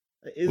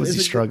 Was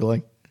he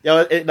struggling? No,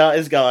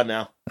 it's gone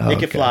now. It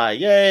can fly.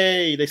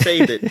 Yay! They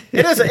saved it.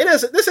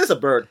 This is a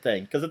bird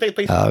thing because I think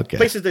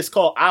places that's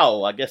called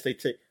owl. I guess they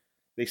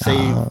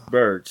save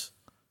birds.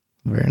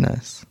 Very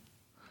nice.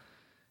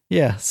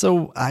 Yeah,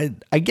 so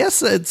I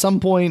guess at some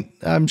point,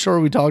 I'm sure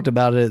we talked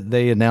about it.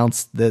 They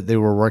announced that they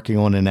were working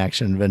on an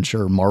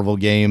action-adventure Marvel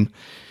game.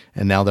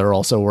 And now they're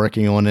also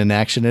working on an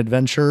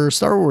action-adventure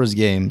Star Wars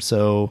game.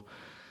 So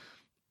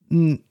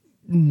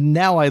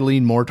now I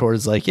lean more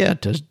towards like,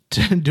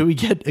 do we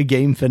get a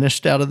game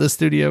finished out of the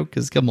studio?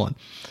 Because come on.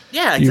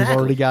 Yeah, exactly. You've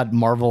already got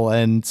Marvel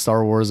and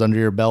Star Wars under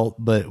your belt,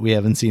 but we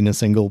haven't seen a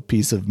single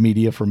piece of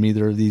media from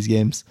either of these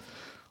games.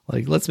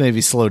 Like, let's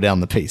maybe slow down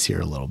the pace here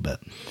a little bit.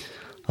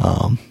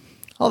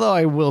 Although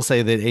I will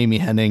say that Amy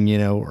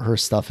Hennig, her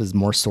stuff is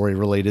more story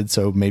related,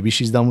 so maybe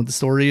she's done with the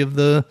story of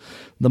the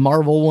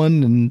Marvel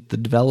one, and the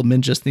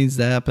development just needs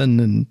to happen,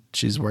 and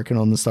she's working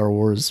on the Star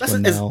Wars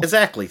one now.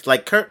 Exactly.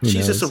 Like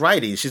she's just a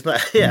writing. She's not.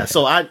 Yeah.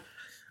 So I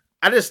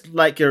just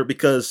like her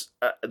because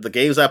the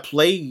games I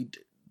played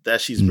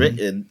that she's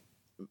written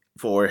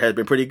for have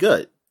been pretty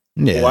good.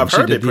 Yeah, I've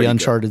heard she did the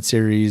Uncharted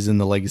series and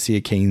the Legacy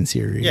of Kain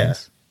series. Yeah.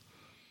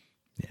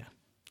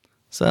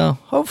 So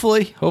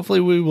hopefully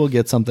we will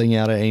get something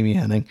out of Amy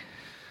Hennig,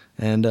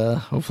 and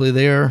hopefully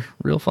they are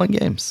real fun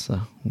games.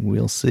 So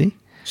we'll see.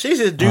 She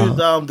should do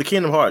the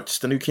Kingdom Hearts,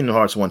 the new Kingdom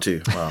Hearts one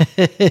too.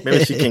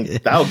 Maybe she can.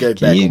 That'll get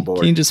back on board.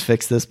 Can you just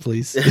fix this,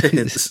 please?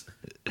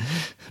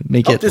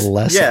 Make it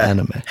less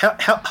anime.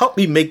 Help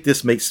me make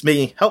this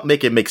help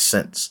make it make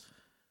sense,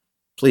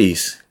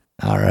 please.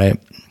 All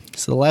right.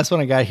 So the last one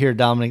I got here,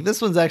 Dominic.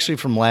 This one's actually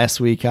from last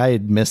week. I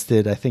had missed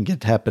it. I think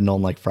it happened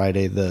on like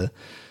Friday, the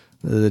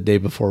day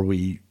before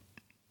we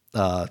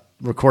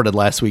recorded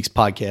last week's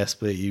podcast,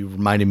 but you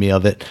reminded me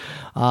of it.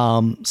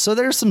 So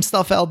there's some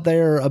stuff out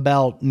there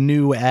about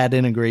new ad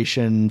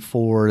integration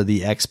for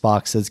the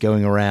Xbox that's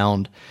going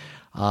around.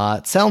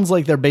 It sounds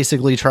like they're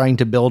basically trying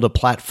to build a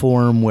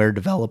platform where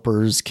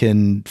developers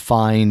can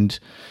find,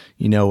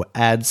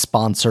 ad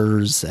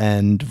sponsors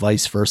and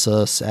vice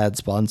versa. Ad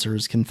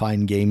sponsors can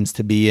find games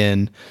to be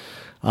in.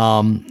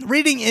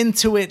 Reading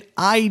into it,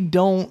 I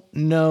don't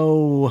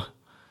know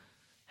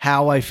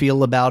how I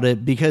feel about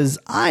it, because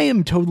I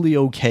am totally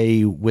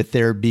okay with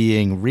there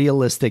being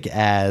realistic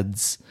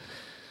ads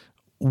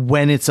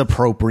when it's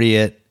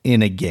appropriate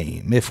in a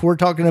game. If we're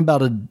talking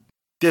about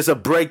there's a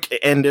break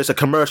and there's a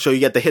commercial,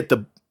 you have to hit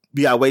you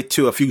gotta wait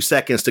to a few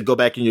seconds to go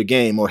back in your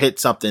game or hit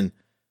something.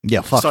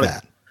 Yeah, fuck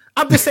that.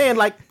 I'm just saying,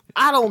 like,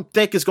 I don't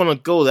think it's going to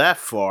go that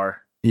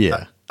far.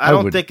 Yeah. I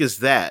don't think it's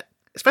that.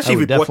 Especially I if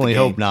would you bought the definitely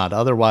game. hope not.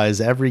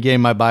 Otherwise, every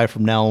game I buy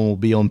from now on will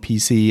be on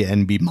PC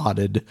and be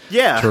modded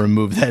to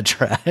remove that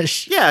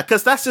trash. Yeah,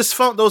 because that's just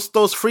phone,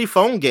 those free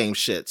phone game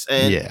shits.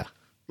 And yeah.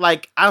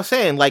 like I'm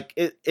saying, like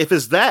if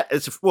it's that,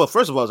 it's well,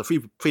 first of all, it's a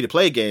free to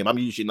play game. I'm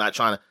usually not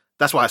trying to.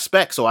 That's why I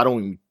spec, so I don't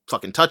even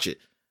fucking touch it.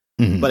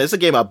 Mhm. But it's a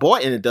game I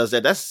bought and it does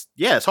that.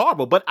 It's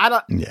horrible. But I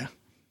don't. Yeah.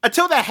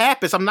 Until that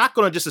happens, I'm not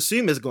going to just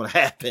assume it's going to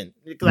happen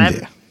because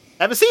I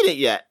haven't seen it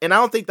yet, and I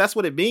don't think that's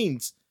what it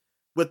means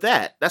with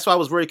that. That's why I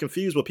was very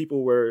confused when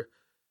people were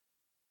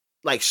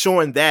like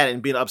showing that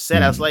and being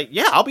upset. I was like,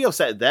 yeah, I'll be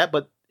upset at that,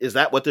 but is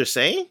that what they're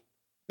saying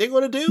they're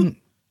going to do?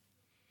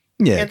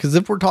 Yeah, because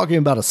if we're talking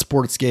about a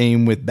sports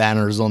game with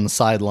banners on the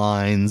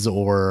sidelines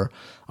or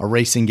a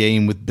racing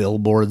game with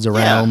billboards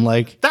around,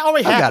 like that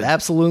already I've happened. got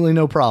absolutely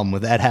no problem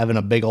with that having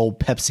a big old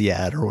Pepsi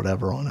ad or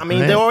whatever on it. I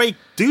mean, they already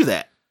do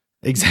that.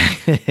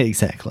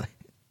 Exactly.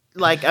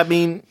 Like, I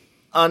mean,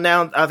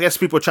 now I guess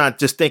people are trying to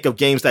just think of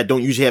games that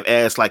don't usually have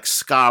ads, like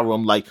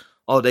Skyrim. Like,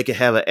 oh, they could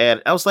have an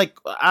ad. I was like,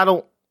 I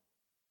don't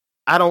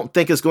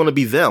think it's going to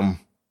be them.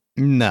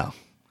 No,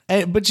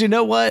 but you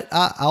know what?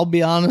 I'll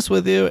be honest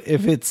with you.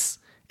 If it's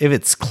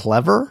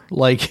clever,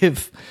 like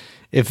if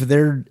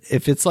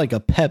it's like a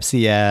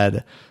Pepsi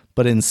ad,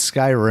 but in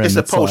Skyrim It's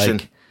a potion.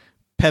 like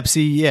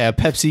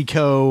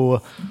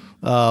PepsiCo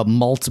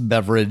malt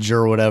beverage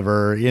or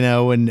whatever,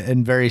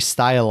 and very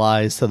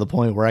stylized to the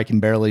point where I can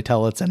barely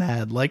tell it's an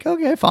ad. Like,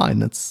 okay, fine,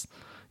 that's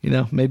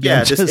maybe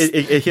I'm just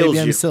it heals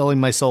maybe I'm you. selling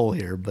my soul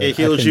here, but It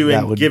heals you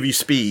and give you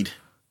speed.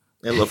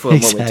 And for a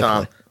moment in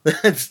time,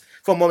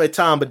 for a moment in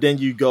time, but then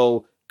you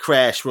go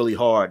crash really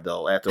hard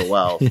though after a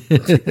while.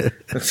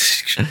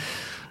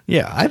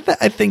 Yeah,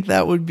 I think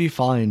that would be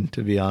fine,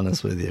 to be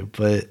honest with you,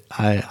 but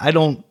I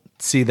don't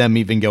see them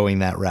even going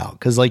that route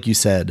because, like you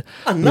said,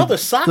 another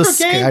soccer the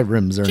game.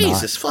 Skyrims are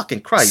Jesus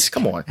fucking Christ!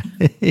 Come on.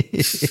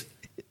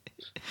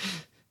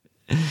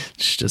 It's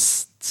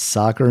just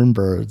soccer and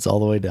birds all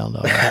the way down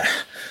to This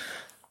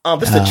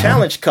is the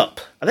Challenge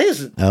Cup. I think it's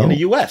in the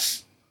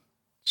U.S.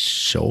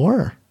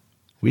 Sure,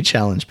 we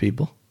challenge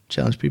people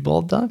all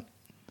the time.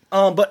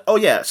 But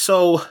I'm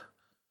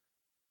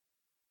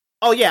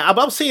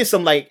seeing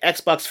some like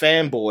Xbox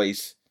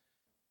fanboys.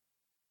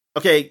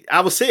 Okay,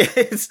 I was seeing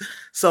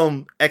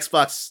some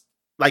Xbox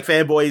like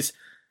fanboys,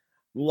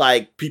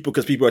 like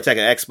because people are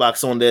attacking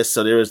Xbox on this,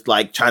 so there was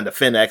like trying to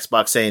defend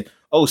Xbox, saying,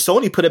 "Oh,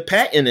 Sony put a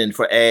patent in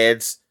for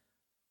ads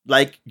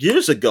like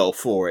years ago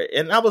for it,"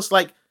 and I was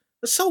like,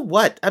 "So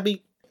what?" I mean,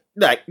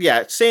 like,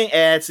 yeah, saying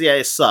ads, yeah,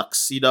 it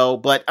sucks,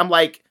 but I'm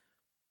like,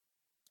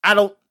 I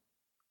don't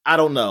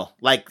know.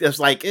 Like, it's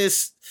like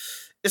this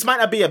might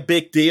not be a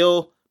big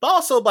deal. But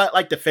also by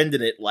like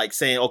defending it, like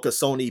saying, "Oh, because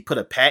Sony put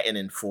a patent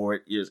in for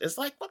it." It's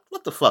like,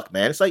 what the fuck,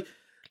 man? It's like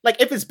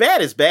if it's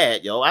bad, it's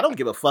bad, yo. I don't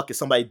give a fuck if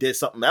somebody did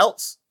something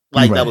else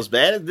that was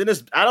bad. Then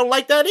I don't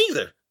like that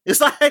either. It's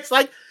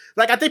like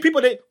I think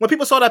when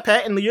people saw that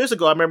patent years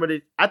ago, I remember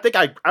I think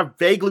I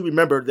vaguely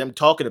remember them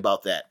talking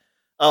about that.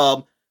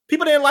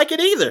 People didn't like it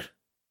either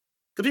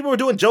because people were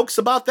doing jokes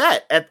about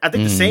that. I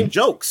think the same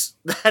jokes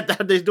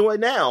that they're doing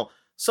now.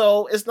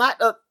 So it's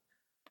not a.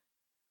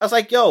 I was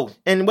like, yo,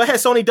 and what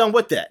has Sony done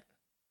with that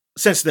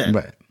since then?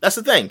 Right. That's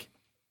the thing.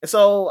 And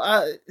so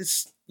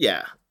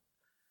yeah.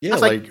 Yeah,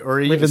 or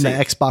even the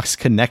Xbox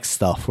Connect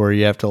stuff where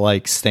you have to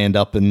like stand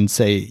up and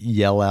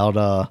yell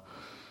out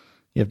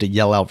you have to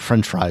yell out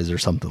French fries or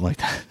something like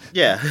that.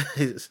 Yeah.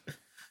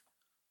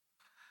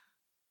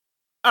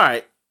 All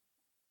right.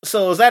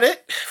 So is that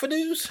it for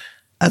news?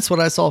 That's what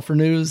I saw for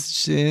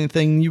news.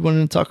 Anything you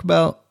wanted to talk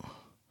about?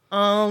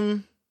 Nah,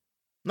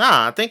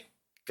 I think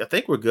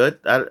we're good.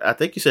 I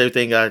think you said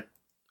everything I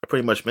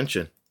pretty much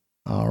mentioned.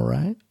 All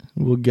right.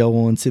 We'll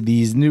go on to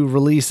these new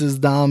releases,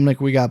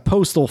 Dominic. We got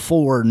Postal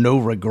 4 No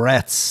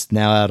Regrets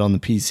now out on the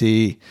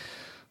PC.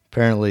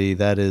 Apparently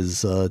that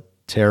is a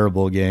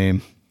terrible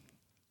game.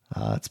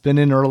 It's been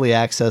in early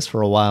access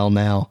for a while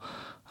now,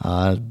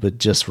 but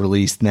just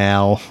released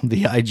now.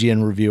 The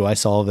IGN review I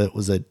saw of it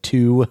was a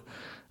 2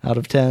 out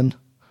of 10.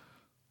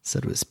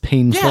 Said it was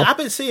painful. Yeah, I've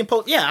been seeing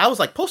I was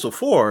like Postal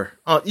 4.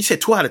 You said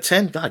 2 out of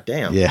 10? God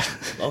damn. Yeah.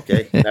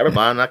 Okay. Never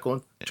mind. I'm not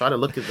going to try to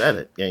look at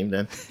that game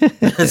then.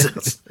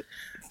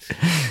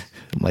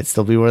 It might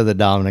still be worth it,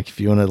 Dominic, if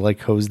you want to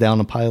like hose down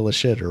a pile of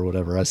shit or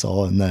whatever I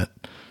saw in that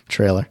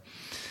trailer.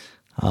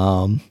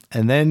 And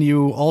then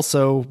you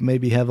also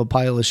maybe have a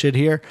pile of shit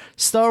here.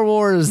 Star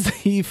Wars: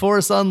 The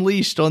Force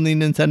Unleashed on the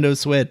Nintendo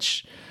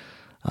Switch.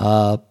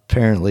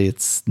 Apparently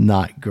it's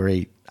not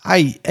great.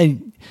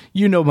 And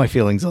you know my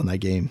feelings on that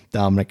game,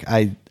 Dominic.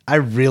 I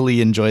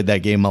really enjoyed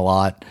that game a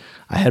lot.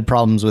 I had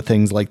problems with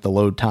things like the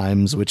load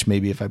times, which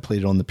maybe if I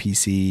played it on the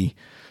PC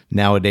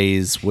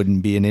nowadays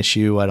wouldn't be an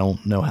issue. I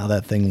don't know how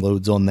that thing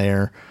loads on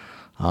there.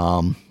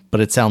 But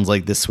it sounds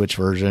like this Switch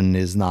version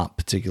is not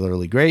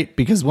particularly great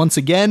because once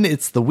again,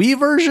 it's the Wii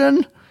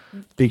version.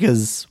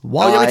 Because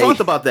why? Oh yeah, we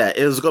talked about that.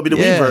 It was going to be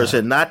the Wii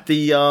version, not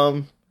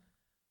the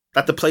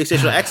not the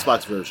PlayStation or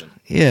Xbox version.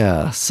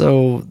 Yeah,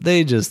 so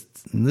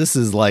this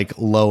is like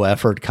low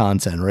effort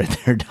content right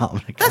there,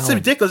 Dominic. That's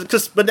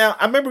ridiculous. But now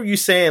I remember you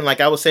saying,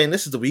 like I was saying,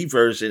 this is the Wii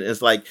version.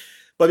 It's like,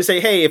 but we say,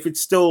 hey, if it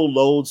still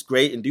loads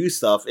great and do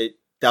stuff,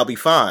 that'll be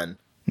fine.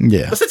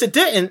 Yeah. But since it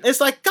didn't, it's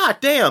like, god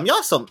damn,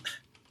 y'all some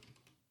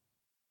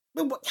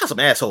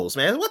assholes,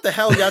 man. What the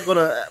hell y'all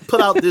gonna put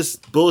out this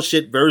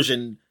bullshit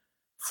version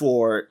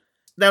for?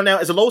 Now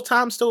is the load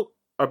time still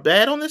are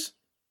bad on this?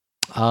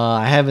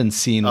 I haven't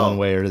seen one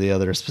way or the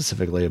other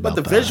specifically about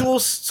but the that.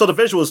 visuals. So the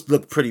visuals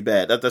look pretty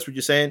bad. That's what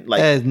you're saying.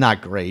 Like,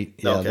 not great.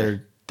 Yeah,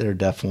 okay. they're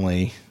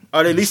definitely.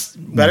 Are they at least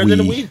better than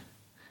the Wii?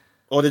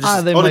 Or they're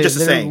just, they're just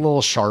the same? A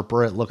little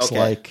sharper. It looks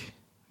like,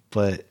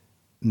 but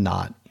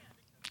not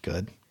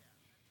good.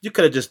 You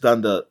could have just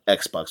done the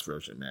Xbox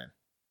version, man.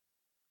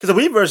 Because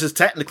the Wii version is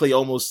technically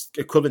almost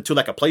equivalent to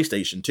like a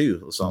PlayStation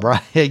 2 or something.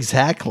 Right,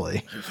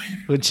 exactly.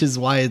 Which is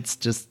why it's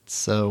just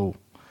so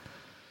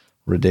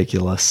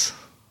ridiculous.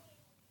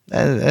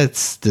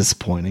 It's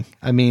disappointing.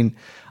 I mean,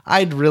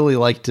 I'd really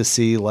like to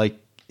see, like,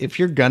 if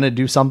you're going to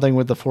do something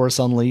with the Force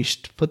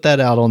Unleashed, put that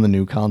out on the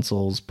new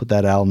consoles, put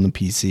that out on the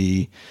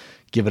PC,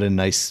 give it a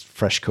nice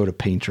fresh coat of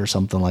paint or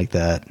something like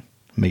that.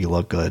 Make it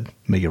look good,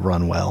 make it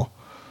run well.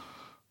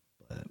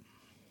 But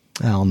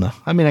I don't know.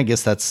 I mean, I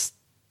guess that's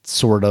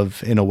sort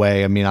of, in a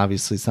way, I mean,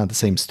 obviously it's not the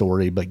same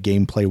story, but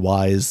gameplay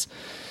wise,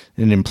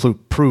 an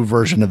improved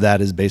version of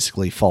that is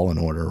basically Fallen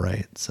Order,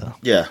 right? So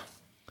yeah,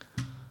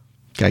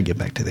 gotta get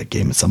back to that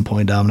game at some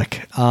point,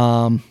 Dominic.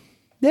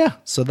 Yeah,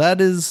 so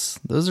those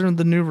are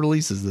the new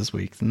releases this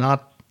week.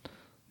 Not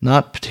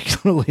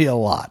particularly a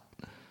lot.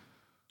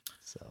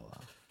 So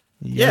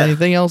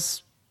anything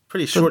else?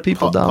 Pretty short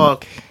people,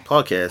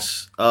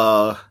 podcast.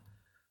 Nah,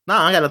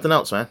 I got nothing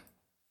else, man.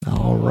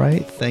 All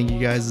right. Thank you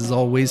guys as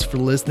always for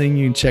listening.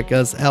 You can check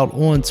us out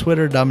on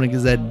Twitter. Dominic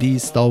is at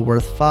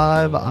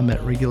DStallworth5. I'm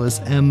at Regulus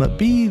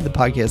MB. The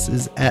podcast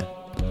is at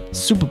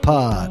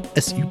Supapod,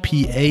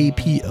 SUPAPOD.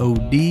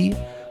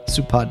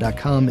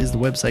 Supapod.com is the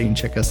website. You can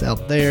check us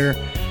out there.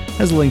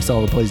 Has links to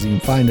all the places you can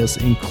find us,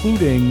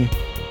 including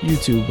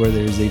YouTube, where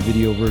there's a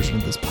video version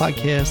of this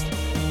podcast,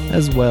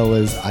 as well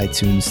as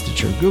iTunes,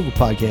 Stitcher, Google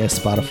Podcasts,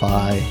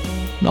 Spotify,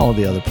 and all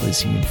the other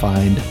places you can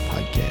find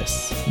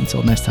podcasts.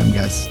 Until next time,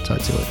 guys, talk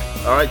to you later.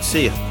 All right,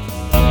 see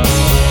ya.